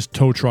with his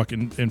tow truck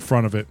in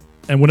front of it.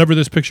 And whenever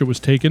this picture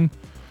was taken,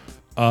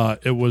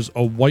 it was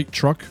a white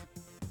truck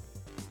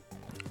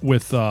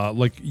with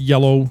like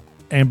yellow,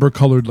 amber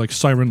colored like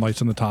siren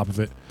lights on the top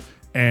of it,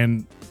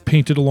 and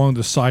painted along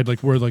the side, like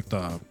where like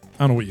I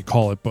don't know what you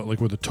call it, but like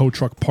where the tow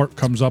truck part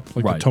comes up,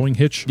 like right. The towing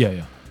hitch.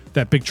 Yeah.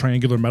 That big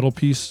triangular metal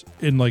piece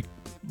in like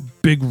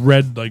big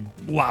red, like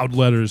loud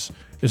letters.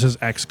 It says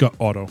X Gut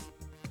Auto.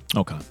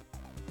 Okay.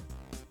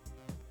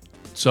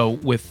 So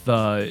with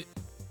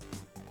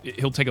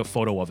he'll take a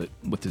photo of it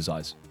with his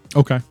eyes.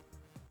 Okay.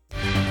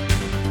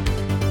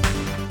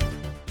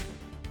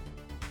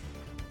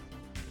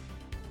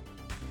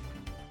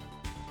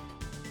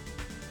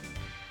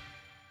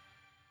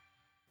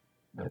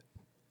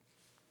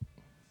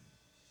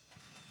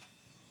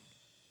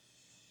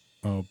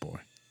 Oh boy.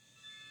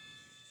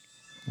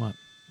 What?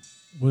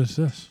 What is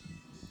this?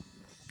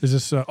 Is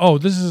this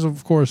this is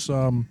of course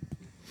What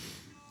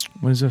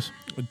is this?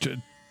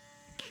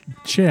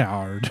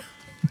 Chard.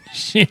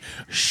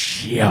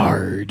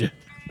 Shard.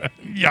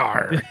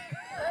 Yard.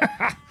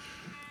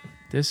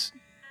 This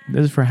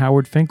is for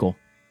Howard Finkel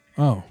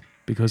Oh.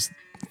 because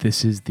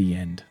this is the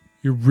end.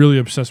 You're really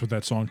obsessed with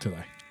that song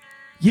today.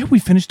 Yeah, we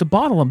finished a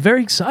bottle. I'm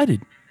very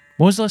excited.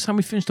 When was the last time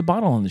we finished a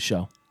bottle on the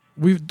show?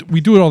 We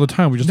do it all the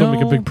time. We just don't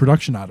make a No. big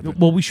production out of it.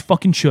 Well, we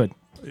fucking should.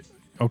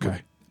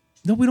 Okay.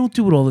 No, we don't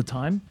do it all the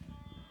time.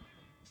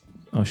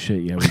 Oh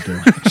shit! Yeah, we do.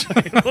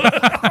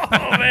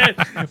 Oh man!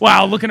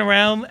 Wow, looking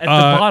around at the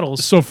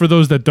bottles. So for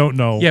those that don't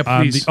know, Yeah,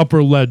 on please. the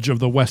upper ledge of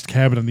the west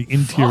cabin on the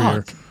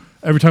interior, Fuck.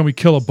 every time we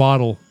kill a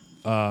bottle,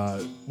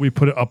 we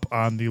put it up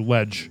on the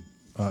ledge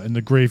in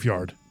the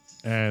graveyard.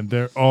 And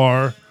there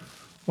are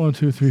 1,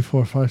 2, 3,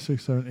 4, 5,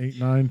 6, 7, 8,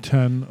 9,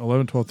 10,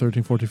 11, 12,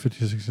 13, 14,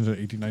 15, 16,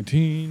 17, 18,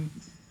 19.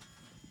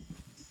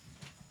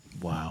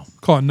 Wow.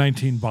 Call it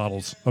 19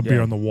 bottles of beer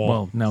Yeah. on the wall.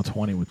 Well, now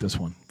 20 with this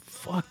one.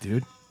 Fuck,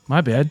 dude.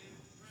 My bad.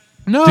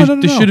 no,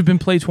 This should have been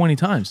played 20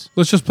 times.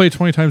 Let's just play it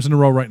 20 times in a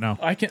row right now.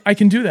 I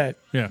can do that.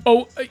 Yeah.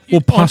 Oh,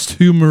 Well,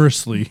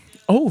 posthumously.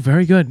 oh,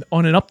 very good.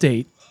 On an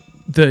update,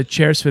 the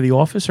chairs for the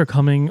office are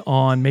coming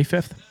on May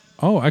 5th.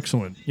 Oh,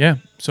 excellent. Yeah.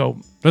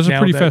 So That's a now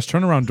pretty that- fast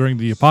turnaround during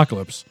the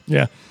apocalypse.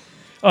 Yeah.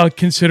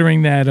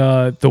 Considering that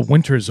the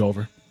winter's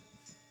over.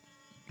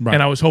 Right.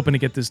 And I was hoping to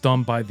get this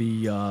done by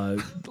the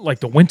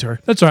the winter.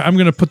 That's all right. I'm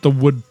going to put the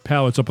wood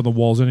pallets up on the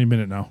walls any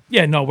minute now.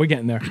 Yeah, no, we're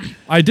getting there.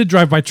 I did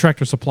drive by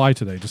Tractor Supply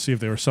today to see if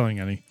they were selling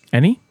any.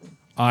 Any?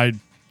 I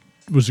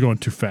was going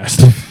too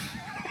fast.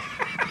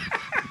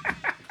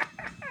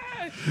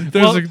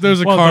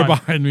 there's a well car done.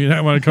 behind me, and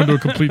I want to come to a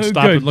complete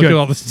stop Good, and look good. at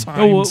all the signs.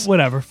 Oh, well,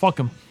 whatever. Fuck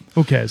them.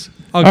 Who cares?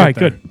 I'll All get right,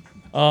 there. good.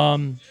 All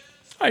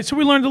right, so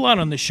we learned a lot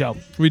on this show.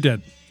 We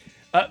did.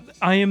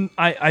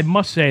 I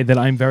must say that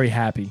I'm very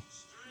happy.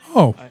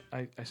 Oh,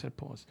 I said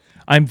pause.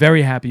 I'm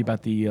very happy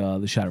about the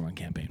Shadowrun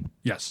campaign.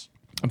 yes.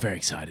 I'm very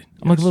excited.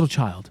 I'm like a little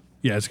child.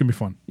 Yeah, it's going to be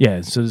fun.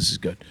 Yeah, so this is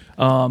good.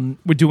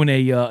 We're doing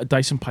a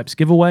Dyson Pipes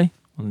giveaway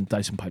on the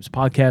Dyson Pipes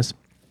podcast.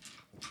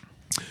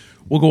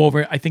 We'll go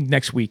over it, I think,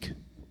 next week,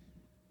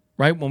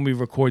 right? When we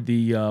record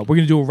the... we're going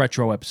to do a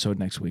retro episode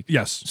next week.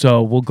 Yes.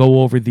 So we'll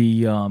go over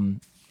the... And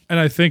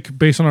I think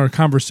based on our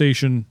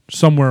conversation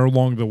somewhere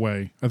along the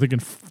way, I think in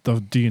the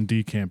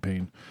D&D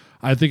campaign,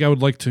 I think I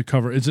would like to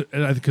cover... Is it...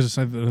 Because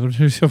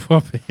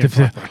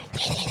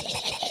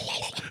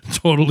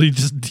totally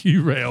just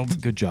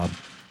derailed. good job.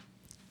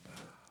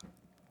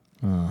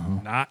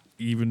 Not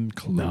even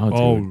close.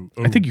 No,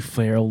 dude. I think you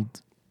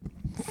failed.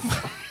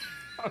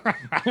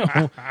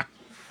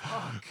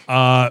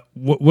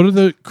 What are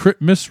the crit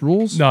miss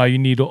rules? No, you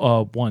need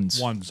ones.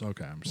 Ones.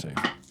 Okay, I'm safe.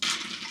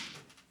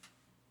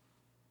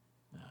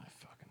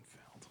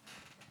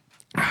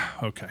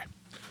 Okay.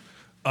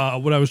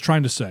 What I was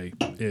trying to say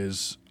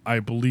is I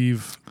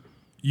believe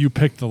you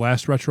picked the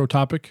last retro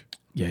topic.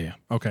 Yeah.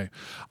 Okay.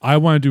 I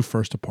want to do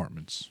first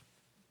apartments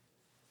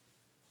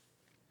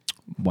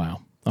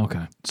Wow.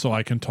 Okay. so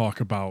I can talk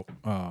about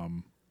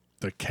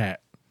the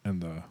cat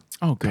and the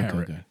Oh, good,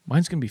 parrot. good.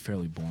 Mine's going to be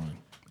fairly boring.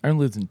 I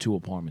only lived in 2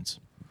 apartments.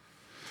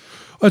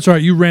 That's all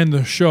right. You ran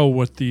the show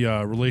with the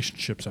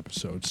relationships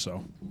episode,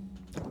 so.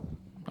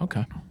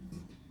 Okay.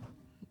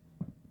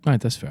 All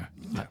right, that's fair.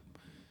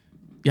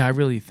 Yeah, I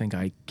really think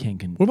I can...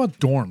 What about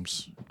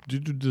dorms?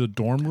 Did you do the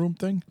dorm room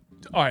thing?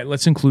 All right,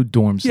 let's include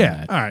dorms in Yeah,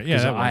 that. all right, yeah,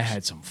 'Cause that I works.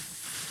 had some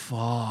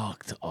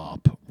fucked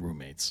up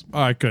roommates.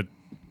 All right, good.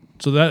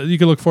 So that you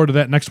can look forward to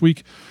that next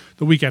week.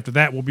 The week after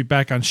that, we'll be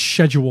back on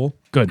schedule.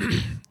 Good.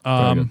 Very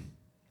good.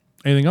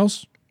 Anything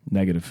else?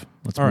 Negative.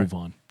 Let's All right. move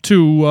on.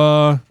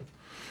 To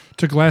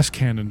glass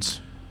cannons.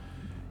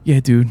 Yeah,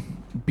 dude.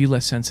 Be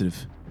less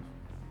sensitive.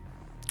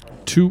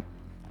 To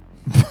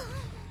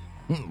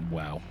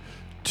Wow.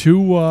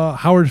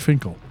 Howard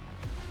Finkel.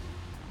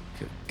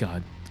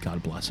 God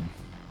bless him.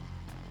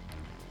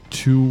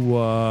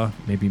 To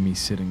Maybe me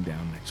sitting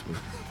down next week.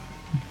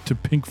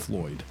 Pink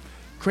Floyd.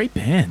 Great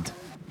band.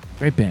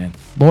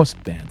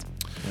 Lost band.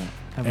 Yeah.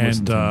 Haven't And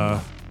listened to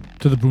them.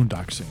 to the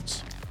Boondock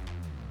Saints.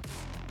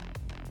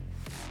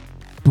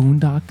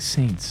 Boondock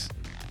Saints.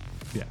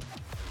 Yeah.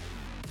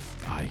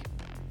 Aye.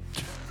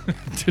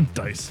 To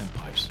Dyson.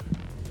 Pipes.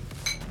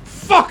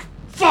 Fuck!